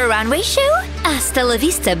 Ready for a runway show? Hasta la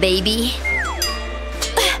vista, baby.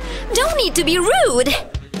 Don't need to be rude.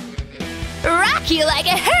 Rock you like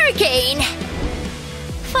a hurricane.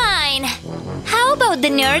 Fine. How about the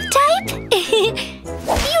nerd type?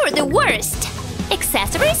 You're the worst.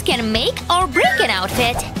 Accessories can make or break an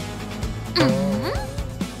outfit.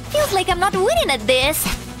 Feels like I'm not winning at this.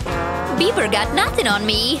 Bieber got nothing on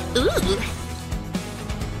me. Ooh.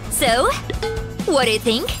 So, what do you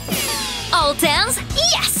think? All tens?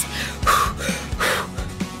 Yes!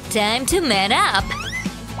 Time to man up.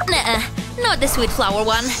 Nuh-uh, not the sweet flower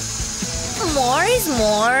one. More is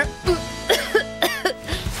more.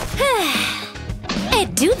 A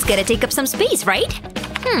dude's gotta take up some space, right?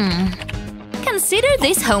 Consider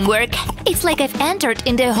this homework. It's like I've entered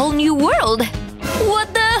into a whole new world.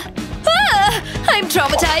 What the? Ah! I'm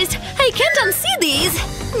traumatized. I can't unsee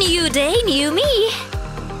these. New day, new me.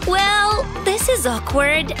 Well, this is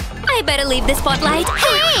awkward. I better leave the spotlight.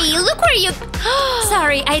 Hey, look where you…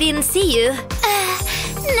 Sorry, I didn't see you.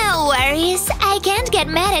 No worries. I can't get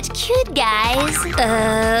mad at cute guys.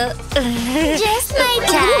 Just my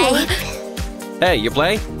type. Hey, you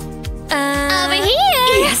play? Over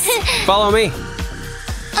here. Yes. Follow me.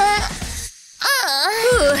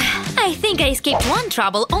 I think I escaped one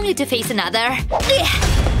trouble only to face another.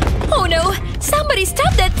 Oh no! Somebody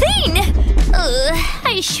stop that thing!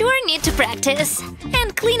 I sure need to practice.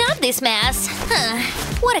 And clean up this mess.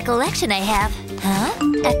 What a collection I have. Huh?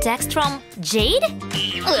 A text from Jade?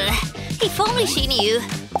 If only she knew.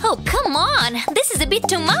 Oh, come on! This is a bit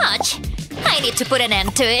too much! I need to put an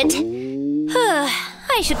end to it.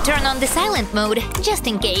 I should turn on the silent mode, just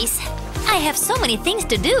in case. I have so many things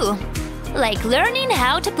to do. Like learning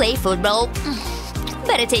how to play football.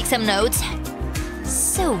 Better take some notes.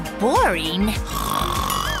 So boring.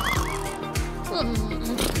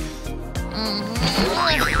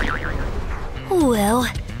 Well,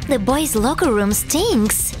 the boys' locker room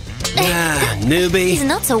stinks. Newbie. He's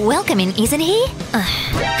not so welcoming, isn't he?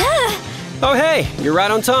 Oh, hey, you're right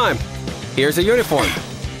on time. Here's a uniform.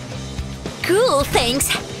 Cool, thanks.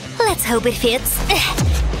 Let's hope it fits.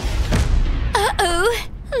 Uh-oh,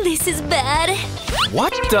 this is bad.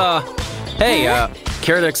 What the? Hey,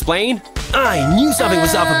 care to explain? I knew something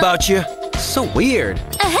was off about you. So weird.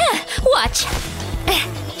 Watch.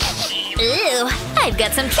 Ew, I've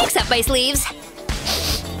got some tricks up my sleeves.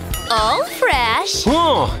 All fresh.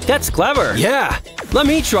 Oh, that's clever. Yeah, Let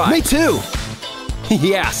me try. me too.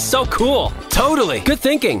 Yeah, so cool. Totally. Good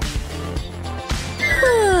thinking.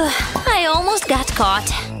 I almost got caught.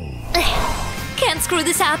 Can't screw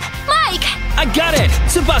this up. Mike! I got it.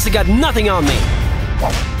 Tsubasa got nothing on me.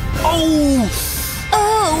 Oh,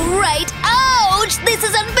 Oh, right. Ouch! This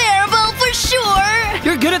is unbearable for sure.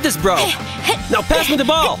 You're good at this, bro. Now pass me the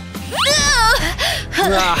ball.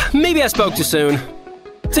 Maybe I spoke too soon.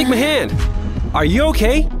 Take my hand. Are you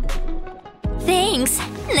okay? Thanks.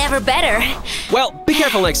 Never better. Well, be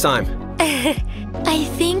careful next time. I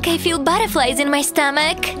think I feel butterflies in my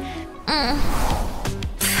stomach.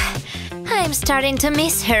 I'm starting to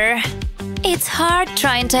miss her. It's hard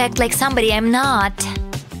trying to act like somebody I'm not.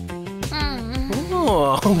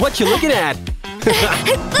 Oh, what you looking at?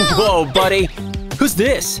 Whoa, buddy. Who's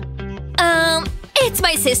this? It's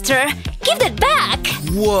my sister. Give that back.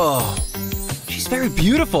 Whoa. She's very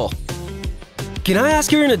beautiful. Can I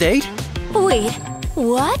ask her on a date? Wait,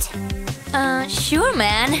 what? Sure,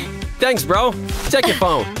 man. Thanks, bro. Check your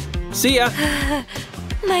phone. See ya.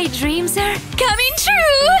 My dreams are coming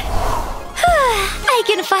true! I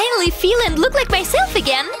can finally feel and look like myself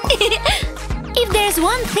again. If there's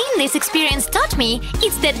one thing this experience taught me,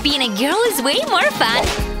 it's that being a girl is way more fun.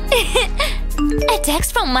 A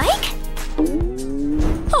text from Mike?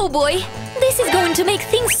 Oh boy, this is going to make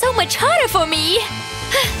things so much harder for me.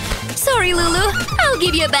 Sorry, Lulu. I'll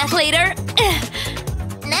give you a bath later.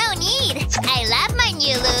 No need. I love my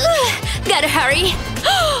new look. Gotta hurry.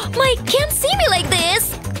 Mike can't see me like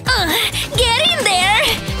this. Get in there.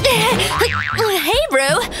 Hey,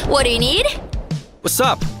 bro. What do you need? What's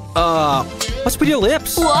up? What's with your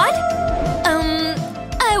lips? What?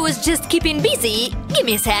 I was just keeping busy. Give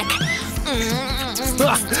me a sec.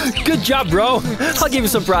 Good job, bro. I'll give you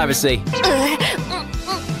some privacy.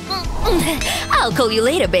 I'll call you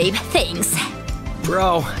later, babe. Thanks.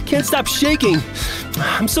 Bro, I can't stop shaking.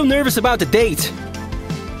 I'm so nervous about the date.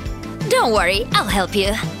 Don't worry, I'll help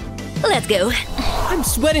you. Let's go. I'm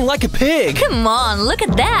sweating like a pig. Come on, look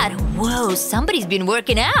at that. Whoa, somebody's been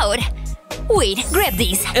working out. Wait, grab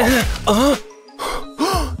these.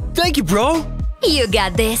 Thank you, bro. You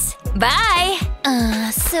got this. Bye.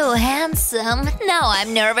 So handsome. Now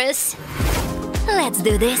I'm nervous. Let's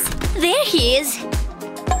do this. There he is.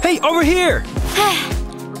 Hey, over here.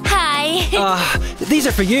 Hi. These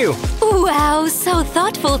are for you. Wow, so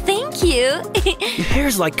thoughtful. Thank you. Your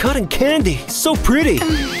hair's like cotton candy. So pretty.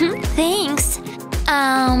 Thanks.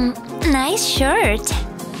 Nice shirt.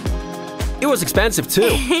 It was expensive,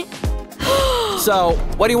 too. So,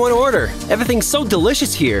 what do you want to order? Everything's so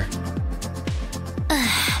delicious here.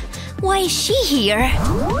 Why is she here?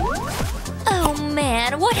 Oh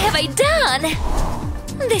man, what have I done?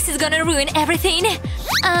 This is gonna ruin everything.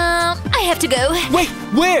 I have to go. Wait,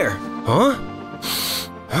 where? Huh?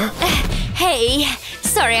 Hey,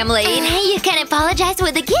 sorry I'm late. You can apologize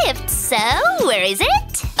with a gift, so where is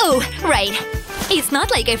it? Oh, right. It's not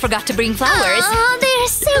like I forgot to bring flowers. Oh, they're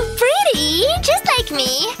so pretty! Just like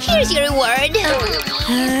me. Here's your reward.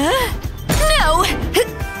 No!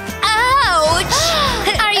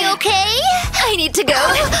 Ouch! Are you okay? I need to go.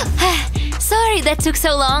 Sorry that took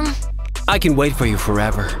so long. I can wait for you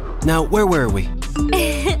forever. Now, where were we?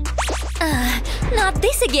 Not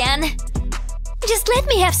this again. Just let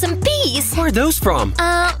me have some peace. Where are those from?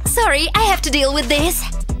 Sorry, I have to deal with this.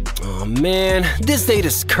 Oh man, this date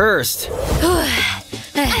is cursed. Is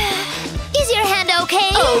your hand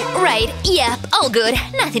okay? Oh, right. Yep, all good.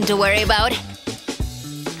 Nothing to worry about.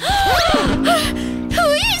 Who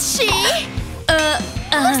is she?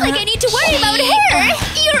 Looks like I need to worry about her.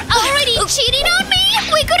 You're already cheating on me?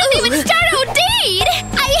 We couldn't even start our date!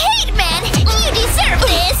 I hate men! You deserve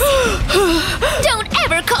this! Don't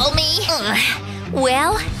ever call me!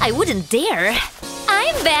 Well, I wouldn't dare.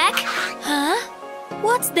 I'm back. Huh?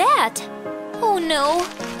 What's that? Oh no,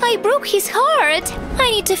 I broke his heart.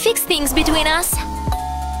 I need to fix things between us.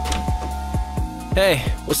 Hey,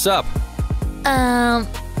 what's up?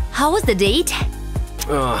 How was the date?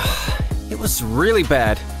 It was really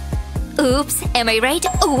bad. Oops, am I right?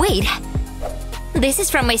 Oh, wait. This is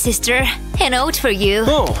from my sister. A note for you.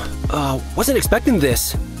 Oh, wasn't expecting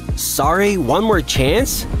this. Sorry, one more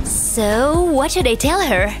chance? So, what should I tell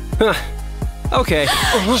her? Okay.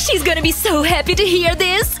 She's gonna be so happy to hear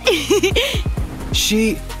this.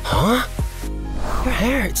 Huh? Your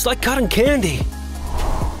hair, it's like cotton candy.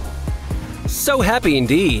 So happy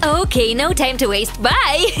indeed. Okay, no time to waste.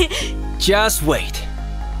 Bye. Just wait.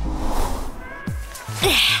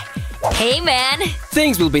 Hey, man.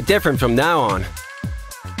 Things will be different from now on.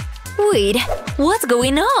 Wait, what's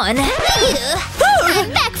going on?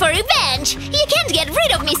 I'm back for revenge! You can't get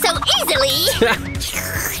rid of me so easily!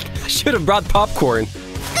 I should have brought popcorn.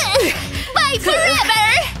 Bye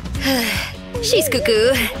forever! She's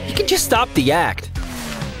cuckoo. You can just stop the act.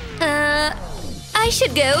 I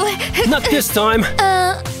should go. Not this time.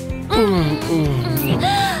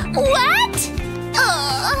 What?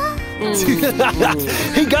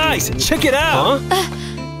 Hey guys, check it out.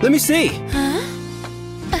 Let me see.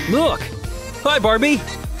 Look. Hi, Barbie.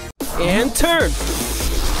 And turn.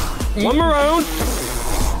 One more round.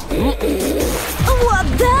 What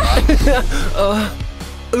the?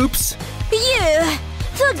 Oops. You!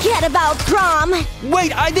 Forget about prom!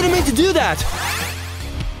 Wait, I didn't mean to do that.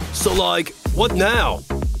 So like, what now?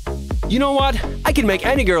 You know what? I can make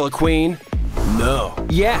any girl a queen. No.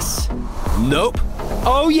 Yes. Nope.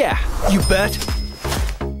 Oh yeah. You bet.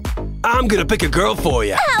 I'm gonna pick a girl for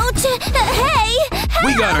you. Ouch! Hey!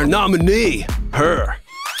 We got our nominee. Her.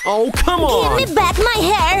 Oh, come on. Give me back my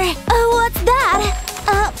hair! What's that?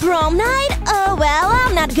 Prom night? Oh well,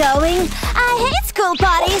 I'm not going. I hate school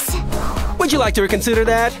parties. Would you like to reconsider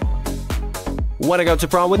that? Wanna go to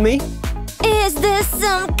prom with me? Is this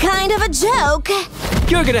some kind of a joke?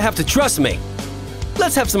 You're gonna have to trust me.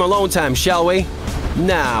 Let's have some alone time, shall we?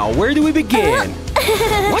 Now, where do we begin?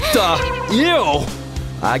 What the? Ew!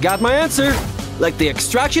 I got my answer. Let the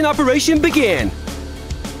extraction operation begin.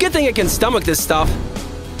 Good thing I can stomach this stuff.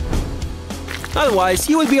 Otherwise,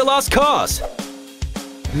 you would be a lost cause.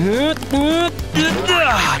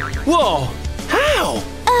 Whoa! How?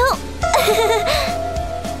 Oh!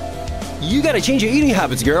 You gotta change your eating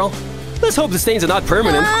habits, girl. Let's hope the stains are not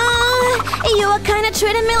permanent. You were kinda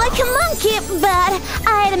treating me like a monkey, but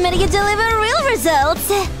I admit you deliver real results.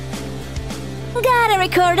 Gotta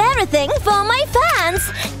record everything for my fans.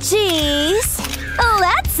 Jeez.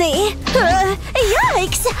 Let's see.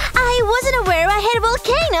 Yikes! I wasn't aware I had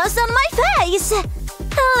volcanoes on my face.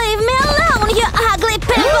 Leave me alone, you ugly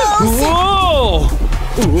pimples! Whoa!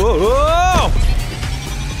 Whoa!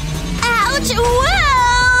 Ouch!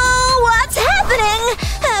 Whoa! What's happening?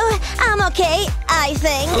 Oh, I'm okay, I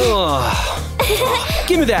think.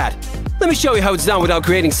 Give me that. Let me show you how it's done without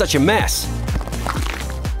creating such a mess.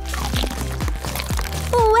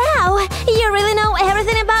 Wow, you really know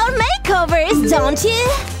everything about makeovers, don't you?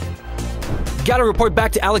 Gotta report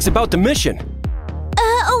back to Alex about the mission.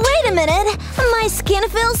 Wait a minute. My skin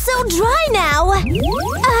feels so dry now.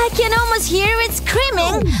 I can almost hear it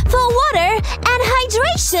screaming for water and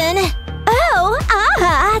hydration. Oh,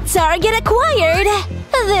 target acquired.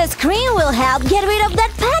 This cream will help get rid of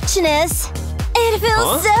that patchiness. It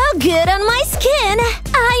feels so good on my skin.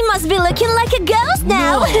 I must be looking like a ghost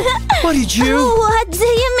now. No. What did you? What do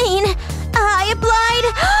you mean? I applied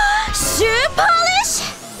shoe polish?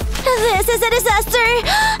 This is a disaster.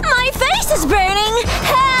 My face is burning.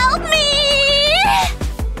 Help me!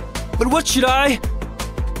 But what should I?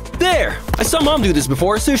 There! I saw Mom do this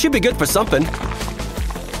before, so it should be good for something.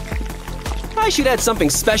 I should add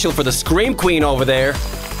something special for the Scream Queen over there.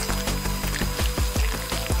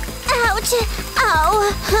 Ouch!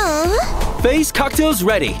 Ow! Face cocktail's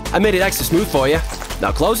ready. I made it extra smooth for you.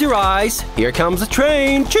 Now close your eyes. Here comes the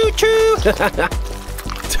train. Choo-choo!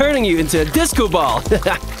 Turning you into a disco ball.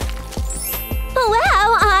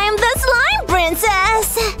 Wow, I'm the slime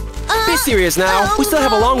princess! Be serious now. We still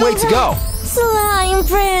have a long way to go. Slime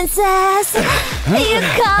princess! You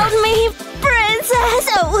called me princess!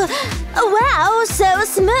 Oh, wow, so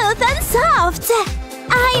smooth and soft!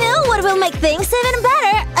 I know what will make things even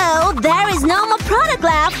better! Oh, there is no more product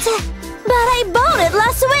left! But I bought it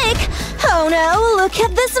last week! Oh no, look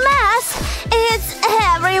at this mess! It's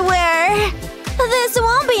everywhere! This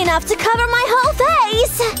won't be enough to cover my whole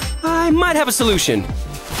face! I might have a solution.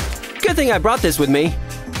 Good thing I brought this with me.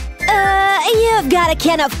 You've got a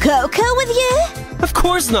can of cocoa with you? Of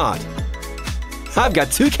course not. I've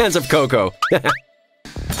got 2 cans of cocoa.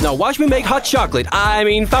 Now watch me make hot chocolate, I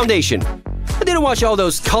mean foundation. I didn't watch all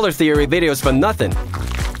those color theory videos for nothing.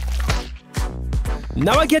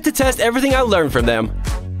 Now I get to test everything I learned from them.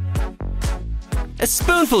 A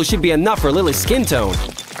spoonful should be enough for Lily's skin tone.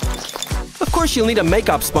 Of course she'll need a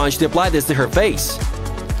makeup sponge to apply this to her face.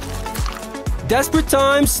 Desperate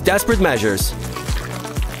times, desperate measures.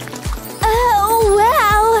 Oh,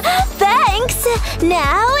 wow! Thanks!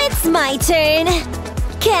 Now it's my turn.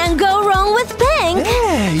 Can't go wrong with pink.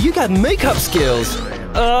 Hey, you got makeup skills.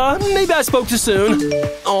 Maybe I spoke too soon.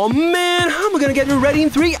 Oh man, how am I gonna get her ready in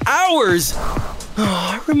 3 hours?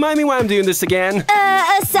 Oh, remind me why I'm doing this again.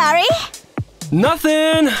 Sorry?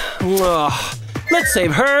 Nothing. Let's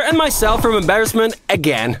save her and myself from embarrassment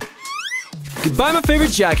again. Goodbye, my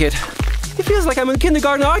favorite jacket. It feels like I'm in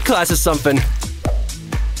kindergarten art class or something.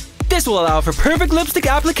 This will allow for perfect lipstick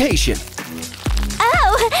application.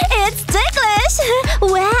 Oh, it's ticklish!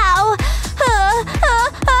 Wow!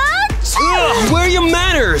 Ugh, where are your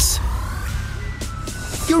manners?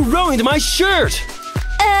 You ruined my shirt!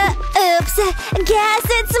 Oops. Guess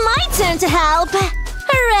it's my turn to help.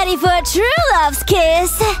 Ready for a true love's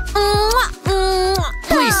kiss?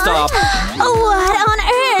 Please stop. What on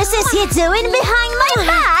earth is he doing behind my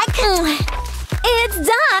back? It's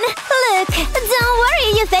done. Look, don't worry,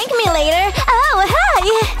 you thank me later. Oh, hi.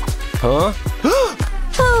 Huh?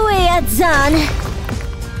 We are done.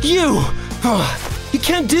 You! You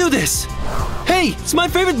can't do this! Hey, it's my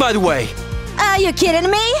favorite, by the way! Are you kidding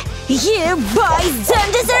me? You boys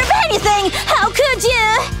don't deserve anything! How could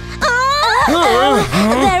you?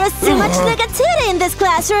 There is too much negativity in this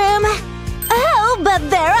classroom. Oh, but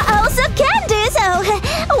there are also candies. Oh,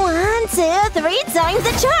 1, 2, 3 times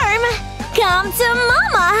the charm. Come to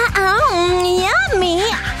mama. Yummy.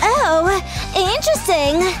 Oh,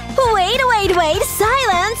 interesting. Wait.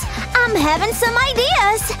 Silence. I'm having some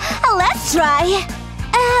ideas. Let's try.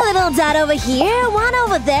 A little dot over here, one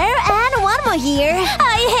over there, and one more here.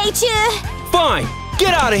 I hate you. Fine,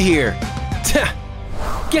 get out of here.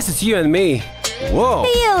 Guess it's you and me. Whoa.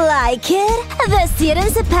 You like it? The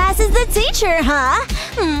student surpasses the teacher, huh?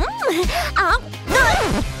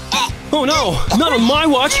 Oh no, not on my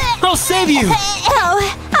watch. I'll save you. Oh,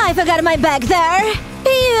 I forgot my bag there.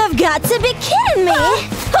 You've got to be kidding me.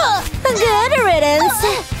 Good riddance.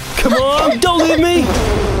 Come on, don't leave me.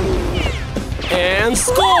 And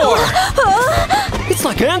score! It's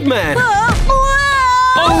like Ant-Man.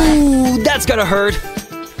 Oh, that's gotta hurt.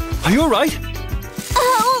 Are you alright?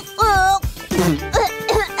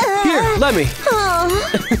 Here, let me.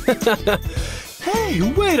 Hey,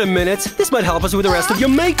 wait a minute. This might help us with the rest of your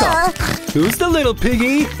makeup. Who's the little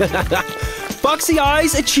piggy? Foxy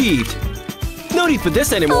eyes achieved. No need for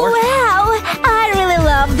this anymore. Wow, I really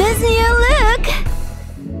love this new look.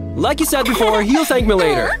 Like you said before, you'll thank me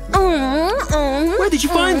later. Where did you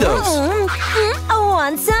find those?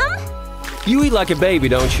 Want some? You eat like a baby,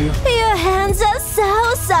 don't you? Your hands are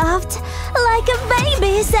so soft, like a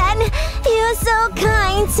baby's, and you're so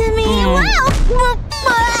kind to me. Wow!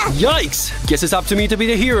 Yikes! Guess it's up to me to be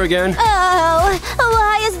the hero again. Oh,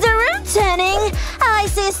 why is the room turning? I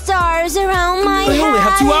see stars around my head. I only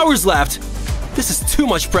have 2 hours left. This is too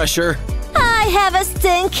much pressure. I have a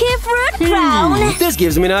stinky fruit crown. This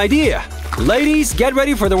gives me an idea. Ladies, get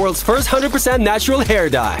ready for the world's first 100% natural hair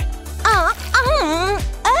dye.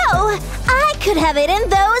 Oh, I could have eaten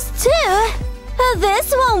those too.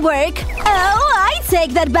 This won't work. Oh, I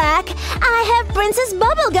take that back. I have Princess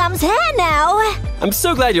Bubblegum's hair now. I'm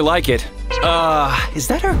so glad you like it. Is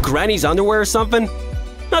that her granny's underwear or something?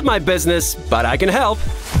 Not my business, but I can help.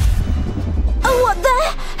 What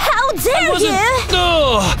the? How dare you?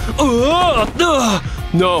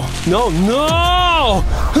 No!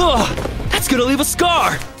 That's gonna leave a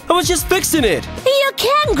scar. I was just fixing it. You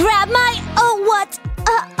can't grab my… Oh, what?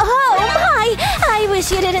 Oh, my! I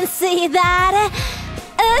wish you didn't see that.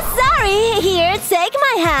 Sorry. Here, take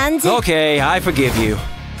my hand. Okay, I forgive you.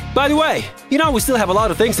 By the way, you know we still have a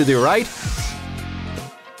lot of things to do, right?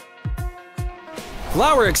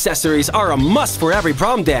 Flower accessories are a must for every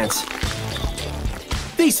prom dance.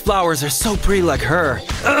 These flowers are so pretty like her.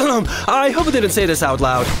 I hope I didn't say this out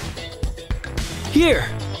loud. Here.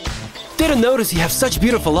 Didn't notice you have such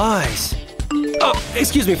beautiful eyes. Oh,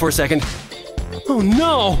 excuse me for a second. Oh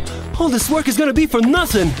no! All this work is gonna be for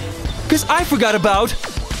nothing! Because I forgot about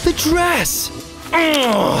the dress!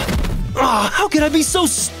 How can I be so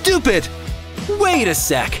stupid? Wait a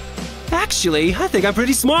sec. Actually, I think I'm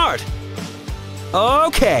pretty smart.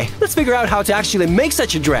 Okay, let's figure out how to actually make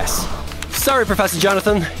such a dress. Sorry, Professor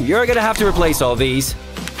Jonathan, you're gonna have to replace all these.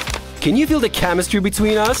 Can you feel the chemistry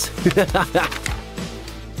between us?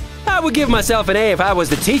 I would give myself an A if I was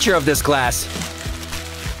the teacher of this class.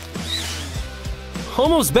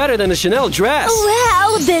 Almost better than the Chanel dress.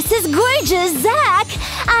 Wow, this is gorgeous, Zach.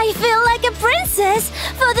 I feel like a princess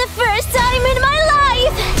for the first time in my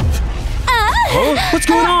life. Huh? What's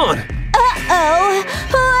going on?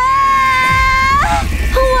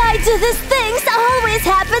 Why do these things always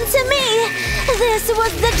happen to me? This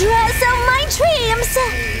was the dress of my dreams.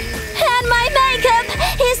 And my makeup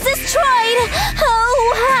is destroyed. Oh,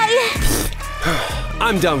 why?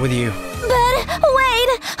 I'm done with you. But wait,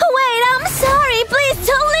 I'm sorry. Please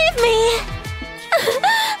don't leave me.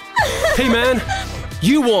 Hey, man,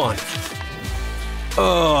 you won.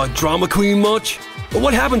 Drama queen much?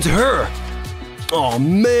 What happened to her? Oh,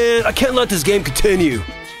 man, I can't let this game continue.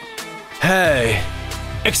 Hey,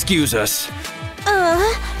 excuse us.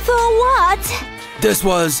 For what? This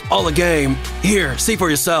was all a game. Here, see for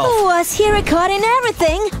yourself. Was he recording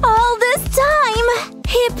everything all this time?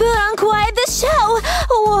 He put on quite the show.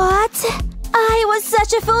 What? I was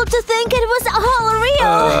such a fool to think it was all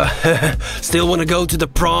real. Still want to go to the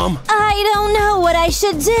prom? I don't know what I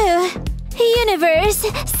should do. Universe,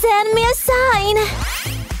 send me a sign.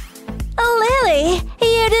 Lily,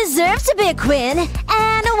 you deserve to be a queen.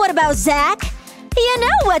 And what about Zach? You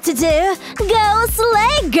know what to do. Go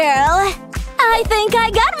slay, girl. I think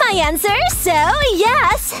I got my answer, so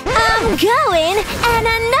yes. I'm going, and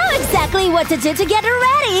I know exactly what to do to get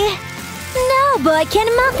ready. No boy can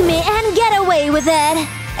mock me and get away with it.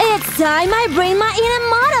 It's time I bring my inner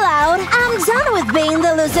model out. I'm done with being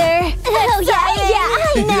the loser. Oh, yeah,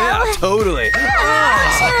 I know. Yeah, totally.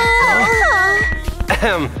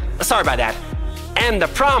 Sorry about that. And the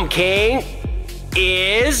prom king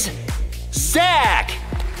is Zach.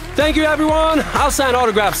 Thank you, everyone. I'll sign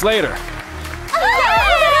autographs later.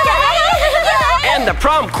 And the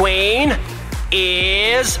prom queen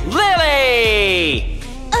is Lily.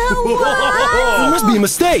 What? It must be a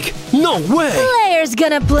mistake. No way. Players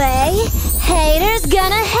gonna play, haters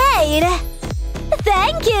gonna hate.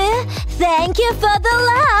 Thank you for the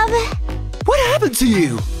love. What happened to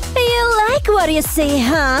you? You like what you see,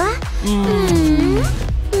 huh?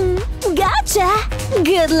 Gotcha.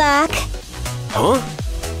 Good luck. Huh?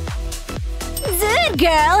 Do it,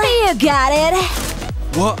 girl. You got it.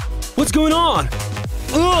 What? What's going on?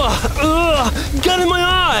 Got in my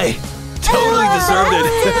eye. Totally deserved it.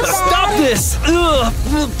 Stop this.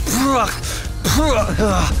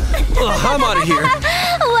 I'm out of here.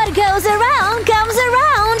 What goes around comes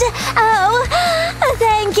around. Oh,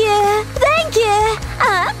 thank you.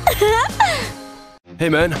 Hey,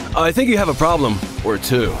 man, I think you have a problem. Or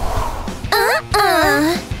two.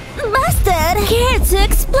 Busted. Care to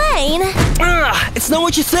explain? It's not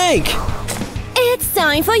what you think. It's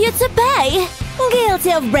time for you to pay.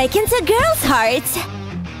 Guilty of breaking into girls' hearts.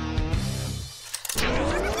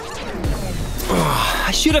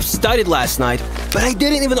 I should have studied last night, but I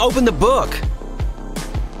didn't even open the book.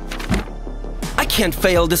 I can't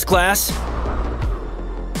fail this class.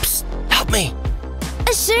 Psst, help me.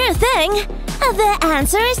 Sure thing. The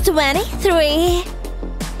answer is 23.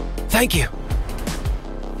 Thank you.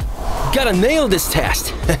 Gotta nail this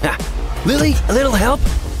test. Lily, a little help?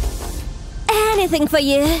 Anything for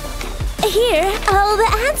you. Here, all the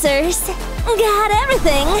answers. Got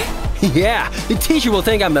everything. Yeah, the teacher will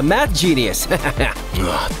think I'm a math genius.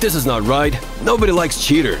 This is not right. Nobody likes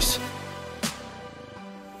cheaters.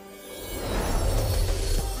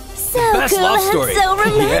 So Best cool love and story. so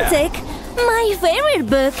romantic. My favorite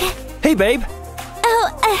book. Hey, babe. Oh,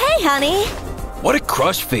 hey, honey. What a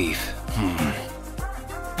crush thief.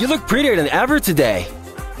 You look prettier than ever today.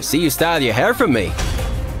 I see you styled your hair for me.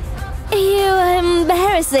 You're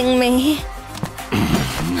embarrassing me.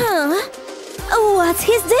 Huh? What's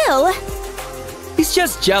his deal? He's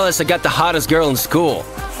just jealous I got the hottest girl in school.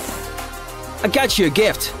 I got you a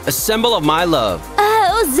gift, a symbol of my love.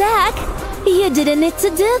 Oh, Zach, you didn't need to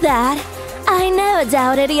do that. I never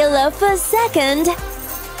doubted your love for a second.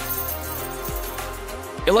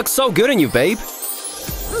 It looks so good on you, babe.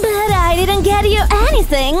 But I didn't get you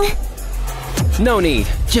anything. No need.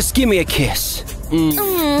 Just give me a kiss.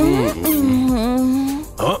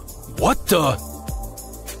 Huh? What the?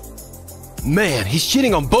 Man, he's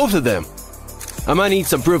cheating on both of them. I might need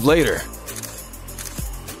some proof later.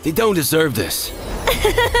 They don't deserve this.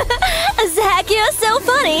 Zach, you're so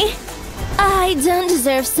funny. I don't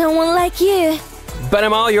deserve someone like you. But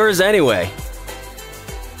I'm all yours anyway.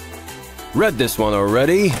 Read this one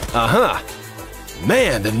already. Uh-huh.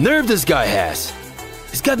 Man, the nerve this guy has.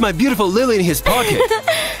 He's got my beautiful Lily in his pocket.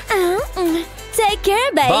 Take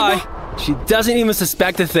care, babe. Bye. She doesn't even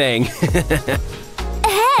suspect a thing.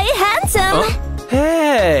 Hey, handsome.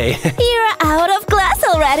 Hey. You're out of class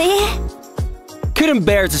already. Couldn't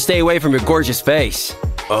bear to stay away from your gorgeous face.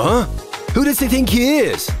 Uh-huh. Who does he think he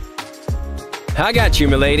is? I got you,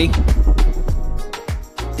 milady.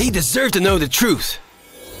 They deserve to know the truth.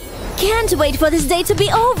 Can't wait for this day to be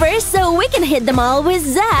over so we can hit them all with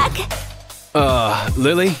Zach.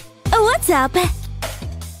 Lily? What's up?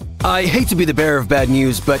 I hate to be the bearer of bad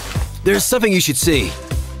news, but there's something you should see.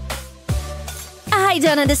 I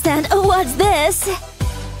don't understand. What's this?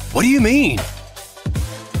 What do you mean?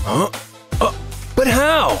 Huh? But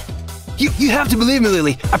how? You have to believe me,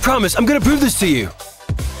 Lily. I promise, I'm gonna prove this to you.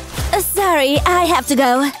 Sorry, I have to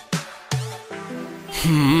go.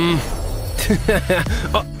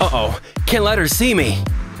 Uh-oh. Can't let her see me.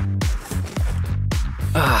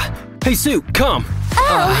 Hey, Sue, come.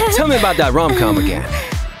 Tell me about that rom-com again.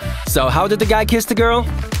 So, how did the guy kiss the girl?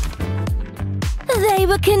 They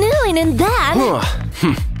were canoeing in that.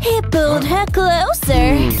 He pulled her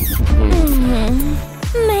closer.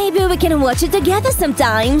 Maybe we can watch it together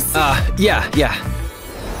sometimes. Yeah.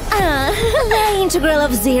 The integral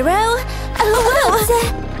of 0?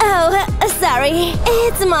 Sorry.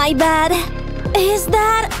 It's my bad. Is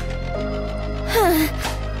that...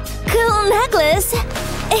 Cool necklace.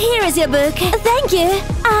 Here is your book. Thank you.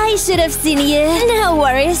 I should have seen you. No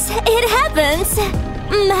worries. It happens.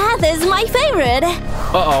 Math is my favorite.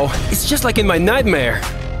 Uh-oh. It's just like in my nightmare.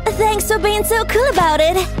 Thanks for being so cool about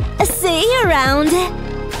it. See you around.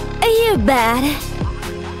 You bet.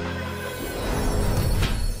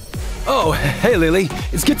 Oh, hey, Lily.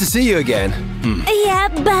 It's good to see you again. Yeah,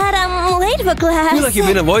 but I'm late for class. I feel like you've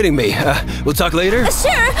been avoiding me. We'll talk later?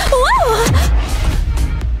 Sure. Whoa!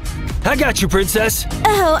 I got you, princess.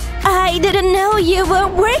 Oh, I didn't know you were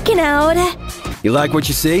working out. You like what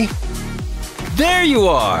you see? There you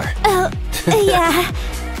are. Oh, yeah.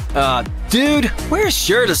 Dude, wear a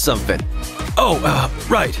shirt or something. Oh,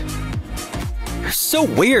 right. You're so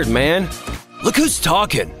weird, man. Look who's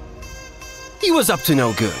talking. He was up to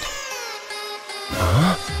no good.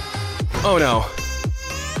 Huh? Oh, no.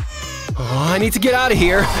 Oh, I need to get out of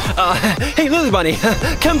here. Hey, Lily Bunny,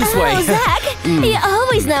 come this way. Oh, Zach, you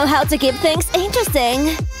always know how to keep things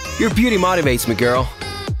interesting. Your beauty motivates me, girl.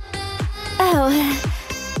 Oh.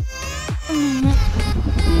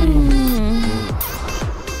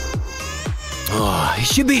 Oh, he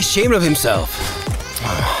should be ashamed of himself.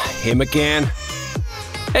 Him again.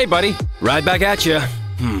 Hey, buddy. Right back at you.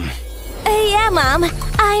 Yeah, Mom.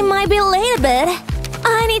 I might be late a bit.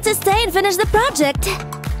 I need to stay and finish the project.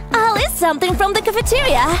 I'll eat something from the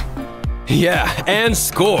cafeteria. Yeah, and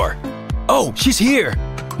score. Oh, she's here.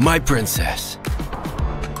 My princess.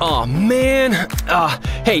 Oh, man.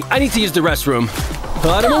 Hey, I need to use the restroom.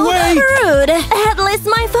 Out of my way! Rude. At least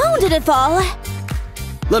my phone didn't fall.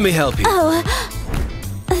 Let me help you. Oh,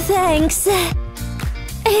 thanks.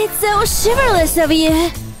 It's so chivalrous of you.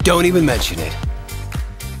 Don't even mention it.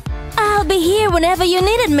 I'll be here whenever you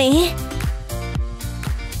needed me.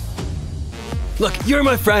 Look, you're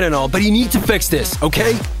my friend and all, but you need to fix this,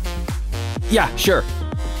 okay? Yeah, sure.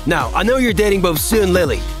 Now, I know you're dating both Sue and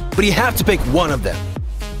Lily, but you have to pick one of them.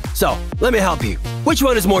 So, let me help you. Which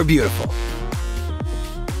one is more beautiful?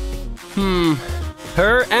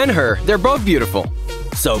 Her and her. They're both beautiful.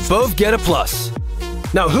 So both get a plus.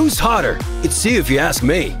 Now, who's hotter? It's Sue if you ask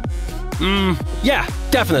me. Yeah,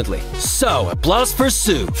 definitely. So, a plus for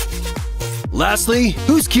Sue. Lastly,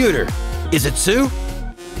 who's cuter? Is it Sue?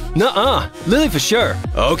 Nuh-uh, Lily for sure.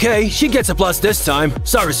 Okay, she gets a plus this time.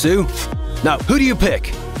 Sorry, Sue. Now, who do you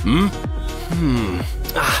pick?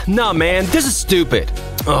 Nah, man, this is stupid.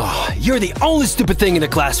 Oh, you're the only stupid thing in the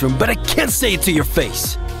classroom, but I can't say it to your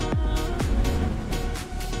face.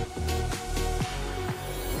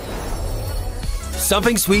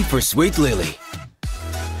 Something sweet for sweet Lily.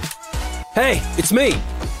 Hey, it's me.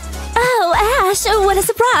 Oh, Ash, what a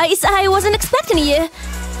surprise. I wasn't expecting you.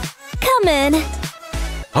 Come in.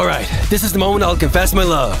 All right, this is the moment I'll confess my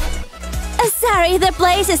love. Sorry, the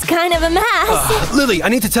place is kind of a mess. Lily, I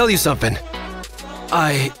need to tell you something.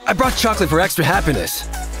 I brought chocolate for extra happiness.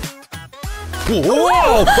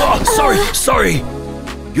 Whoa! Oh, sorry.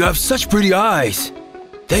 You have such pretty eyes.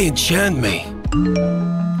 They enchant me.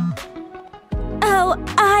 Oh,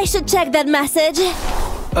 I should check that message.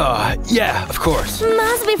 Yeah, of course.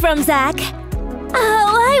 Must be from Zach. Oh,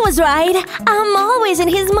 I was right. I'm always in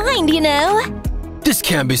his mind, you know. This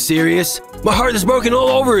can't be serious. My heart is broken all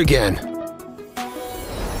over again.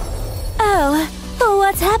 Oh,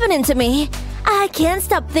 what's happening to me? I can't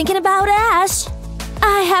stop thinking about Ash.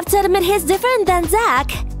 I have to admit he's different than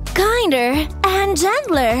Zach. Kinder and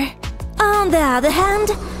gentler. On the other hand,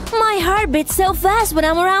 my heart beats so fast when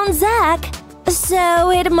I'm around Zach.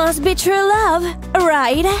 So it must be true love,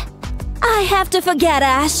 right? I have to forget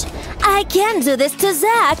Ash. I can't do this to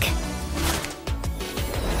Zach.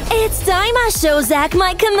 It's time I show Zach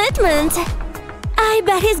my commitment. I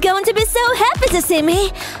bet he's going to be so happy to see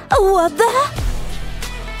me. What the?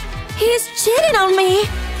 He's cheating on me.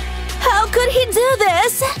 How could he do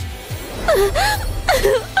this?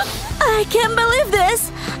 I can't believe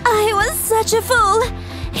this. I was such a fool.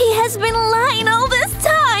 He has been lying all this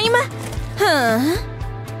time. Huh?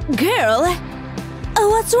 Girl?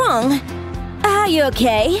 What's wrong? Are you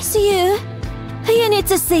okay, Sue? You need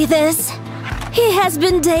to see this. He has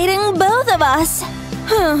been dating both of us.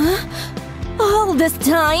 All this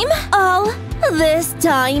time? All this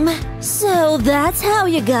time. So that's how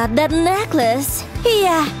you got that necklace.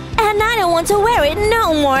 Yeah, and I don't want to wear it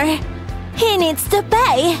no more. He needs to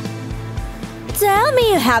pay. Tell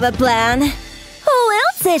me you have a plan.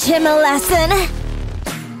 We'll teach him a lesson.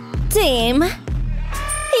 Team,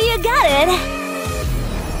 you got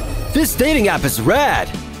it. This dating app is rad.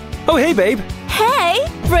 Oh, hey, babe. Hey,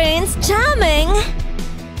 Prince Charming.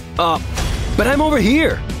 But I'm over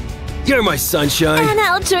here. You're my sunshine. And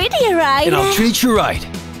I'll treat you right. And I'll treat you right.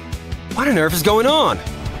 What on earth is going on?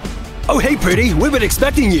 Oh, hey, pretty. We've been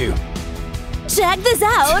expecting you. Check this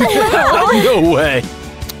out. No way.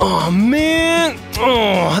 Oh, man.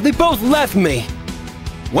 Oh, they both left me.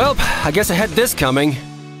 Well, I guess I had this coming.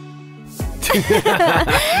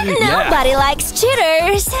 Nobody likes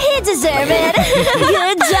cheaters. He deserves it.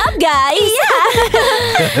 Good job, guys.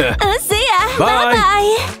 Yeah. See ya. Bye.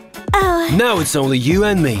 Bye-bye. Oh. Now it's only you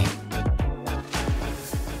and me.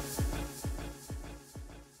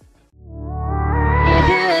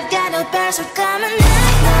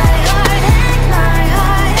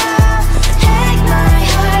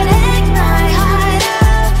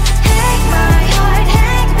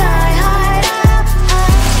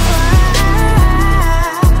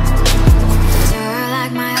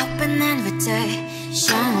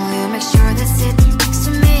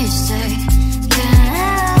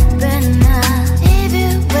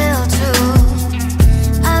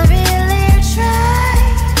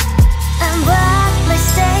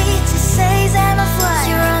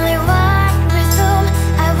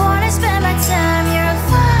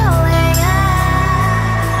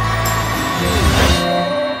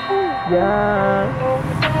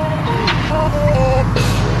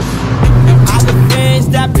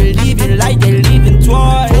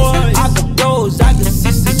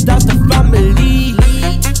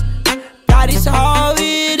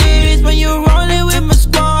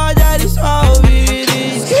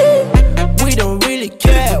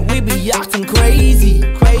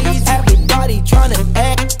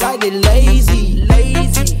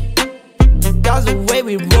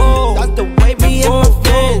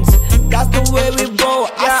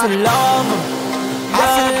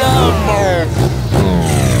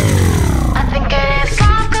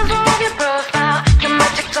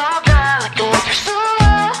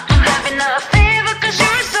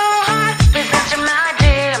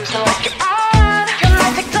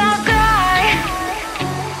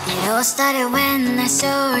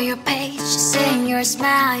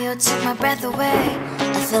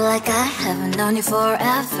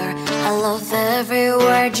 Forever, I love every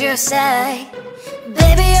word you say.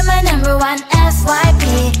 Baby, you're my number one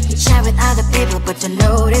FYP. You chat with other people, but don't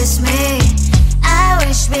notice me. I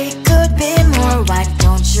wish we could be more. Why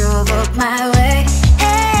don't you look my way?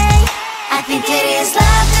 Hey, I think it is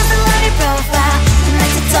love, cause I love your profile. You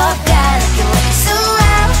like to talk, guy, like you look so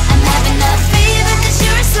well. I'm having a fever, cause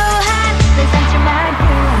you're so hot. Listen to my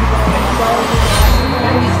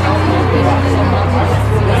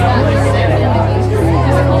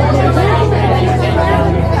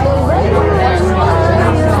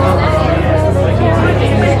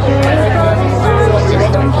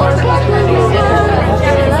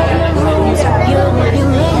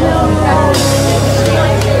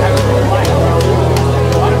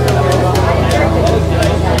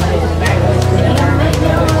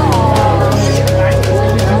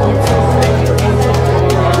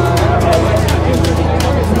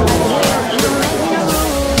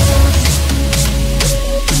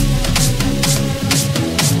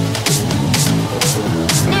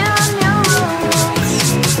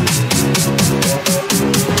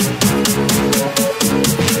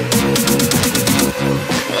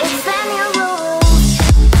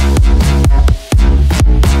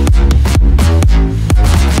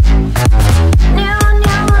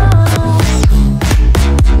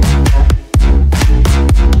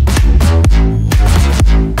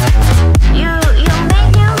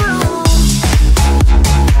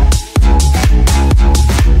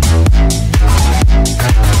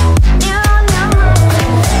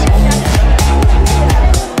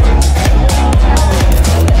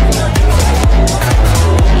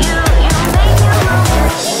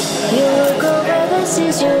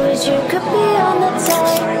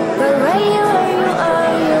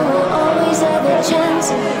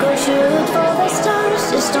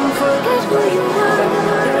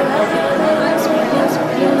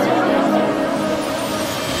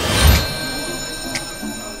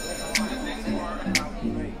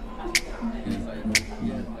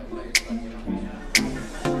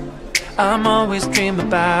I'm always dreaming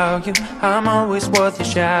about you. I'm always worth your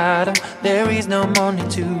shadow. There is no money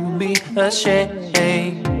to be ashamed.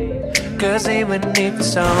 Cause even if you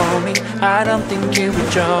saw me, I don't think you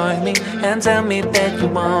would join me and tell me that you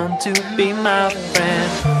want to be my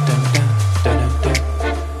friend.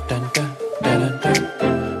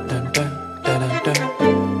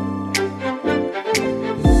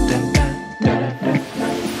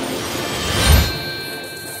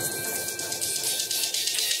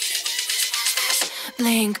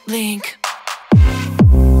 Blink, blink.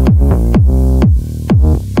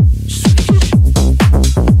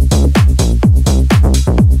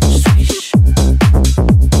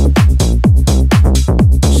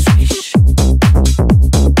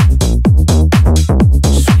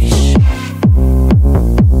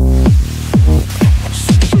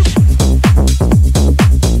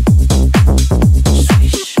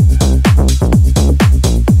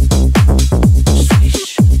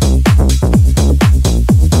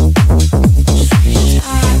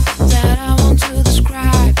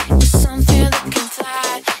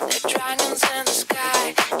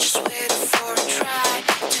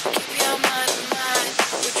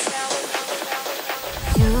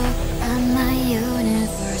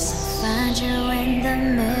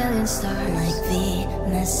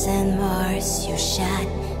 And Mars, you shot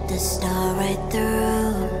the star right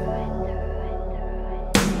through.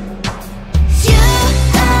 You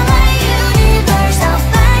are my universe. I'll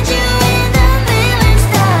find you in the million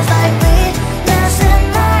stars. Like Venus and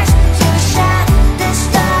Mars, you shot the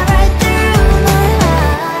star right through my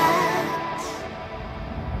heart.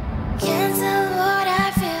 Can't tell what I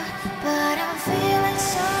feel, but I'm feeling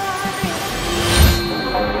so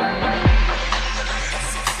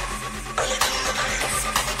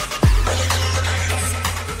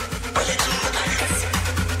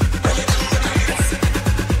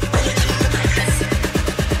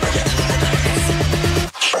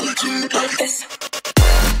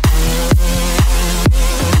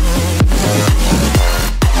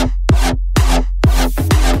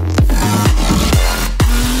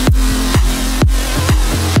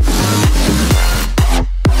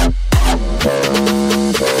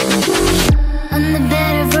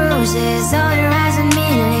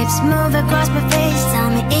move across my face. Tell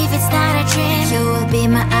me if it's not a dream. You will be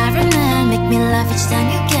my Iron Man. Make me laugh each time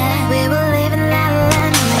you can. We will live in La La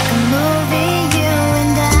Land like a movie, you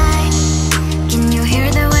and I. Can you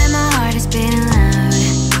hear the way my heart is beating loud?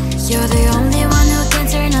 You're the only one who can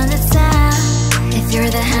turn on the sound. If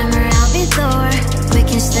you're the hammer, I'll be Thor. We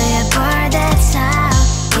can stay apart, that's how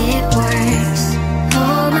it works.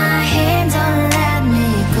 Hold my hand, don't let me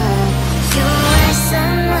go. You are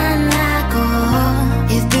someone I go home.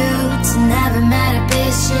 If beauty never met a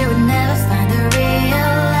bitch, she would never find the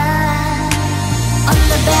real love. On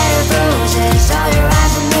the bed of roses, all your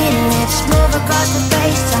eyes on me, lips move across the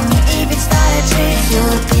face. Tell me if it's not a dream.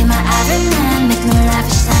 You'll be my Iron Man, make me laugh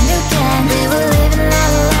each time you can. We will live in La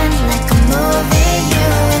La Land like a movie, you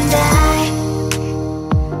and I.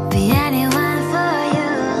 Be anyone for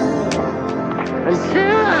you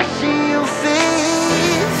until I see your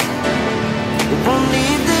face. Won't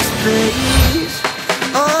leave this place.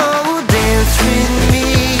 Oh, dance with me,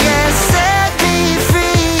 yeah, set me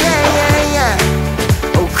free, yeah, yeah, yeah.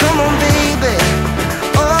 Oh, come on, baby.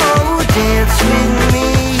 Oh, dance with me,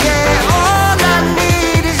 yeah. All I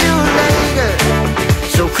need is you later.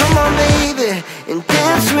 So come on, baby, and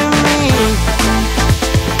dance with me.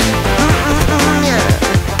 Yeah.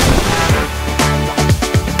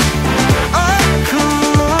 Oh,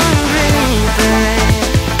 come on, baby.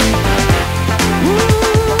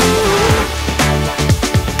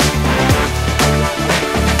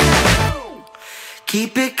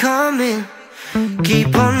 Keep it coming,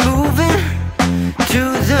 keep on moving to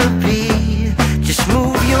the beat. Just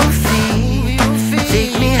move your feet,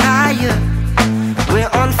 take me higher. We're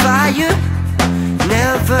on fire,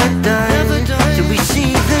 never done till we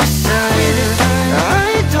see the sun.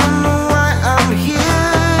 I don't know why I'm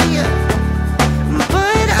here,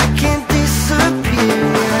 but I can't disappear.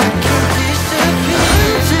 I can't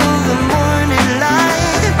disappear till the morning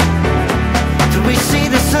light, till we see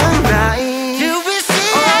the sunrise.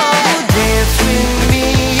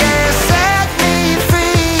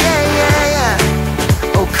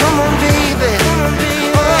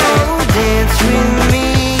 With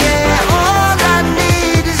me, yeah, all I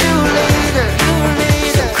need is you.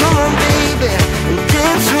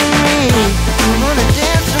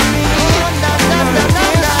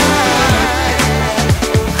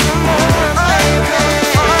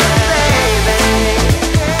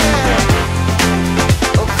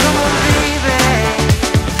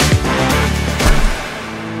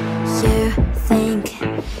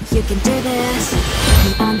 can do this.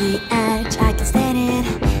 Keep me on the edge, I can stand it.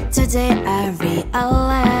 Today I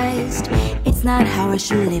realized it's not how I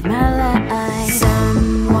should live my life.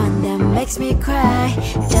 Someone that makes me cry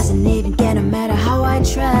doesn't even get no matter how I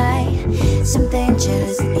try. Something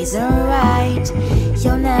just isn't right.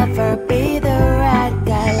 You'll never be the right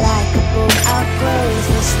guy. Like a book I'll close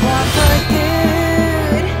this one for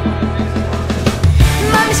good.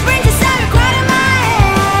 Mommy springs inside a cry in my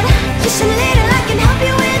head. Just a little I can help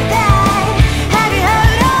you with that. Have you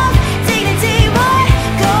heard of dignity, boy?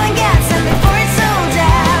 Go and get some before it's sold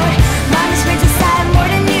out. Mommy springs inside more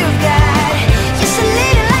than you've got. Just a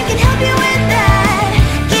little I can help you with that.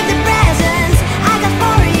 Keep the presents I got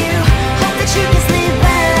for you. Hope that you can sleep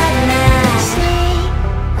well at night. Sleep,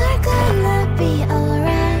 we're gonna be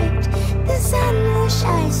alright. The sun will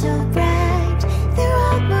shine so bright. The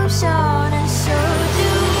road moves on and so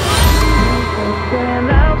do Then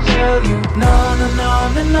I'll tell you, no, no, no,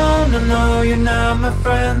 no, no, no, no, you're not my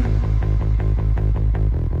friend.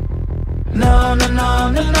 No, no, no,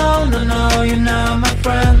 no, no, no, no, you're not my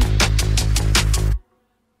friend.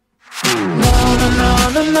 No, no, no,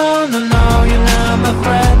 no, no, no, no, you're not my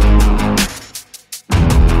friend.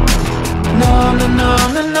 No, no, no,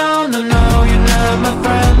 no, no, no, no, you're not my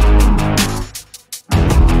friend.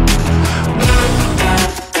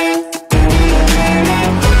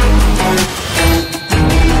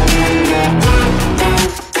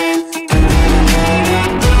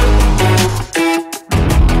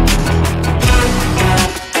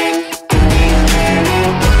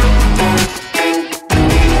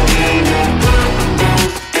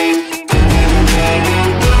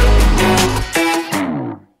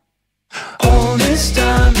 All this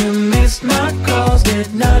time you missed my calls,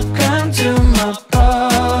 did not come to my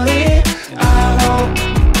party. I hope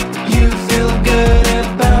you feel good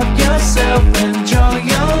about yourself, enjoy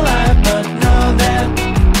your life, but know that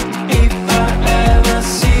if I ever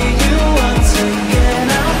see you once again,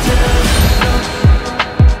 I'll tell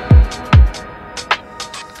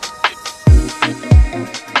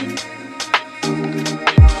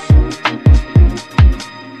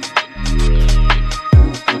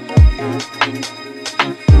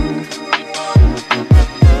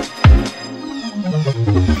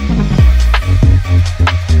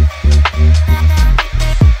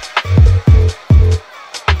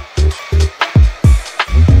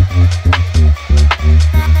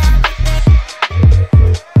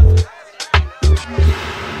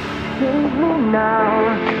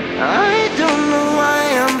I don't know why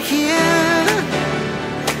I'm here,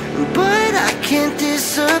 but I can't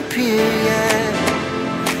disappear yet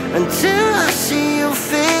until I see your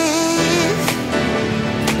face.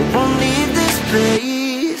 Won't leave this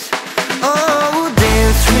place. Oh,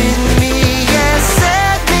 dance with me, yeah,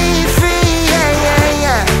 set me free, yeah, yeah,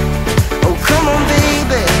 yeah. Oh, come on,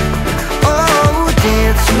 baby. Oh,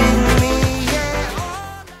 dance with me, yeah.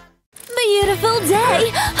 Beautiful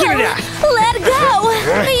day. Give me that. Let go.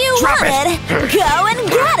 You Drop want it. it. Go and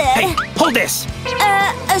get Hey, it. hold this.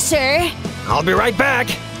 Sure. I'll be right back.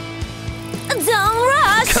 Don't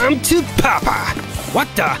rush. Come to Papa. What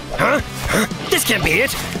the? Huh? This can't be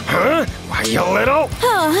it. Huh? Why, you little?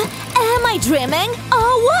 Am I dreaming?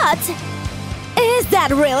 Or what? Is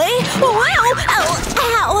that really? Wow!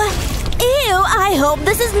 Ow! Ew, I hope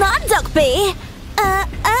this is not duck pee.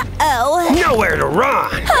 Uh-oh. Nowhere to run.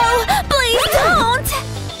 Oh, please don't!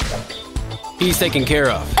 He's taken care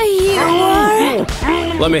of. You are?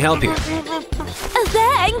 Let me help you.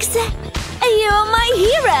 Thanks. You're my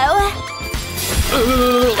hero.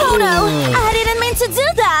 Oh no, I didn't mean to do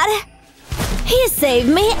that. He saved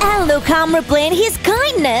me, and look how I'm replaying his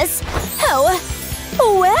kindness. Oh,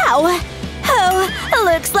 wow. Oh,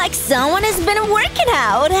 looks like someone has been working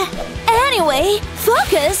out. Anyway,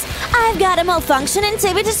 focus. I've got a malfunction in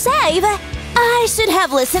TV to save. I should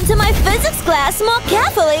have listened to my physics class more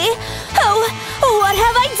carefully. Oh, what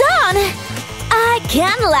have I done? I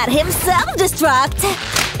can't let him self-destruct.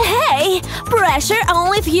 Hey, pressure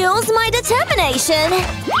only fuels my determination.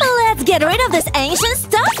 Let's get rid of this ancient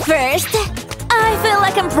stuff first. I feel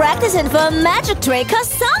like I'm practicing for a magic trick or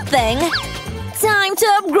something. Time to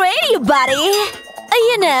upgrade you, buddy.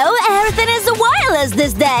 You know, everything is wireless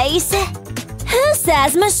these days. Who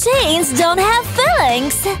says machines don't have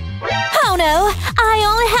feelings? Oh no, I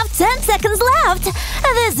only have 10 seconds left.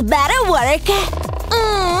 This better work.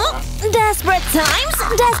 Desperate times,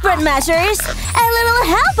 desperate measures. A little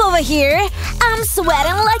help over here. I'm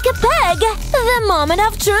sweating like a pig. The moment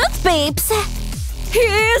of truth peeps.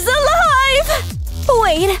 He's alive!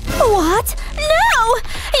 Wait, what? No!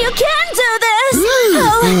 You can't do this!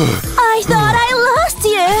 Oh, I thought I lost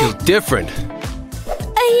you! Feel different.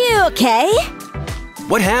 Are you okay?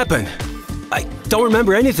 What happened? I don't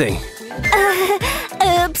remember anything.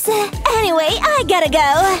 Oops. Anyway, I gotta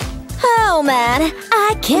go. Oh man,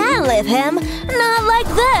 I can't leave him. Not like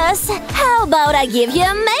this. How about I give you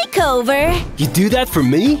a makeover? You do that for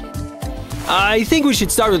me? I think we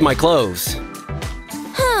should start with my clothes.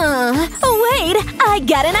 Wait, I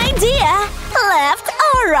got an idea. Left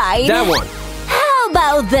or right? That one. How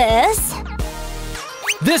about this?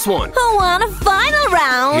 This one. One final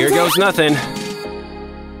round. Here goes nothing.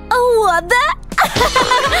 What the?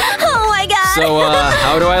 Oh my god. So,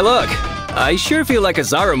 how do I look? I sure feel like a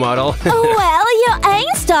Zara model. Well, you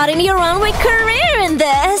ain't starting your runway career in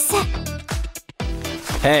this.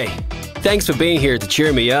 Hey, thanks for being here to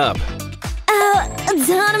cheer me up.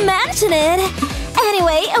 Don't mention it.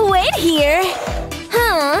 Anyway, wait here.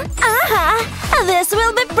 This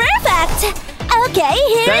will be perfect. Okay,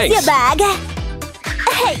 here's Thanks. your bag.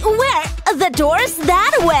 Hey, where? The door's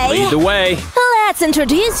that way. Lead the way. Let's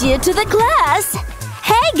introduce you to the class.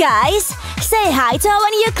 Hey, guys. Say hi to our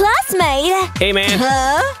new classmate. Hey, man.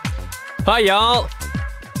 Huh? Hi, y'all.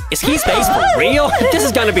 Is he space for real? This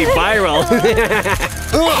is gonna be viral.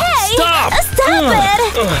 Hey! Stop! Stop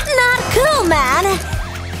it! Not cool, man.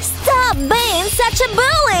 Stop being such a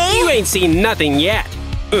bully. You ain't seen nothing yet.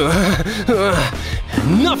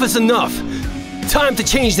 Enough is enough. Time to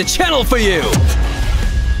change the channel for you.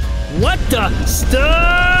 What the?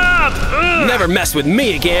 Stop! Never mess with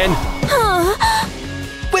me again.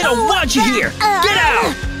 We don't want you here. Get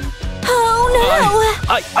out! Oh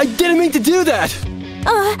no! I didn't mean to do that.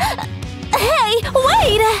 Hey,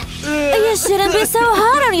 wait! You shouldn't be so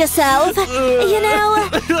hard on yourself. You know,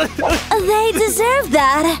 they deserve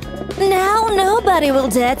that. Now nobody will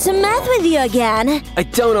dare to mess with you again. I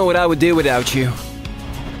don't know what I would do without you.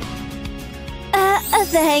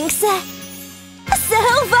 Thanks. So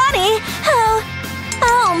funny.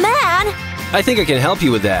 Oh man. I think I can help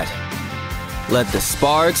you with that. Let the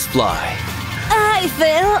sparks fly. I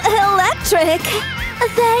feel electric.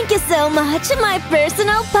 Thank you so much, my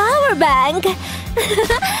personal power bank.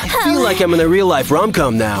 I feel like I'm in a real-life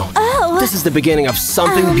rom-com now. Oh. This is the beginning of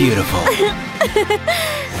something beautiful.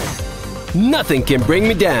 Nothing can bring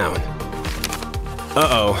me down.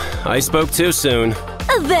 Uh-oh, I spoke too soon.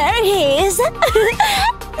 There he is.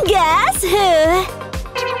 Guess who?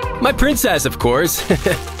 My princess, of course.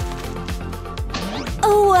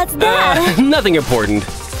 What's that? Nothing important.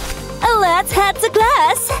 Let's head to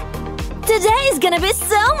class. Today's gonna be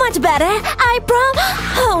so much better.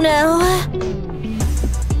 Oh no.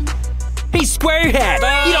 Hey, Squarehead!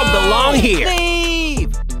 You don't belong here!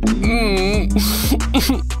 Leave!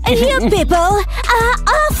 You people are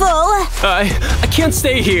awful. I can't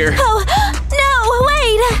stay here. Oh, no,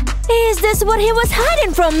 wait. Is this what he was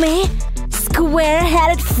hiding from me?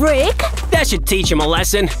 Square-headed freak? That should teach him a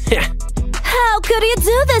lesson. How could you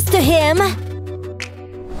do this to him?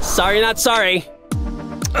 Sorry, not sorry.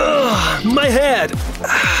 Ugh, my head.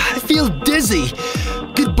 I feel dizzy.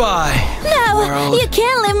 Goodbye. No, world. You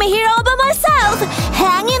can't leave me here all by myself.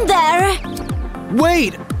 Hang in there.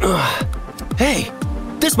 Wait. Hey,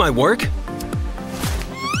 this might work.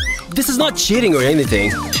 This is not cheating or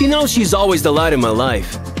anything. She knows she's always the light in my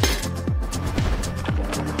life.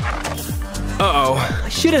 Uh-oh, I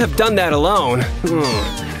shouldn't have done that alone.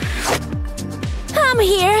 I'm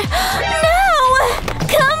here. No!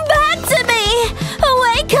 Come back to me!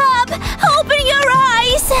 Wake up! Open your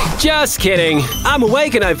eyes! Just kidding. I'm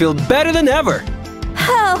awake and I feel better than ever.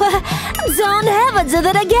 Oh, don't ever do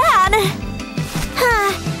that again.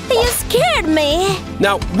 You scared me.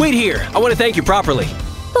 Now, wait here. I want to thank you properly.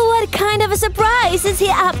 What kind of a surprise is he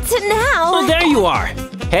up to now? Oh, there you are.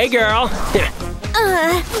 Hey, girl.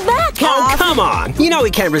 Back Oh, off. come on! You know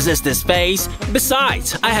he can't resist this face.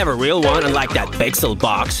 Besides, I have a real one, unlike that pixel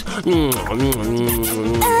box. Ew!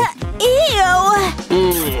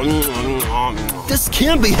 This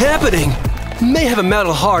can't be happening! May have a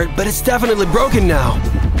metal heart, but it's definitely broken now.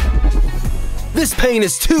 This pain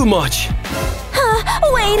is too much.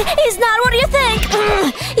 Wait, it's not what you think.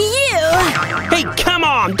 You! Hey, come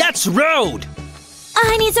on! That's rude!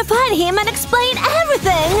 I need to find him and explain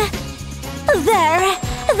everything.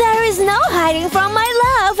 There is no hiding from my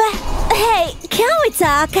love. Hey, can we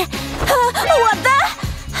talk? What the?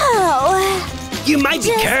 Oh. You might be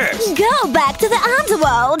Just cursed. go back to the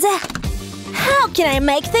underworld. How can I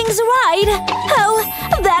make things right? Oh,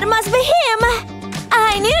 that must be him.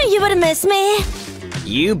 I knew you would miss me.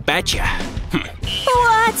 You betcha.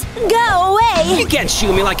 What? Go away. You can't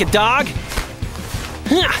shoo me like a dog.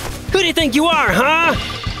 Who do you think you are, huh?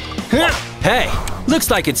 Hey, looks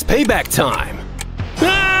like it's payback time.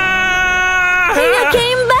 You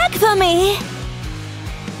came back for me.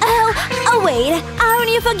 Oh, wait. I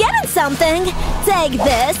Aren't you forgetting something? Take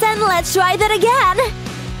this and let's try that again.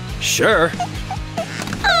 Sure.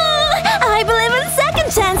 I believe in second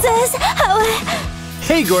chances. Oh.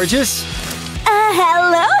 Hey, gorgeous.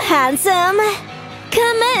 Hello, handsome.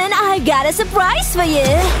 Come in, I got a surprise for you.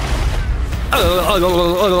 No,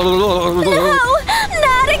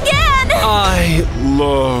 not again. I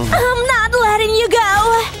love... I'm not letting you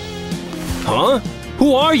go. Huh?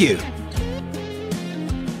 Who are you?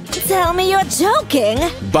 Tell me you're joking.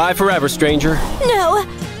 Bye forever, stranger. No,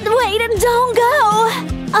 wait, don't go.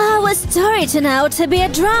 Our story turned out to be a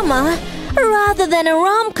drama rather than a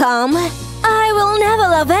rom-com. I will never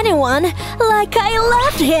love anyone like I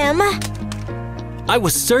loved him. I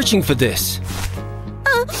was searching for this.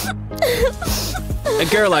 A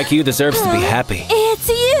girl like you deserves to be happy. It's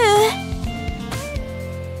you.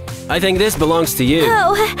 I think this belongs to you.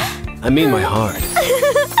 Oh. I mean my heart.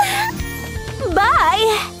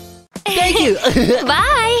 Bye. Thank you.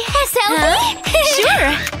 Bye. A selfie?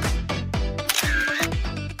 Sure.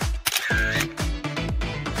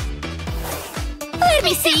 Let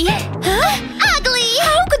me see. Huh? Ugly!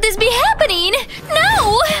 How could this be happening?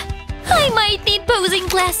 No! I might need posing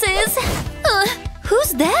classes.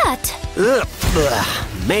 Who's that? Ugh.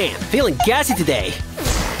 Man, feeling gassy today.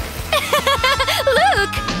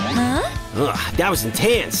 Look! Huh? Ugh, that was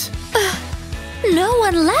intense. No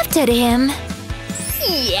one laughed at him.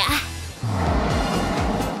 Yeah.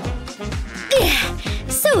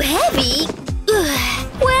 So heavy.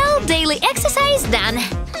 Well, daily exercise done.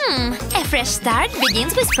 A fresh start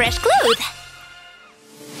begins with fresh clothes.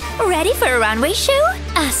 Ready for a runway show?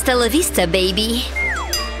 Hasta la vista, baby.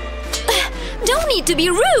 Don't need to be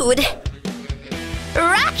rude.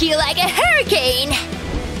 Rock you like a hurricane.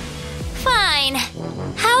 Fine.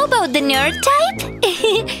 How about the nerd type?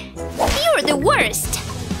 You're the worst.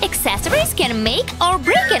 Accessories can make or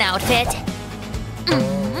break an outfit.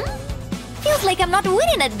 Feels like I'm not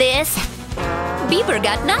winning at this. Bieber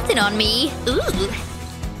got nothing on me. Ooh.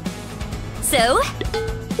 So,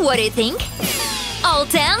 what do you think? All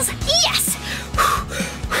tens? Yes!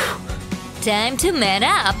 Time to man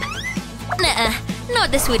up. Nuh-uh,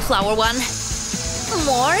 not the sweet flower one.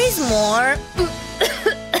 More is more.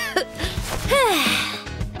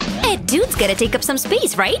 A dude's gotta take up some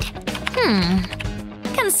space, right?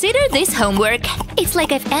 Consider this homework. It's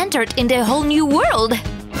like I've entered into a whole new world.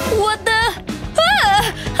 What the?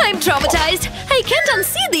 Ah! I'm traumatized. I can't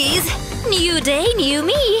unsee these. New day, new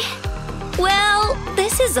me. Well,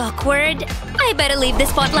 this is awkward. I better leave the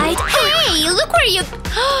spotlight. Hey, look where you…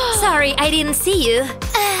 Sorry, I didn't see you.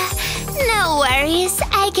 No worries.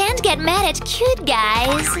 I can't get mad at cute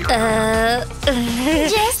guys.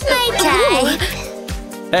 Just my type.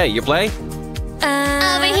 Hey, you play?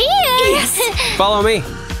 Over here! Yes! Follow me.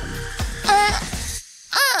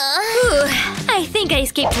 I think I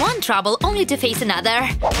escaped one trouble only to face another.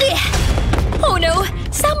 Oh no!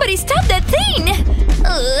 Somebody stop that thing!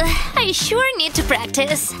 I sure need to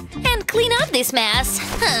practice. And clean up this mess.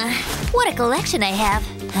 What a collection I have.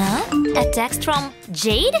 Huh? A text from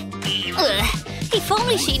Jade? If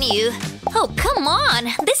only she knew. Oh, come on!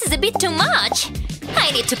 This is a bit too much!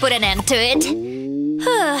 I need to put an end to it.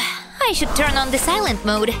 I should turn on the silent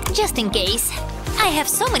mode, just in case. I have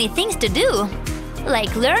so many things to do.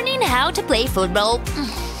 Like learning how to play football.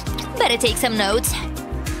 Better take some notes.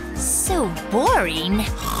 So boring.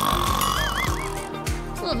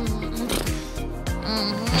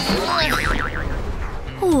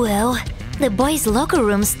 Well, the boys' locker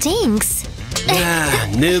room stinks.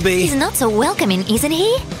 Newbie. He's not so welcoming, isn't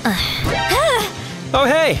he? Oh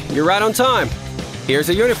hey, you're right on time. Here's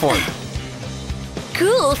a uniform.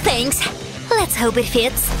 Cool, thanks. Let's hope it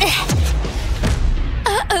fits.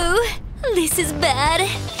 Uh-oh, this is bad.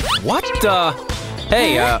 What the?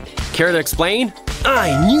 Hey, care to explain?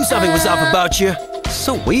 I knew something was off about you.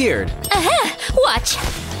 So weird. Watch.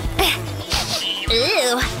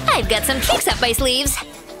 Ew, I've got some tricks up my sleeves.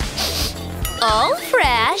 All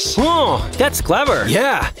fresh. Oh, that's clever.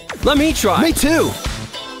 Yeah. Let me try. Me too.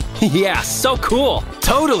 Yeah, so cool.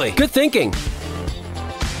 Totally. Good thinking.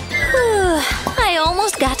 I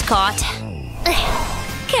almost got caught.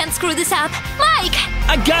 Can't screw this up. Mike!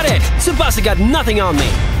 I got it! Tsubasa got nothing on me.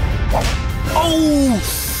 Oh!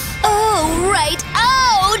 Oh, right.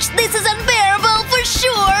 Ouch! This is unbearable for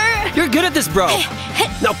sure! You're good at this, bro.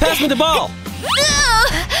 Now pass me the ball.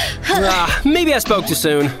 Maybe I spoke too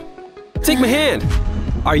soon. Take my hand.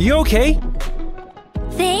 Are you okay?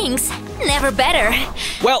 Thanks. Never better.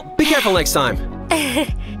 Well, be careful next time.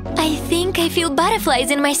 I think I feel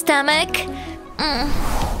butterflies in my stomach.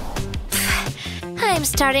 I'm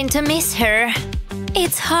starting to miss her.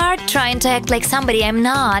 It's hard trying to act like somebody I'm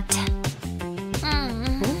not.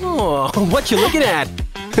 Oh, what you looking at?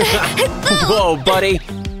 Whoa, buddy.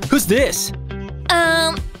 Who's this?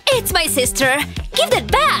 It's my sister. Give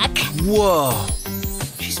that back. Whoa.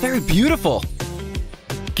 She's very beautiful.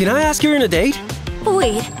 Can I ask her on a date?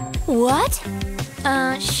 Wait, what?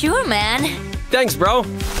 Sure, man. Thanks, bro.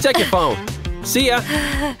 Check your phone. See ya.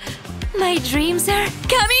 My dreams are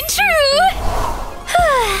coming true!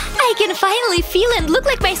 I can finally feel and look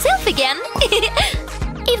like myself again.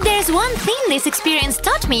 If there's one thing this experience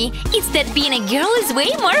taught me, it's that being a girl is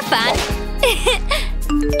way more fun.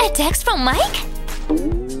 A text from Mike?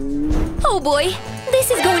 Oh boy,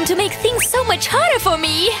 this is going to make things so much harder for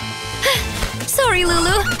me. Sorry,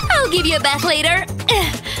 Lulu. I'll give you a bath later.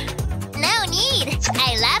 No need.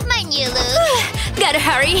 I love my new look. Gotta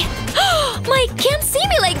hurry. Mike can't see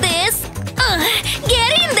me like this.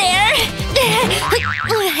 Get in there.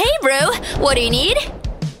 Hey, bro. What do you need?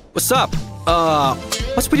 What's up?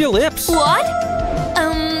 What's with your lips? What?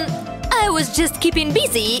 I was just keeping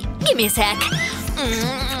busy. Give me a sec.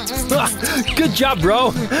 Good job,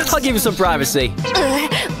 bro. I'll give you some privacy.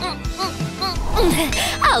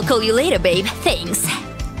 I'll call you later, babe. Thanks.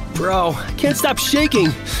 Bro, I can't stop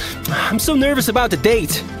shaking. I'm so nervous about the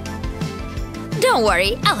date. Don't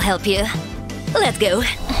worry, I'll help you. Let's go.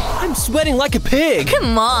 I'm sweating like a pig.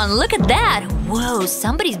 Come on, look at that. Whoa,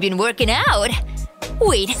 somebody's been working out.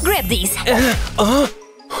 Wait, grab these.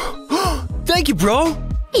 Thank you, bro.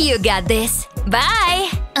 You got this. Bye.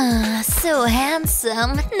 So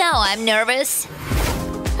handsome. Now I'm nervous.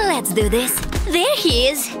 Let's do this. There he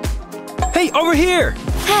is. Hey, over here.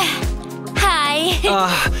 Hi.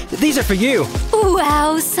 These are for you.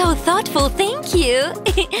 Wow, so thoughtful. Thank you.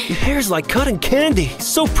 Your hair's like cotton candy.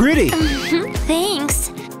 So pretty.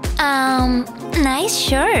 Thanks. Nice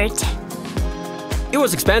shirt. It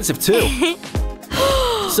was expensive too.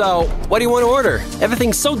 So, what do you want to order?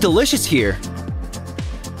 Everything's so delicious here.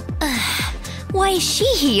 Why is she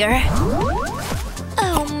here?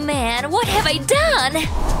 Oh man, what have I done?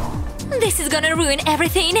 This is gonna ruin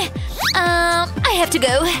everything. I have to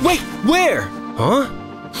go. Wait, where? Huh?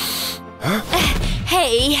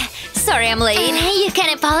 Hey, sorry I'm late. You can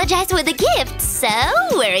apologize with a gift, so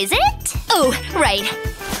where is it? Oh, right.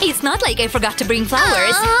 It's not like I forgot to bring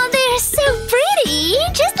flowers. Oh, they're so pretty!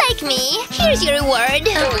 Just like me. Here's your reward.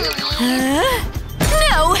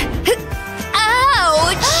 No!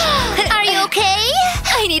 Ouch! Are you okay?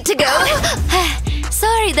 I need to go.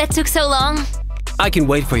 Sorry that took so long. I can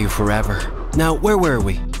wait for you forever. Now, where were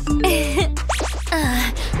we?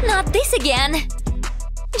 Not this again.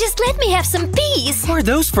 Just let me have some peace. Where are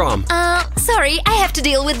those from? Sorry, I have to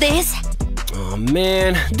deal with this. Oh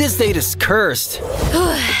man, this date is cursed. Is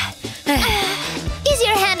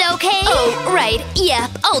your hand okay? Oh, right.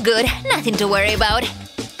 Yep, all good. Nothing to worry about.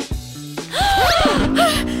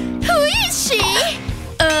 Who is she?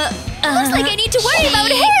 Looks like I need to worry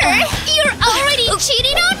about her. You're already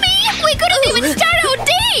cheating on me? We couldn't even start our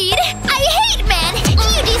date. I hate men.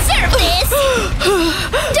 You deserve this.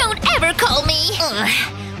 Don't ever call me.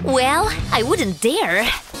 Well, I wouldn't dare.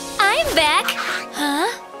 I'm back. Huh?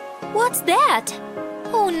 What's that?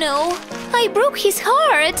 Oh no, I broke his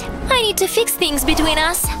heart. I need to fix things between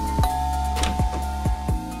us.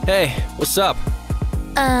 Hey, what's up?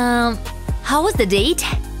 How was the date?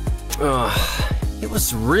 It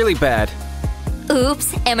was really bad.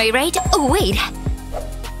 Oops, am I right? Oh, wait.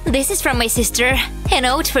 This is from my sister. A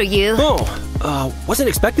note for you. Oh, wasn't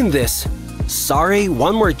expecting this. Sorry,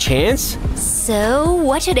 one more chance? So,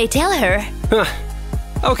 what should I tell her? Huh.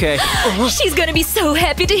 Okay. She's gonna be so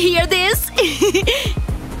happy to hear this.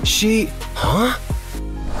 Huh?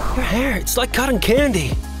 Your hair, it's like cotton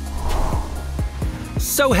candy.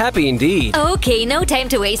 So happy indeed. Okay, no time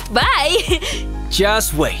to waste. Bye.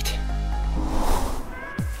 Just wait.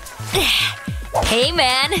 Hey,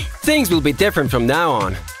 man. Things will be different from now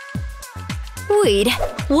on. Wait,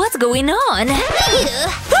 what's going on?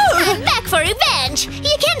 I'm back for revenge.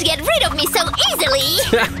 You can't get rid of me so easily.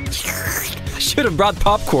 I should have brought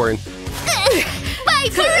popcorn. Bye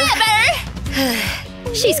forever.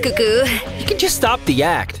 She's cuckoo. You can just stop the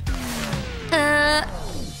act. I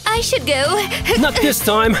should go. Not this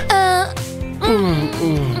time.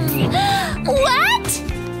 What?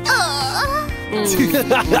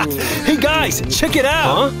 Hey guys, check it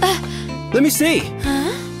out. Let me see.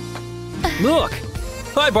 Look.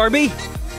 Hi, Barbie.